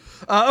much.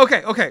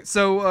 Okay.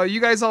 So you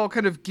guys all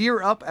kind of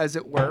gear up, as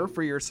it were,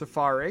 for your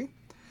safari,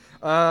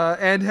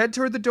 and head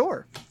toward the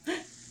door.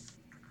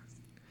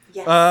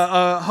 Yes.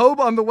 Hobe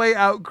on the way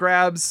out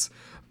grabs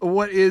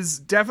what is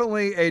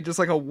definitely just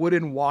like a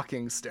wooden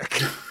walking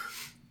stick.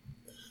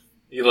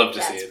 You love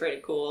to see That's it.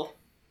 pretty cool.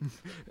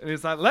 And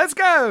he's like, "Let's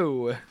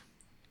go!"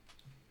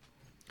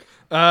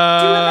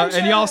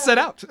 And y'all set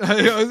out,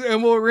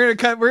 and we're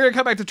gonna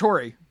cut back to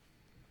Tori.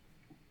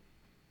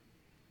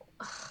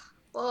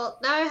 Well,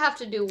 now I have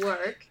to do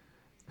work.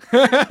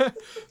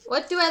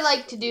 What do I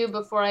like to do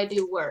before I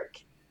do work?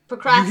 You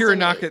Procrastinate. hear a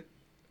knock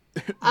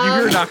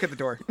at the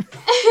door.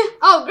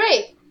 Oh,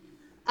 great.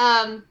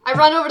 I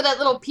run over to that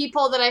little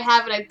peephole that I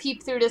have and I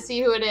peep through to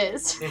see who it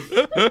is.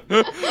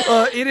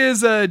 It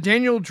is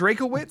Daniel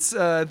Drakowitz,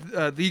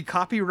 the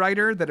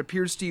copywriter that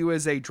appears to you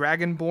as a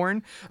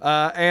dragonborn,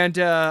 and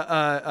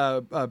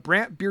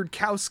Brant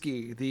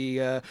Beardkowski,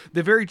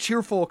 the very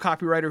cheerful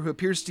copywriter who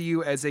appears to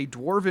you as a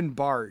dwarven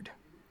bard.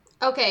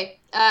 Okay,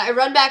 I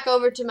run back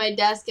over to my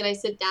desk and I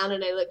sit down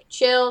and I look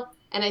chill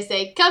and I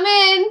say, "Come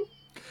in."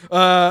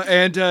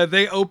 And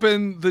they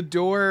open the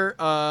door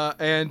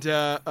and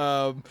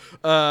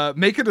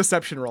make a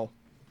deception roll.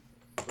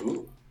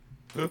 Ooh.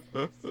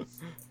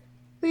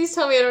 Please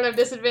tell me I don't have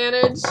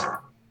disadvantage. All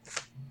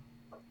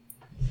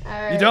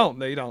right. You don't.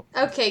 No, you don't.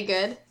 Okay,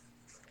 good.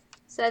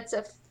 So that's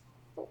a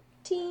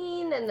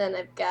 14, and then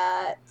I've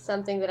got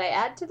something that I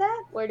add to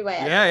that. Where do I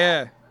add?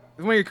 Yeah.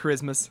 One of your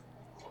charismas.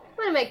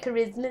 What are my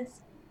charismas?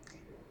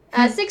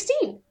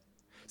 16.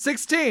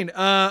 16.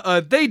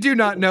 They do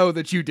not know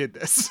that you did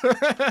this.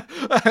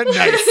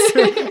 Nice.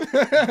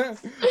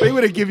 They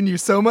would have given you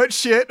so much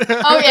shit.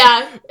 Oh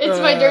yeah, it's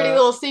my dirty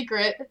little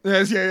secret.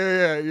 Yes,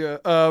 yeah.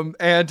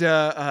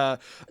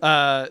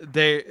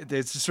 They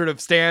just sort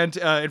of stand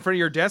in front of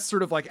your desk,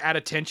 sort of like at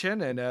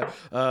attention, and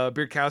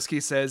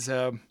Beardkowski says,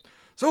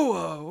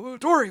 "So,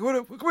 Tori,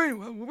 what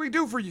can we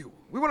do for you?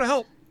 We want to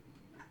help."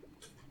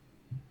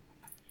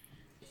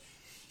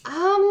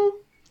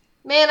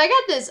 Man, I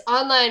got this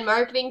online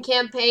marketing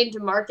campaign to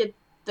market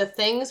the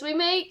things we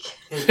make.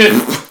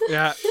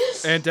 Yeah,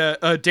 and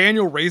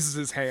Daniel raises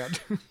his hand,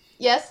 and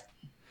Yes.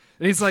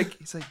 he's like,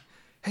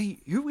 "Hey,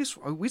 we just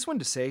wanted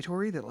to say,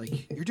 Tori, that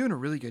like you're doing a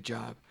really good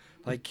job.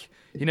 Like,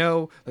 you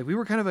know, like we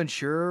were kind of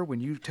unsure when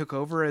you took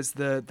over as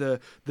the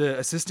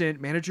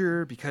assistant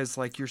manager because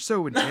like you're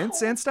so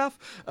intense and stuff.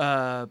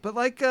 But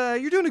like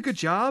you're doing a good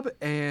job,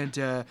 and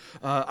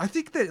I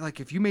think that like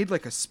if you made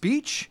like a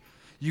speech,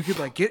 you could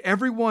like get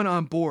everyone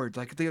on board.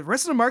 Like the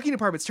rest of the marketing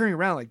department's turning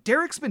around. Like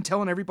Derek's been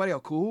telling everybody how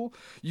cool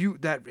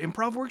that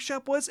improv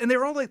workshop was, and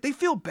they're all like they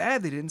feel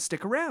bad they didn't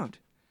stick around."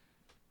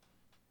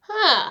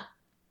 Huh.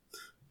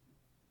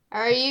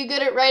 Are you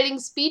good at writing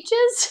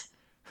speeches?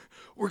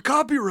 We're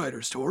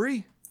copywriters,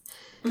 Tori.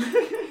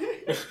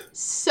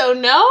 So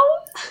no?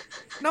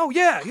 No,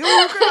 yeah, you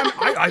know,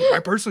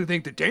 I personally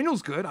think that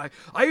Daniel's good. I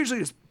usually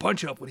just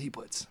bunch up what he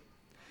puts.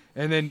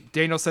 And then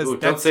Daniel says, Ooh,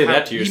 don't "That's say how-"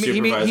 that to your he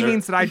supervisor.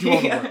 means that I do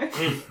all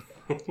the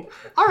work.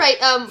 All right.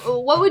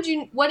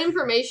 What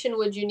information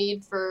would you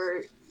need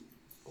for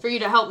you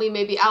to help me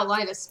maybe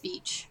outline a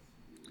speech?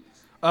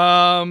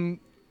 Some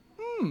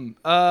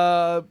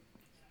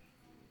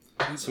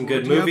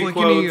good Do you have movie like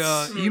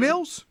quotes. any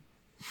emails?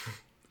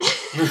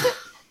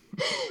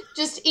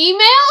 Just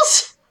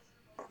emails?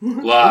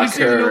 Lock We need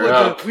her to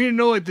up.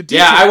 know like the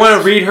details. Yeah, I want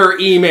to read her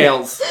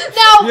emails.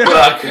 No. Yeah.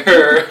 Lock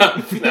her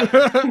up. No.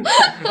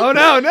 Oh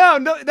no,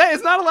 that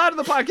is not allowed in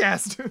the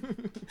podcast.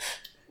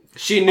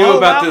 She knew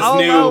about this I'll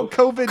new allow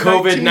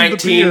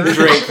COVID-19 the beer.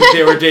 drink that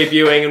they were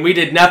debuting, and we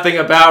did nothing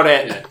about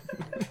it.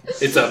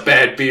 It's a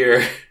bad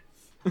beer.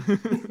 Do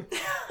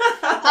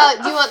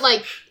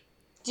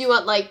you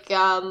want like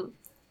an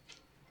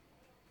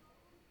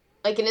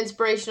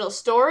inspirational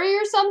story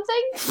or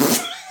something?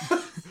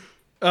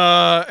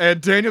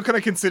 And Daniel kind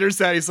of considers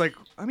that. He's like,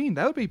 I mean,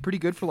 that would be pretty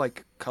good for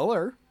like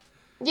color.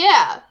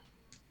 Yeah.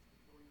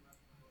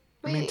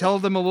 I mean, tell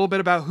them a little bit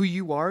about who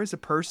you are as a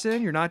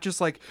person. You're not just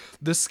like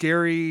the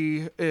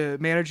scary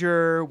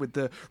manager with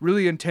the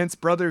really intense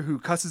brother who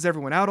cusses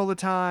everyone out all the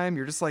time.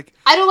 You're just like...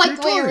 I don't like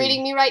the way you're Tori.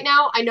 reading me right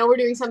now. I know we're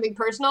doing something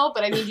personal,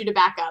 but I need you to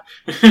back up.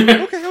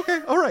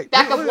 Okay, all right.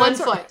 Back up I'm one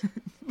sorry. foot.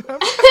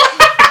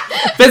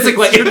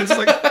 Physically. It's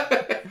like,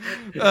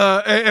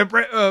 and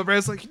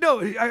Brad's like,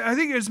 no, I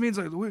think it just means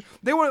like we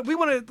want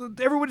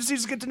everyone just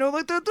needs to get to know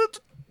like the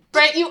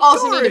Brett, you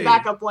also need Tori. to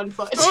back up one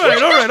foot. all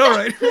right.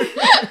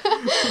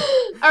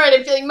 All right,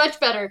 I'm feeling much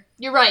better.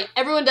 You're right.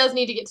 Everyone does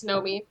need to get to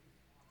know me.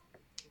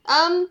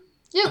 Yeah,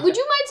 would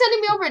you mind sending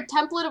me over a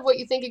template of what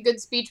you think a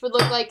good speech would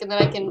look like, and then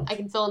I can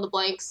fill in the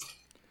blanks?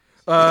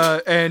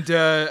 And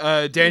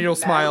Daniel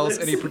smiles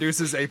and he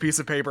produces a piece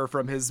of paper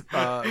from his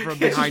from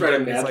behind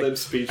him. He's like,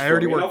 speech I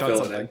already worked on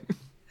something.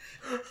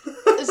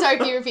 Sorry,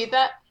 can you repeat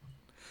that?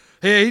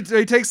 He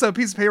takes a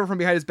piece of paper from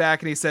behind his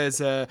back and he says,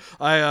 I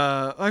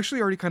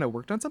actually already kind of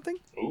worked on something.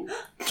 Ooh.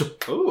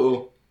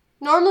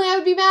 Normally I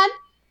would be mad.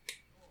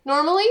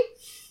 Normally.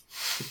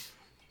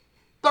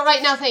 But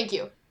right now, thank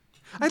you.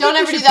 Don't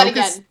ever do that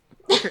again.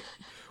 Okay.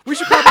 We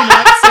should probably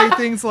not say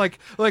things like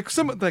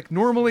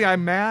normally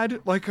I'm mad.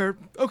 Like,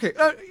 okay,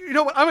 you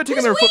know what? I'm gonna take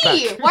another foot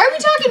back. Why are we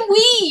talking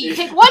we?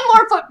 Take one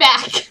more foot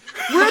back.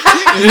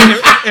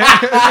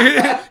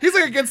 He's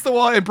like against the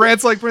wall, and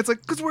Brant's like,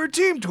 because we're a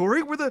team,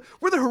 Tori. We're the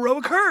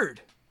heroic herd.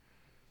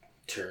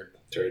 Turd.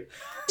 Stuart,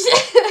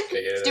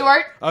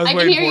 I was I can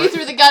waiting hear for you it.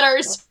 through the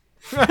gutters.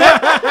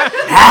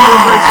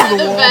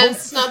 the The wall.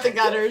 vents, not the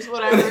gutters,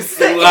 whatever.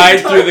 Slide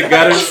through the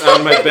gutters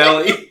on my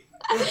belly.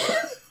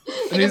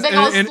 Like a big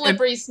old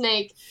slippery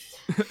snake.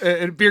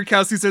 And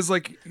Beardkowski says,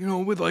 like, you know,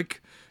 with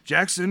like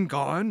Jackson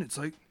gone, it's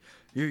like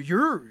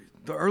you're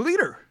our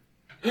leader.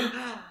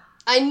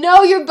 I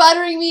know you're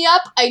buttering me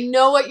up. I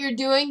know what you're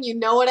doing. You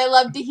know what I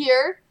love to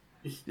hear.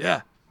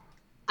 Yeah.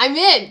 I'm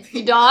in,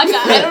 you dog.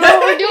 I don't know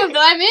what we're doing,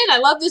 but I'm in. I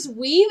love this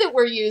we that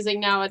we're using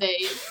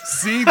nowadays.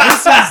 See,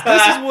 this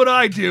is what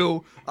I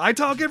do. I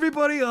talk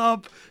everybody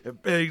up.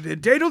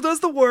 And Daniel does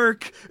the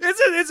work.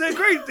 It's a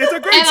great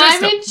And system.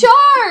 I'm in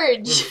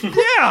charge.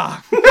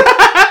 Yeah.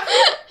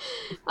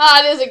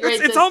 Ah, it is a great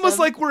It's system. almost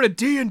like we're a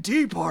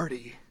D&D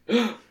party.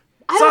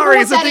 I don't know Sorry,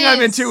 what it's a that thing I'm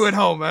is. into at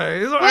home. What are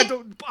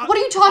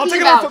you talking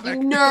take about, another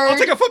you foot back. I'll nerd?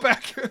 take a foot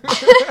back.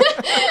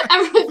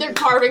 Everyone, they're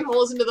carving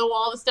holes into the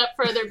wall a step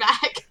further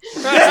back.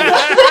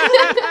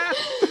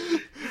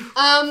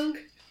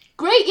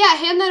 Great, yeah,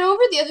 hand that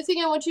over. The other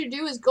thing I want you to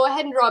do is go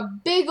ahead and draw a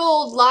big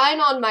old line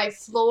on my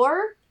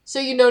floor so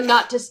you know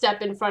not to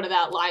step in front of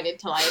that line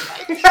until I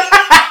invite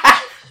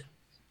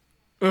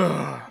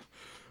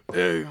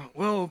you.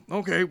 Well,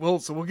 okay. Well,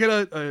 so we'll get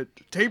a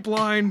tape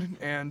line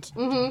and...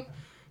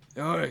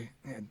 All right.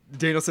 And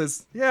Daniel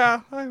says, yeah,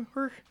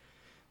 we're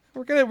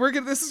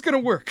gonna, this is gonna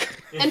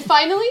work. And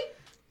finally,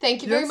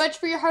 thank you very Yes? much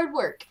for your hard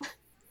work.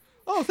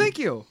 Oh, thank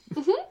you.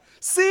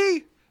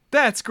 See?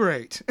 That's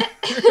great.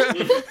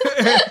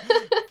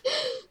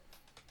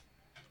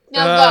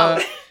 Now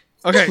go.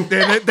 Okay,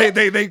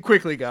 they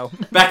quickly go.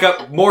 Back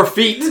up, more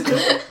feet. Out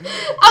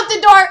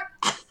the door!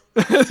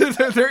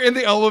 They're in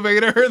the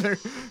elevator.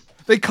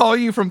 They call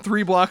you from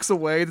 3 blocks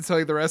away to tell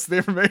you the rest of the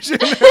information.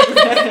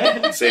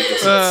 Safe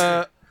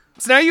distance.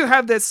 So now you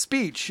have this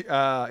speech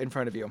in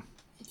front of you.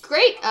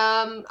 Great.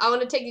 I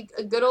want to take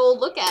a good old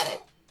look at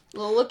it. A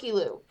little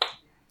looky-loo.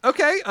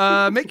 Okay,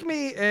 make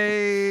me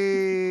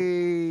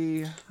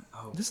a...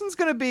 This one's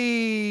going to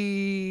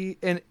be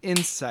an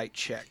insight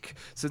check.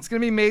 So it's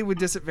going to be made with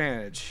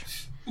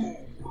disadvantage.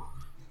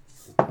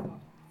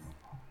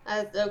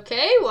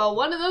 Okay, well,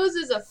 one of those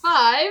is a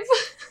 5.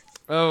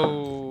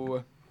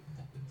 Oh.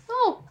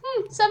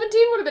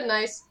 17 would have been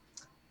nice.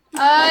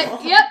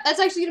 Yep, that's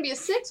actually going to be a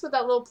 6 with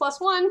that little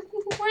 +1.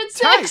 We're at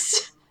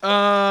 6.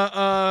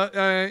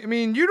 I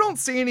mean, you don't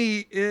see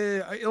any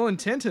ill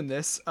intent in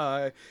this.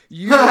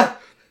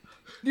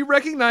 You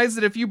recognize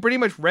that if you pretty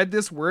much read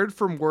this word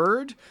from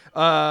word,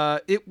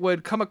 it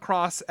would come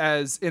across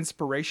as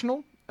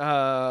inspirational.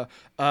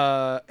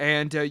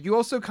 And you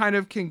also kind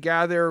of can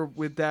gather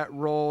with that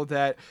role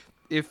that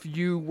if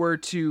you were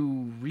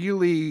to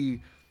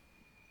really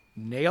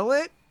nail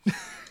it,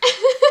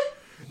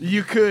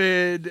 you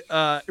could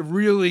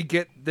really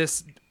get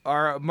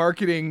our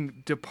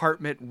marketing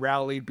department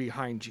rallied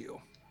behind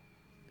you.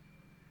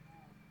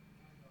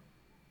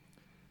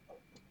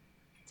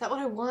 Is that what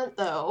I want,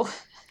 though?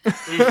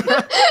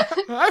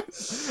 I'm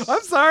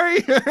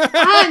sorry.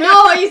 I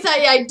know, you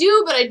say I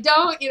do, but I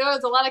don't. You know,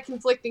 it's a lot of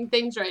conflicting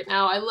things right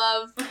now. I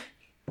love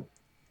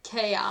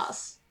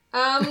chaos.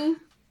 The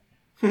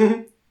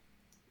All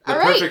right.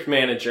 perfect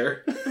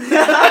manager.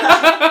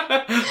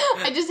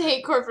 I just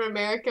hate corporate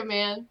America,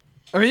 man.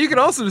 I mean, you could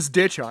also just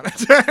ditch on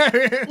it.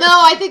 No,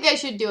 I think I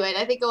should do it.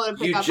 I think I want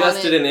to pick You up just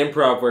on did it. an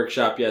improv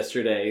workshop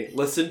yesterday.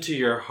 Listen to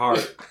your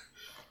heart.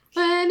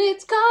 When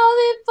it's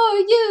calling for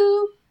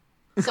you.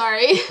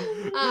 Sorry.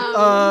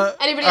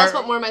 Anybody else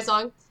want more of my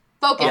song?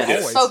 Focus,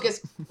 Yes.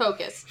 focus,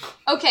 focus.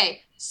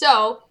 Okay,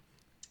 so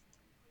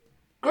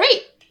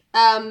Great.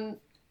 I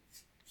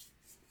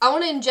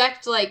want to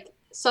inject like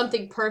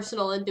something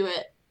personal into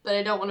it, but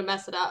I don't want to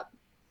mess it up.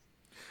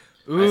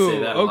 Ooh, I say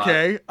that a lot.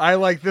 okay. I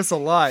like this a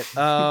lot.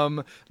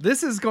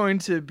 This is going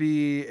to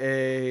be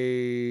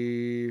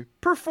a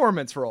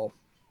performance roll.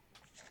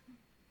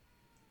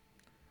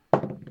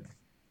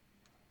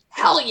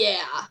 Hell yeah.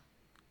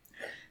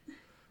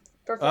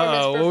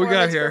 Performance, what we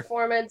got here?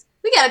 Performance.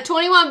 We got a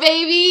 21,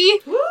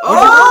 baby.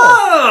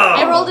 Oh!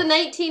 I rolled a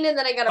 19 and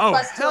then I got a Oh,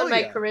 plus 2 hell on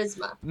my yeah.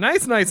 charisma.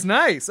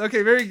 Nice.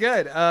 Okay, very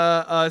good.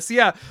 So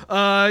yeah,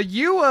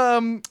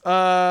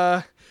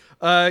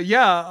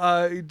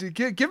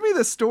 give me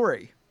the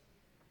story.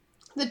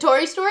 The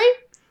Tori story?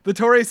 The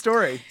Tori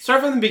story.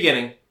 Start from the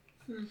beginning.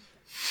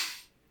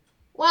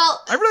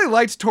 Well, I really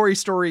liked Tori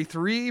Story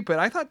 3, but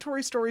I thought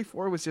Tori Story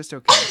 4 was just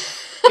okay.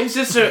 It was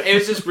just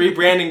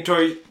rebranding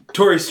Toy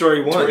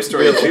Story 1. Toy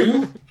Story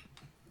 2?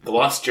 The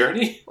Lost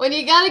Journey? when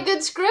you got a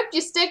good script,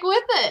 you stick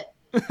with it.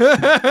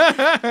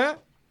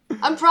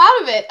 I'm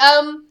proud of it.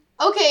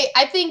 Okay,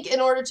 I think in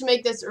order to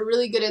make this a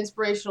really good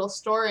inspirational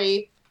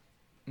story,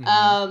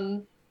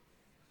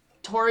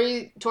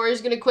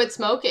 Tori's gonna quit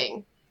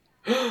smoking.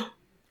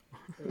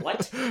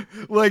 What?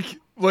 like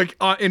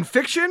in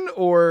fiction,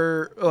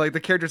 or like the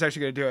character's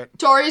actually gonna do it?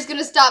 Tori's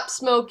gonna stop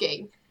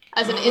smoking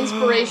as an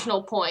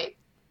inspirational point.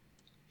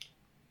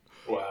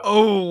 Wow.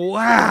 Oh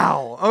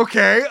wow.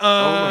 Okay. Oh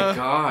my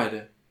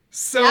god.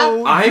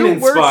 So I'm you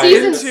work inspired.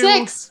 Season into-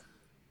 6.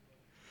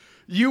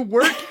 You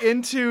work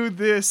into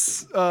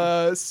this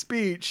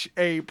speech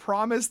a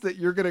promise that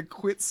you're gonna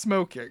quit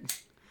smoking.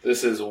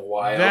 This is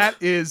wild. That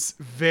is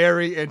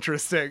very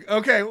interesting.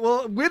 Okay,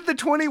 well, with the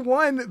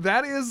 21,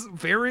 that is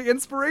very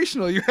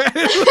inspirational. You had See,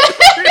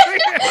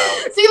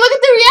 look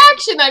at the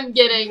reaction I'm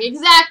getting.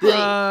 Exactly.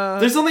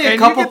 There's only a and you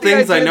couple get the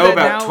things I idea know that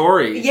about now-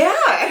 Tori. Yeah.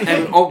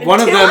 And one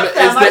of Two them of is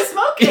them are that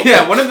smoking.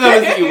 Yeah, one of them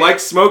is that you like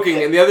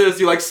smoking, and the other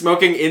is you like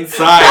smoking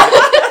inside.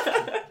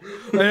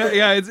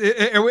 Yeah,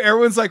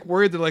 everyone's like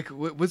worried. They're like,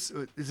 does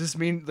this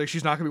mean like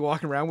she's not gonna be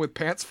walking around with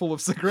pants full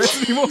of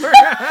cigarettes anymore?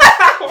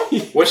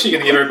 What's she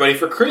gonna give everybody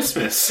for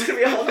Christmas? It's gonna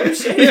be a whole new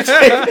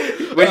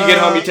shit. When you get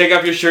home, you take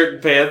off your shirt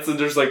and pants, and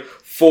there's like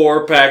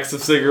 4 packs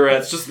of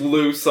cigarettes just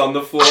loose on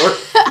the floor.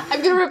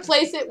 I'm gonna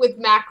replace it with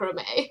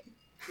macrame.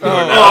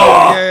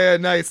 Yeah,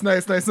 nice.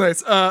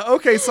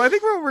 Okay, so I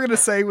think what we're gonna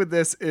say with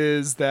this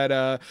is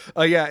that,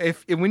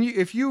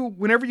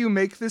 whenever you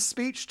make this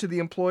speech to the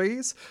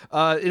employees,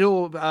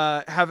 it'll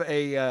have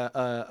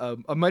a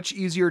much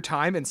easier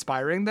time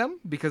inspiring them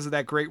because of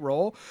that great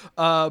role.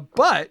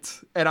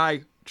 But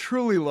I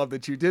truly love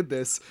that you did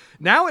this.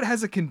 Now it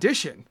has a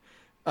condition.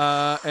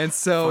 And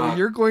so Fuck.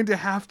 you're going to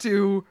have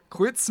to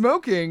quit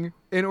smoking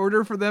in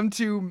order for it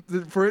to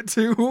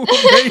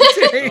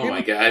maintain. Oh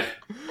my god.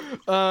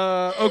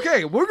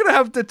 Okay, we're gonna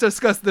have to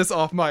discuss this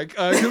off mic.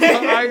 'Cause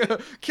I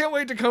can't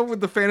wait to come up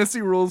with the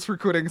fantasy rules for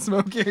quitting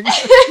smoking.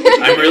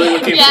 I'm really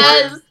looking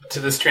Yes. forward to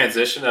this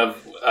transition of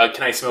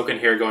can I smoke in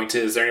here going to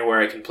is there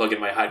anywhere I can plug in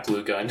my hot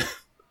glue gun?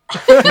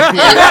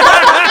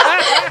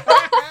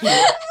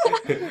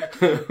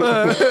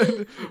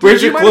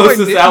 Where's Do you your mind if I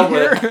closest knit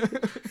outlet?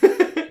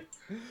 here?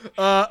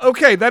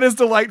 Okay, that is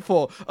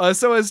delightful.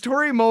 So as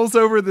Tori mulls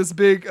over this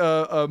big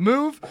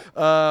move,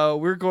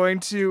 we're going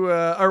to.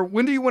 Or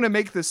when do you want to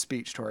make this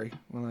speech, Tori?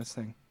 One last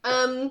thing.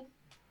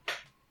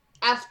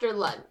 After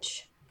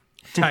lunch.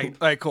 Tight.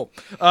 All right, cool.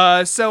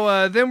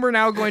 So then we're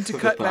now going to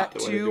cut back the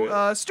way to do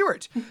to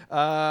Stuart,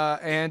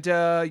 and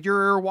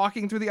you're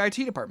walking through the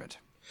IT department.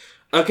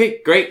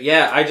 Okay, great.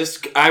 Yeah,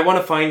 I want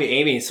to find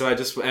Amy, so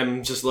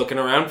I'm just looking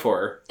around for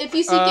her. If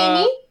you seek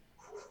Amy,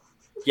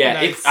 Yeah,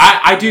 Nice.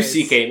 I do Nice.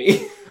 seek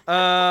Amy.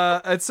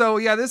 And so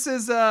yeah, this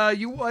is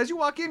you as you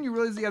walk in, you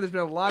realize there's been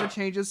a lot of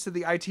changes to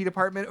the IT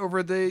department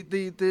over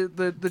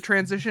the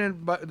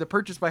transition, the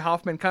purchase by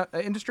Hoffman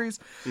Industries,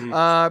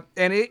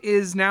 and it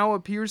is now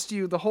appears to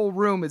you the whole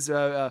room is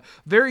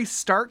very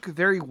stark,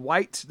 very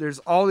white. There's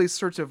all these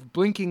sorts of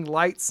blinking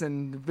lights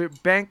and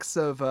banks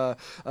of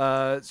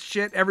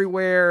shit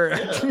everywhere.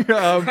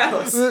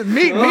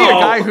 Meet a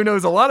guy who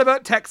knows a lot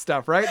about tech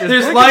stuff, right?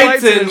 There's blinking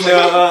lights and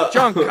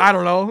junk. I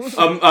don't know.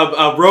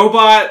 a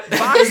robot.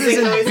 Boxes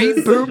and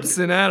beat boops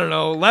and I don't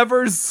know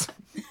levers,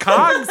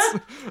 cogs.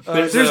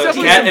 There's a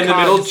definitely cat some in the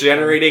middle cogs.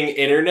 generating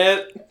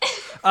internet.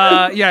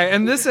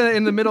 And this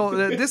in the middle.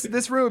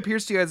 This room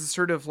appears to you as a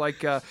sort of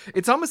like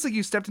it's almost like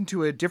you stepped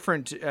into a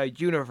different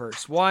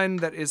universe, one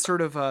that is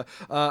sort of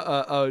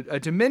a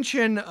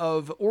dimension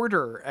of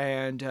order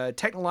and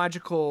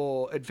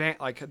technological advance,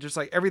 like just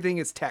like everything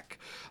is tech,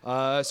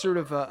 sort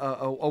of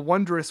a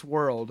wondrous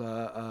world,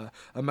 a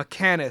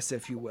Mechanus,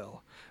 if you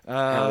will.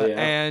 Hell yeah.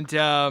 And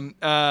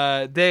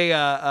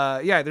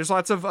there's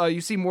lots of you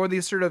see more of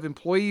these sort of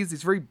employees,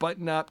 these very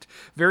button up,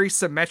 very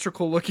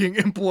symmetrical looking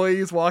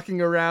employees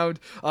walking around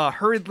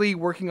hurriedly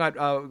working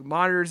on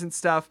monitors and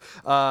stuff,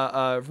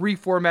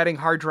 reformatting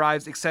hard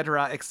drives,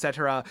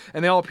 etc.,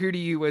 and they all appear to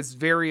you as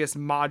various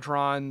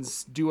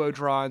modrons,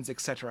 duodrons,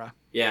 etc.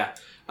 Yeah.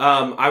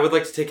 I would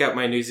like to take out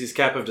my Newsies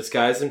cap of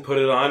disguise and put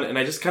it on, and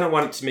I just kind of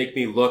want it to make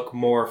me look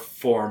more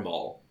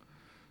formal.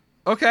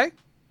 Okay.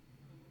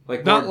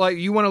 Like Not more, like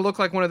you want to look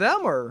like one of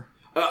them, or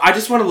I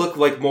just want to look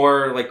like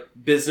more like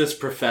business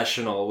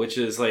professional, which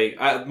is like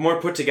more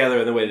put together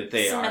in the way that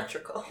they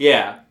Symmetrical. are.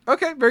 Yeah.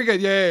 okay, very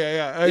good.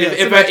 Yeah.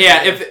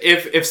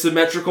 If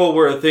symmetrical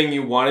were a thing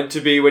you wanted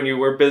to be when you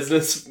were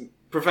business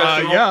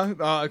professional.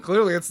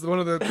 Clearly it's one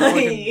of the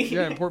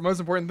most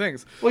important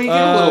things. Well, you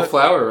get a little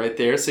flower right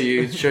there, so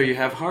you show you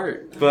have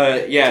heart.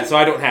 But yeah, so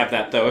I don't have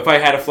that though. If I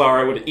had a flower,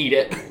 I would eat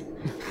it.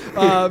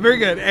 Very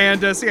good.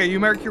 And so you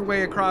make your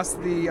way across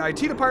the IT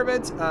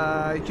department.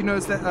 You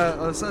notice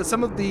that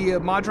some of the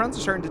Modrons are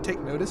starting to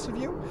take notice of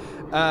you.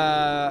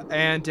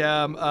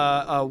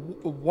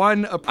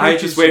 One approaches I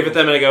just wave at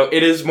them and I go,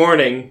 "It is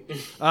morning."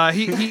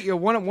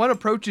 One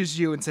approaches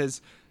you and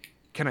says,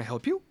 "Can I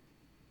help you?"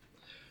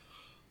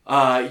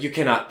 You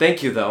cannot.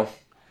 Thank you, though.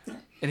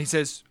 And he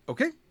says,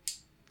 "Okay,"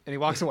 and he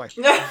walks away.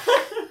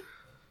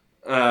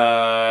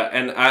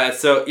 I'm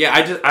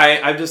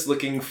just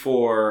looking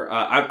for.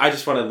 I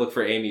just want to look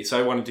for Amy, so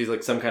I want to do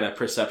like some kind of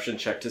perception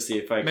check to see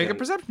if I Make can a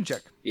perception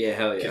check. Yeah,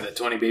 hell Give yeah. that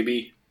 20,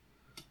 baby.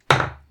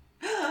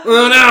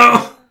 Oh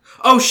no!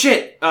 Oh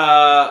shit!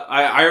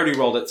 I already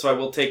rolled it, so I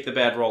will take the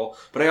bad roll.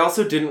 But I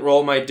also didn't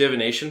roll my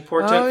divination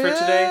portent for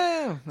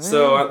today,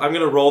 so I'm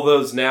gonna roll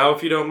those now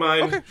if you don't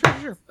mind. Okay,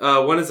 sure.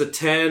 One is a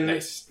 10,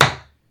 Nice.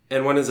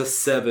 and one is a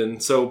 7.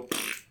 So,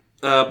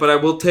 but I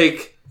will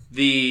take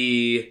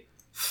the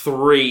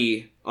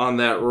 3 on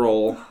that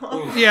roll.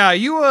 Yeah,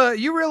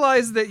 you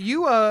realize that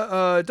you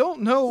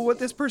don't know what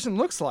this person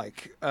looks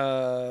like,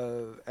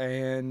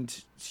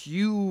 and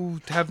you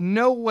have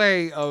no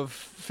way of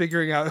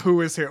figuring out who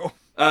is who.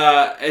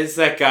 Is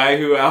that guy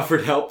who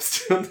Alfred helps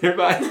still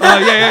nearby?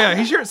 Yeah.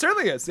 He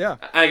certainly is. Yeah.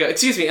 I go,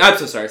 excuse me, I'm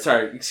so sorry.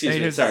 Sorry.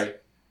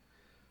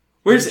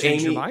 Where's Did you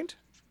change Amy? your mind?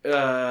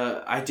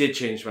 I did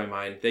change my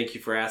mind. Thank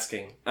you for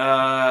asking.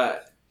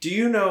 Do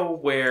you know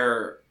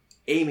where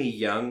Amy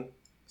Young's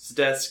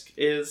desk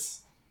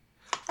is?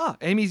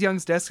 Amy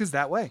Young's desk is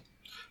that way.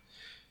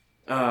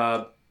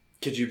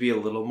 Could you be a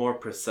little more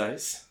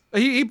precise?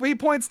 He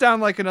points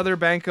down like another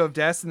bank of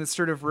desks in this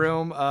sort of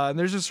room, and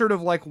there's just sort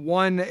of like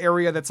one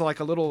area that's like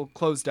a little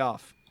closed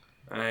off.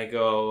 I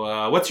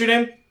go, what's your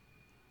name?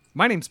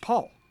 My name's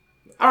Paul.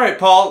 All right,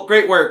 Paul.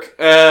 Great work.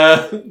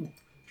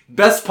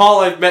 Best Paul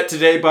I've met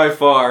today by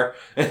far.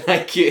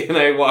 And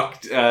I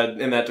walked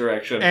in that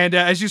direction. And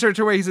as you start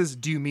to away, he says,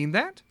 "Do you mean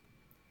that?"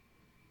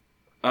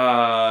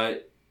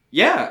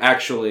 Yeah,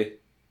 actually.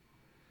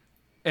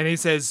 And he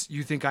says,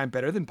 "You think I'm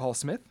better than Paul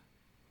Smith?"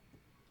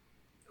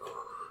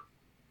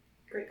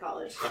 Great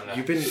college.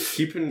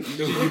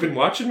 You've been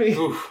watching me.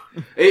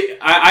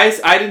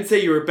 I didn't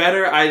say you were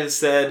better. I just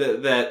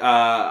said that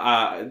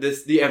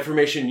the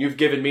information you've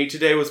given me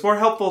today was more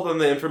helpful than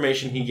the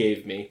information he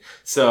gave me.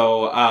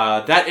 So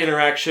that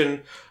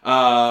interaction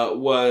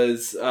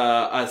was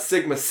a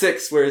Sigma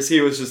 6, whereas he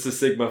was just a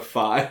Sigma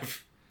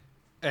 5.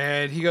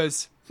 And he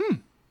goes,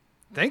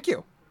 "Thank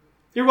you."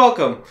 You're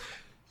welcome.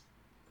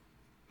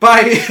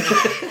 Bye.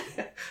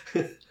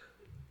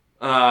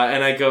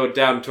 And I go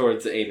down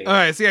towards Amy. All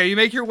right, so you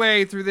make your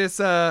way through this.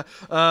 They're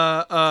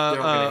all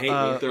gonna hate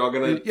me. They're all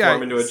gonna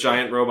form into a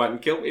giant robot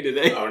and kill me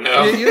today. Oh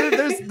no.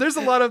 There's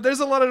a lot of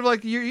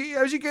like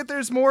as you get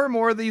there's more and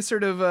more of these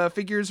sort of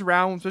figures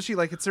around, especially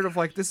like it's sort of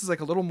like this is like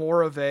a little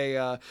more of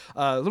a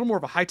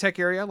high tech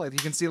area. Like you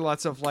can see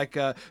lots of like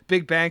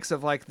big banks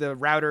of like the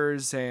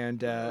routers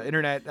and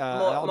internet,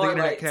 all the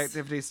internet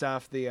connectivity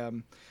stuff.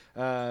 The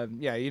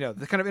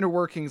the kind of inner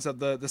workings of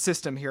the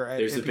system here.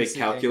 There's a big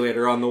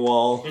calculator on the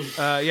wall.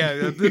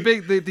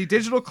 The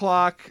digital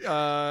clock,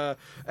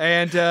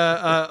 and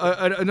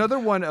another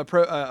one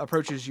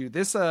approaches you.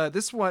 This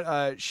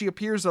one, she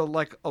appears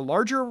like a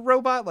larger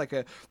robot.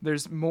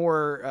 There's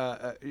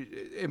more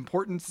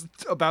importance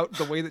about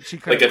the way that she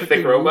kind like of a thick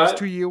moves robot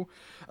to you.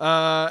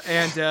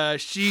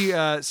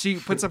 She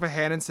puts up a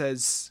hand and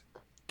says,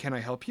 "Can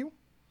I help you?"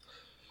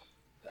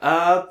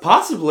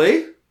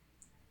 Possibly.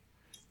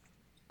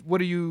 What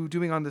are you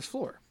doing on this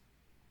floor?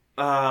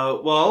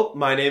 Well,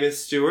 my name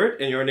is Stuart,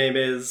 and your name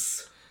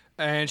is...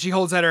 And she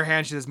holds out her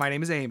hand. She says, "My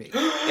name is Amy."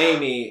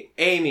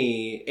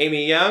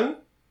 Amy Young?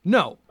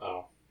 No.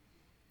 Oh.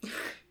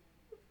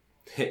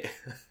 I'm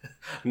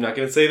not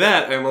going to say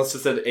that. I almost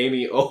just said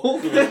Amy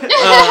Old. Do but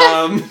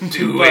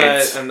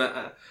it. I'm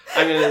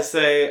going to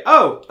say,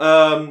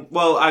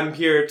 well, I'm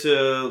here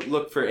to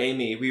look for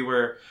Amy. We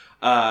were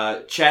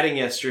chatting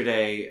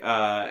yesterday,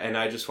 and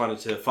I just wanted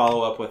to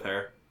follow up with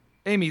her.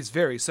 Amy's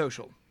very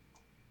social.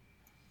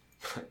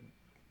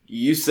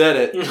 You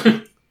said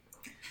it.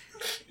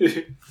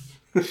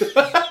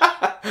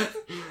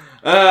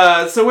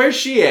 So where's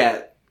she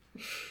at?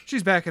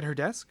 She's back at her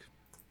desk.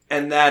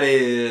 And that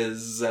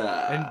is...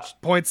 and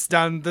points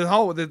down the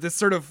hall,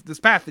 this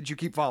path that you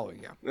keep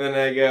following. Yeah. And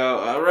I go,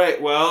 all right,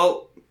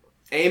 well,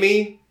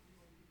 Amy,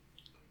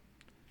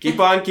 keep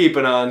on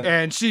keeping on.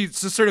 And she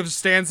just sort of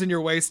stands in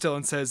your way still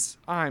and says,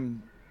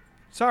 "I'm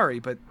sorry,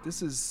 but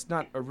this is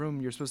not a room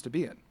you're supposed to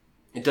be in."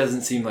 It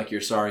doesn't seem like you're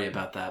sorry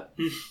about that.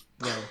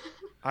 No,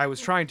 I was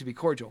trying to be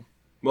cordial.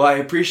 Well, I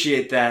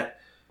appreciate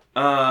that.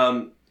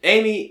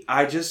 Amy,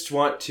 I just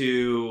want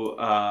to,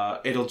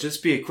 it'll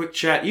just be a quick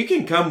chat. You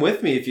can come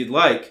with me if you'd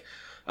like.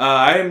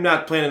 I am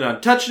not planning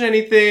on touching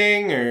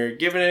anything or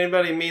giving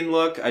anybody a mean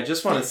look. I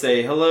just want to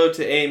say hello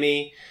to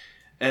Amy,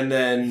 and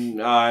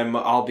then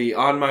I'll be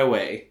on my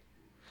way.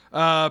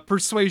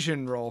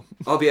 Persuasion roll.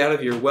 I'll be out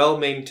of your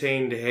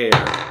well-maintained hair.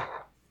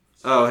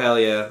 Oh, hell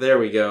yeah. There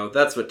we go.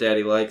 That's what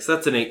Daddy likes.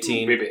 That's an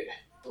 18. Baby.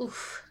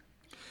 Oof.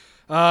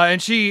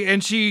 And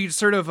she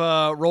sort of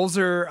rolls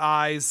her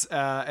eyes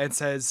and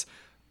says,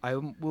 I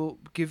will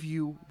give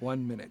you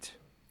 1 minute.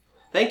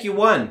 Thank you,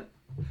 one.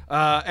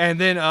 And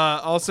then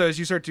also, as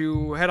you start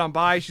to head on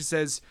by, she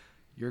says,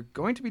 you're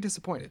going to be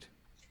disappointed.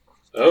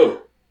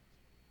 Oh.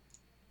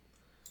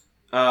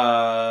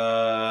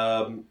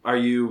 Are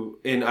you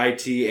in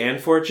IT and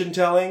fortune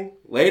telling?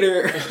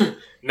 Later.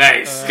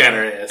 Nice,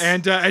 Gunner.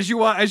 And as you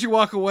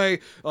walk away,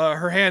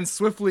 her hand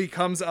swiftly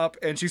comes up,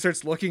 and she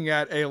starts looking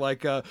at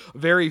a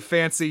very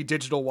fancy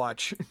digital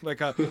watch,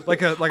 like a.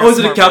 Oh, is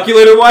it a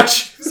calculator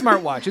watch?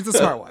 Smartwatch. It's a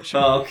smartwatch.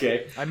 Oh,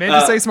 okay. I meant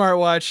to say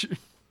smartwatch.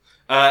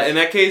 In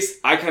that case,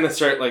 I kind of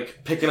start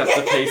picking up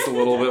the pace a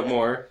little bit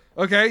more.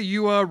 Okay,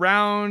 you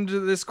round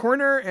this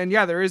corner, and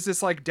yeah, there is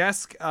this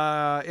desk,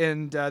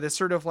 and this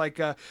sort of it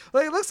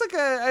looks like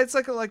it's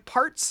like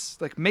parts,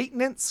 like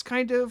maintenance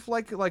kind of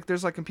like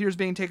there's computers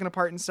being taken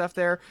apart and stuff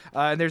there,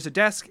 and there's a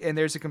desk and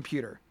there's a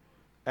computer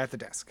at the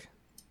desk.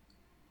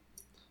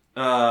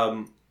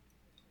 There's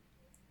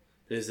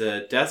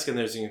a desk and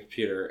there's a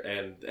computer,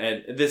 and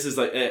this is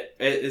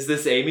is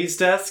this Amy's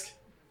desk?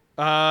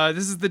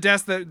 This is the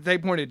desk that they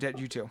pointed at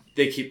you to.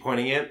 They keep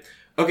pointing it.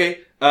 Okay,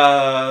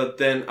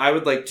 then I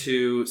would like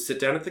to sit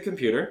down at the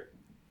computer.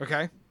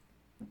 Okay.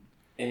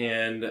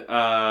 And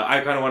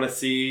I kind of want to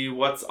see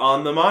what's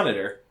on the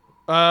monitor.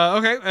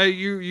 Okay.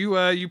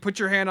 You put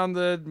your hand on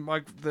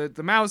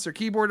the mouse or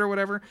keyboard or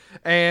whatever,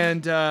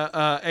 and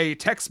a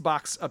text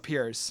box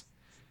appears,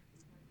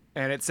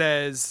 and it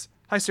says,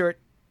 "Hi, Stuart."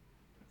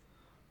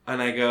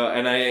 And I go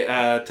and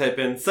I type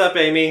in "Sup,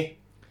 Amy."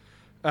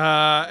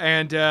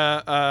 And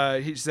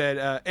he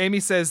said, "Amy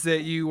says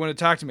that you want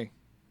to talk to me."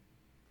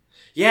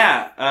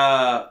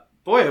 Yeah,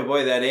 boy, oh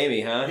boy, that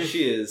Amy, huh?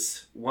 She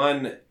is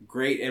one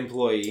great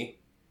employee.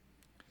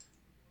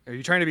 Are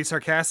you trying to be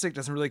sarcastic?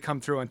 Doesn't really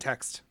come through on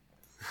text.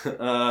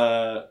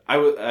 Can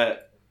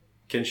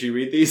she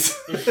read these?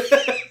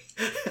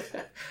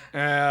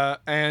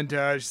 And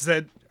she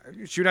said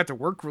she would have to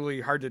work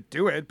really hard to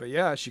do it, but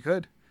yeah, she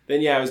could.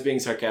 Then yeah, I was being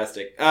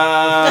sarcastic.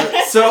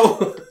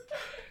 So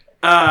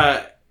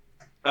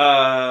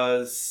are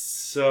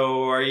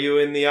you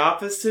in the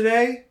office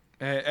today?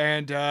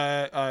 And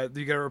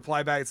you get a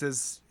reply back that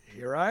says,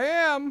 "Here I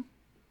am."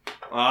 Oh,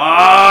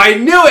 I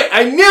knew it!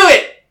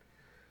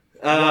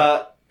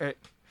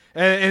 And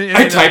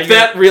I typed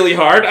that really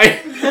hard. But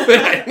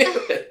I knew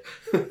it.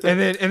 and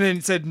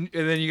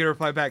then you get a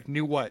reply back,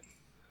 "Knew what?"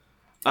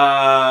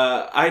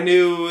 I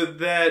knew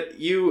that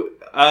you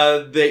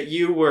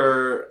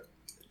were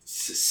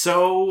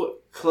so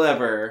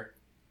clever.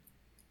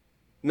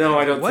 No,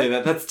 I don't say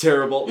that. That's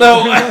terrible.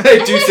 No,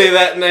 I do say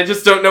that, and I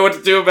just don't know what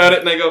to do about it.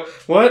 And I go,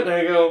 what? And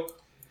I go...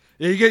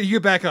 Yeah, you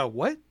get back a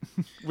what?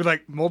 With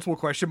multiple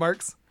question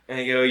marks. And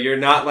I go, you're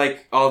not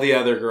like all the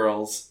other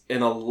girls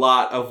in a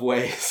lot of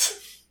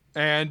ways.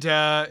 And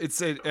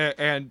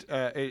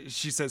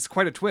she says,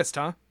 quite a twist,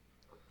 huh?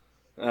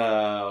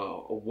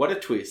 What a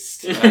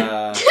twist. If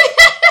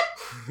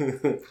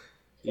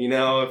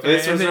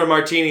this was a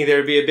martini, there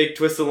would be a big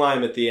twist of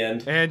lime at the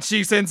end. And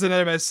she sends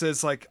another message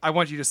says, I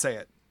want you to say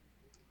it.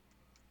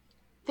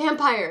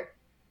 Vampire.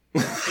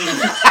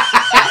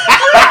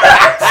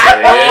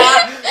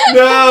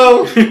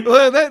 No.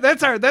 Well,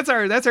 that's our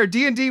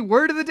D&D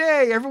word of the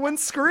day. Everyone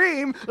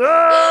scream.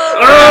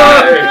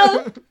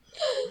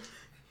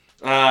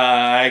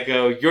 I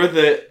go, you're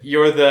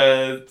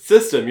the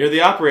system. You're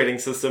the operating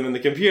system in the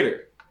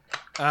computer.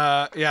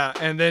 Yeah,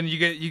 and then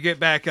you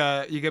get back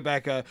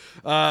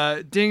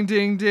ding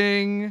ding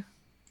ding.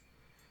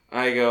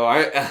 I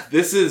go,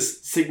 this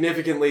is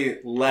significantly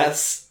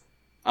less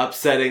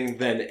upsetting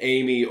than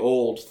Amy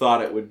Old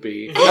thought it would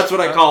be. That's what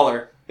I call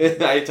her.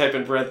 I type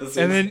in parentheses.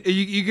 And then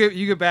you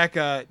get back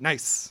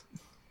nice.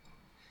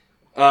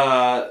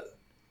 So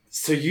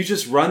you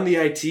just run the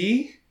IT?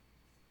 You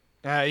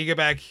get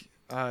back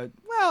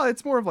well,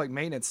 it's more of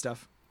maintenance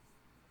stuff.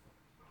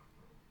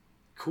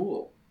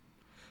 Cool.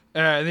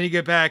 And then you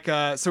get back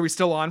so we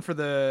still on for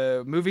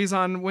the movies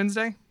on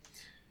Wednesday?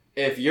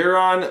 If you're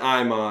on,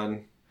 I'm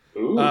on.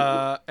 Ooh.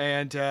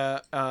 Then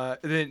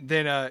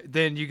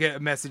you get a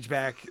message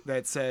back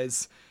that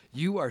says,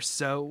 "You are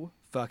so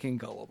fucking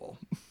gullible."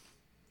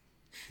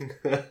 And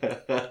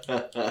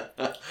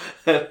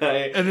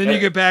then you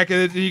get back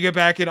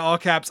in all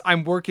caps,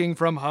 "I'm working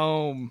from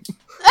home." Okay,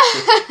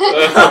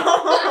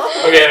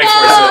 that makes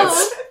more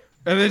sense.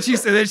 And then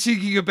she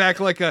can get back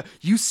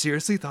 "You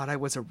seriously thought I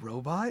was a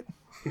robot?"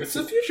 It's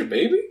the future,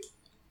 baby.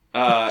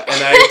 And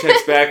I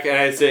text back and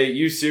I say,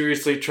 "You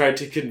seriously tried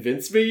to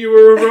convince me you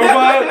were a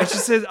robot?" And she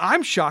says,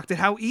 "I'm shocked at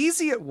how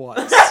easy it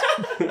was."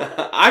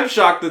 I'm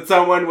shocked that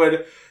someone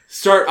would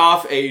start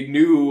off a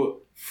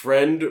new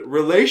friend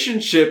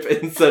relationship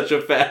in such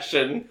a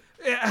fashion.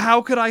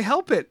 How could I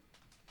help it?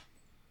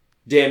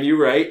 Damn you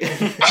right.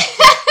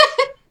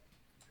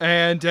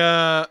 And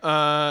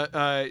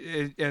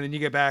then you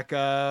get back,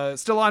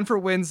 still on for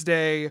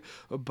Wednesday,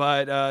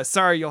 but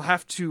sorry, you'll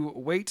have to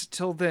wait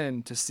till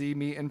then to see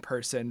me in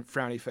person.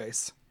 Frowny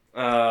face.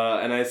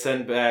 And I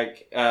send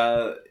back,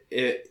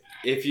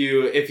 if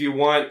you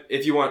want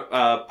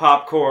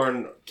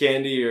popcorn,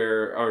 candy,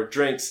 or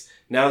drinks,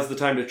 now's the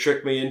time to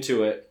trick me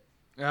into it.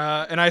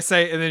 And I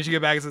say, and then she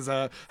get back and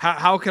says,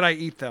 how could I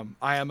eat them?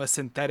 I am a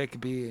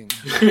synthetic being.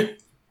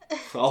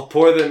 I'll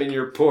pour them in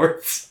your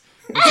ports.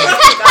 You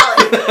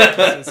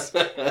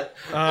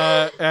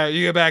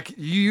get back.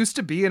 You used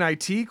to be in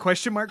IT?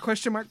 Question mark?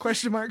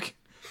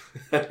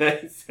 And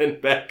I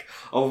send back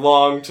a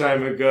long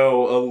time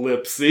ago,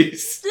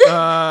 ellipses.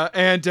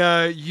 And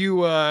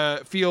you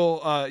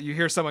feel you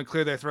hear someone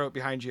clear their throat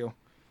behind you.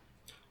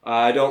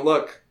 I don't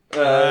look.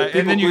 People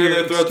and then you clear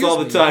hear, their throats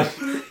all the "Excuse time.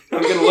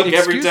 I'm gonna look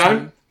every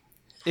time.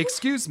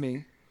 Excuse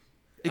me.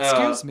 I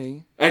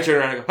turn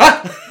around and go,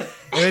 ha!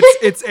 And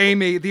it's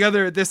Amy. The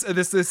other this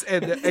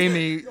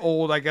Amy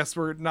old. I guess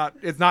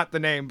it's not the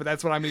name, but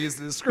that's what I'm gonna use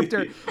as a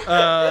descriptor.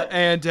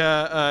 And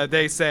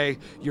they say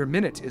your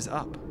minute is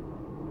up.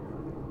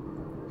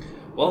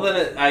 Well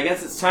then, I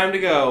guess it's time to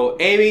go,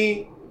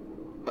 Amy.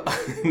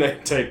 And I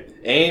type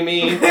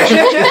Amy.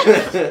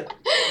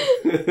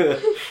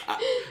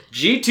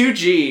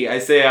 G2G. I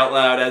say out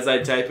loud as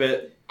I type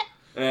it,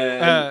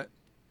 and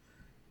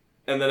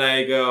then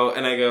I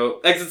go.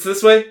 Exits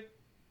this way.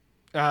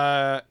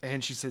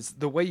 And she says,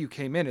 the way you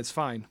came in is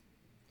fine.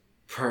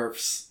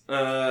 Perfs.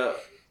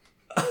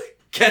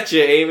 Catch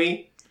ya,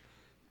 Amy.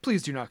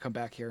 Please do not come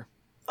back here.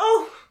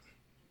 Oh.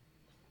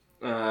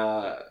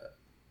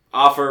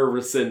 Offer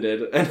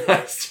rescinded, and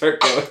I start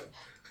going.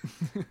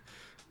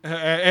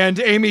 And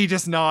Amy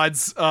just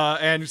nods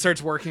and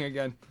starts working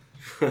again.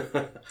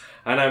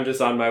 And I'm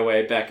just on my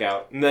way back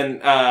out. And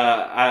then,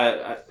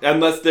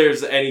 unless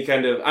there's any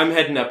kind of, I'm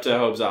heading up to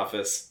Hope's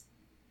office.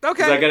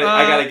 Okay. 'Cause I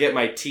gotta get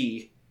my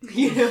tea.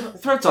 Yeah.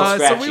 Throat's all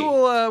scratchy. So we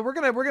will.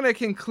 We're gonna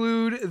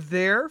conclude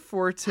there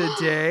for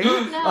today.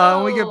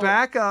 No. When we get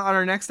back on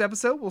our next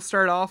episode, we'll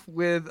start off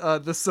with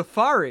the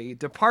Safari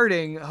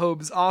departing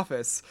Hobe's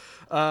office.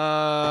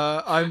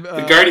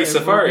 The Guardy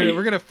Safari.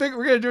 We're gonna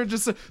do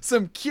just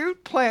some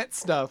cute plant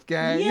stuff,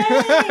 gang. Yay!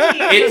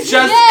 It's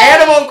just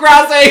Animal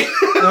Crossing.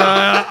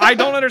 I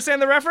don't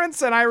understand the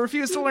reference, and I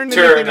refuse to learn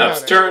anything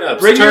about it.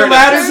 Turn-ups. Bring your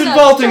ladders and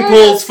vaulting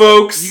poles,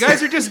 folks. You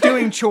guys are just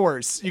doing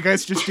chores. Yeah,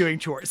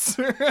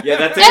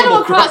 that's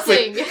Animal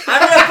Crossing.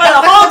 I'm gonna put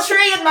a whole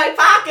tree in my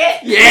pocket.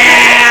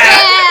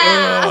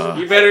 Yeah.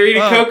 You better eat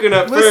a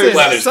coconut Listen, first.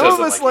 Ladders some of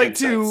doesn't us like like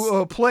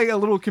to play a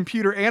little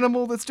computer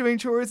animal that's doing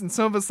chores, and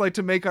some of us like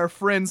to make our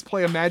friends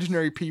play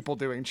imaginary people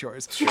doing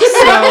chores.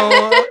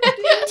 So,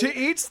 to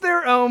each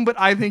their own, but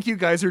I think you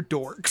guys are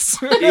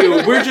dorks.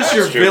 Ew, we're just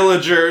your true.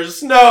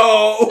 villagers.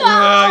 No.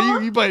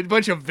 You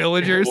bunch of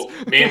villagers. Well,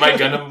 me and my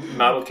Gundam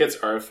model kits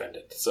are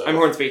offended. So I'm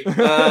Hornsby. Thanks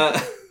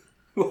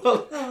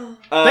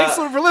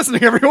for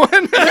listening, everyone.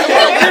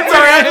 It's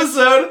our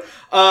episode.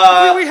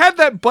 We had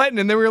that button,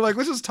 and then we were like,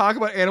 let's just talk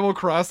about Animal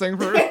Crossing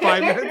for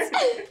 5 minutes.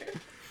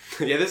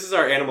 Yeah, this is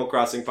our Animal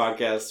Crossing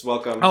podcast.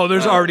 Welcome. Oh,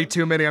 there's already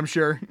too many, I'm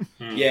sure.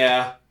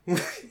 Yeah.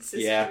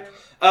 Yeah.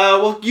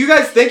 Well, you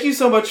guys, thank you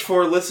so much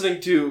for listening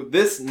to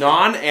this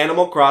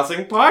non-Animal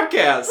Crossing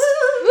podcast.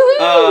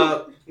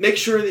 Make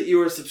sure that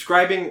you are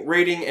subscribing,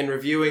 rating, and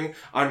reviewing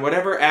on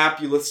whatever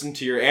app you listen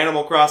to your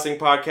Animal Crossing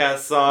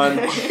podcasts on.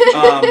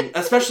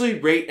 Especially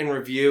rate and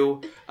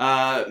review.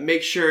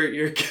 Make sure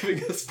you're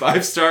giving us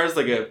 5 stars,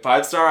 like a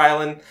 5-star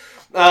island.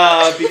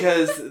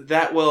 Because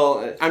that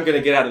will... I'm going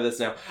to get out of this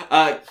now.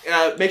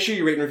 Make sure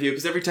you rate and review,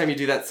 because every time you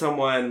do that,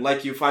 someone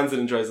like you finds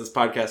and enjoys this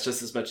podcast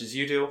just as much as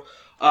you do.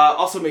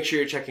 Also, make sure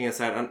you're checking us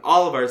out on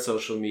all of our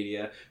social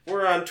media.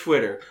 We're on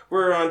Twitter.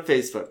 We're on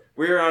Facebook.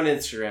 We're on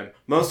Instagram.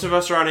 Most of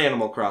us are on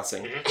Animal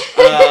Crossing.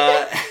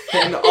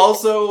 And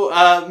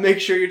also, make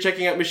sure you're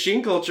checking out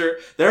Machine Culture.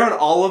 They're on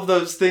all of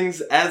those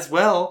things as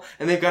well.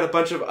 And they've got a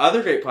bunch of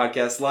other great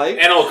podcasts like...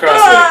 Animal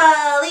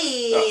Crossing.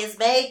 Please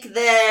make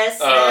this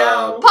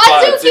sound.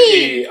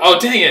 Podzuki. Oh,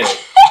 dang it.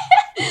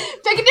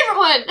 Pick a different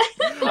one.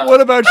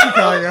 What about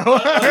Chicago?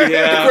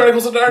 Yeah, The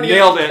Chronicles of Narnia.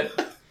 nailed it.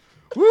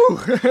 Woo!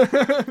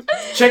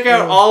 Check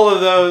out all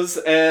of those,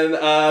 and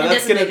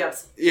that's gonna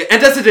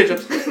and Destin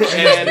Jacobs,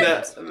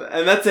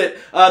 and that's it.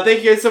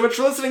 Thank you guys so much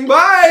for listening.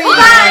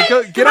 Bye.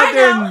 Get out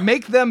there and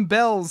make them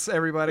bells,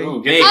 everybody.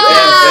 Ooh, Make get them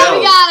Oh,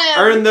 we bells. got him.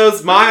 Earn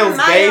those miles,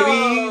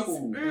 baby.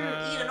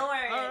 Eat an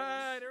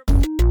orange.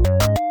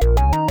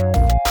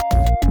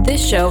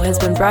 This show has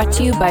been brought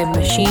to you by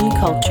Machine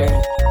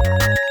Culture.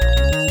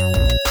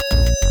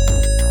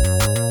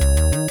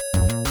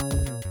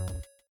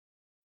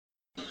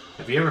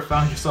 Have you ever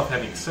found yourself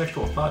having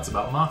sexual thoughts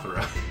about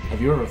Mothra?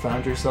 Have you ever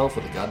found yourself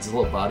with a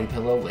Godzilla body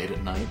pillow late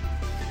at night?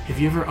 Have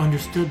you ever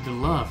understood the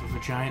love of a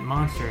giant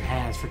monster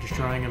has for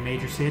destroying a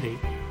major city?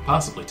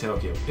 Possibly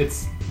Tokyo.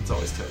 It's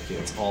always Tokyo.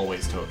 It's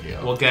always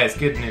Tokyo. Well, guys,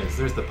 good news.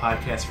 There's the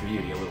podcast for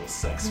you little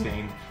sex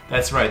fiend.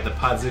 That's right, the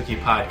Podzuki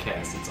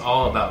Podcast. It's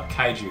all about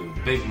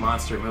kaiju, big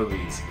monster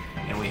movies.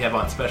 And we have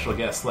on special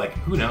guests like,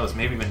 who knows,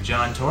 maybe even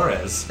John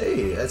Torres.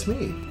 Hey, that's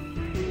me.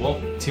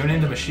 Well, tune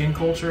into Machine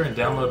Culture and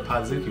download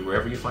Podzuki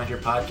wherever you find your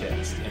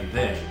podcast. And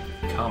then,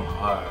 come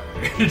hard.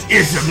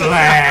 It's a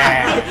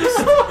blast!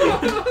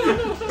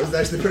 That was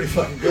actually pretty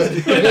fucking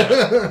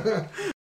good.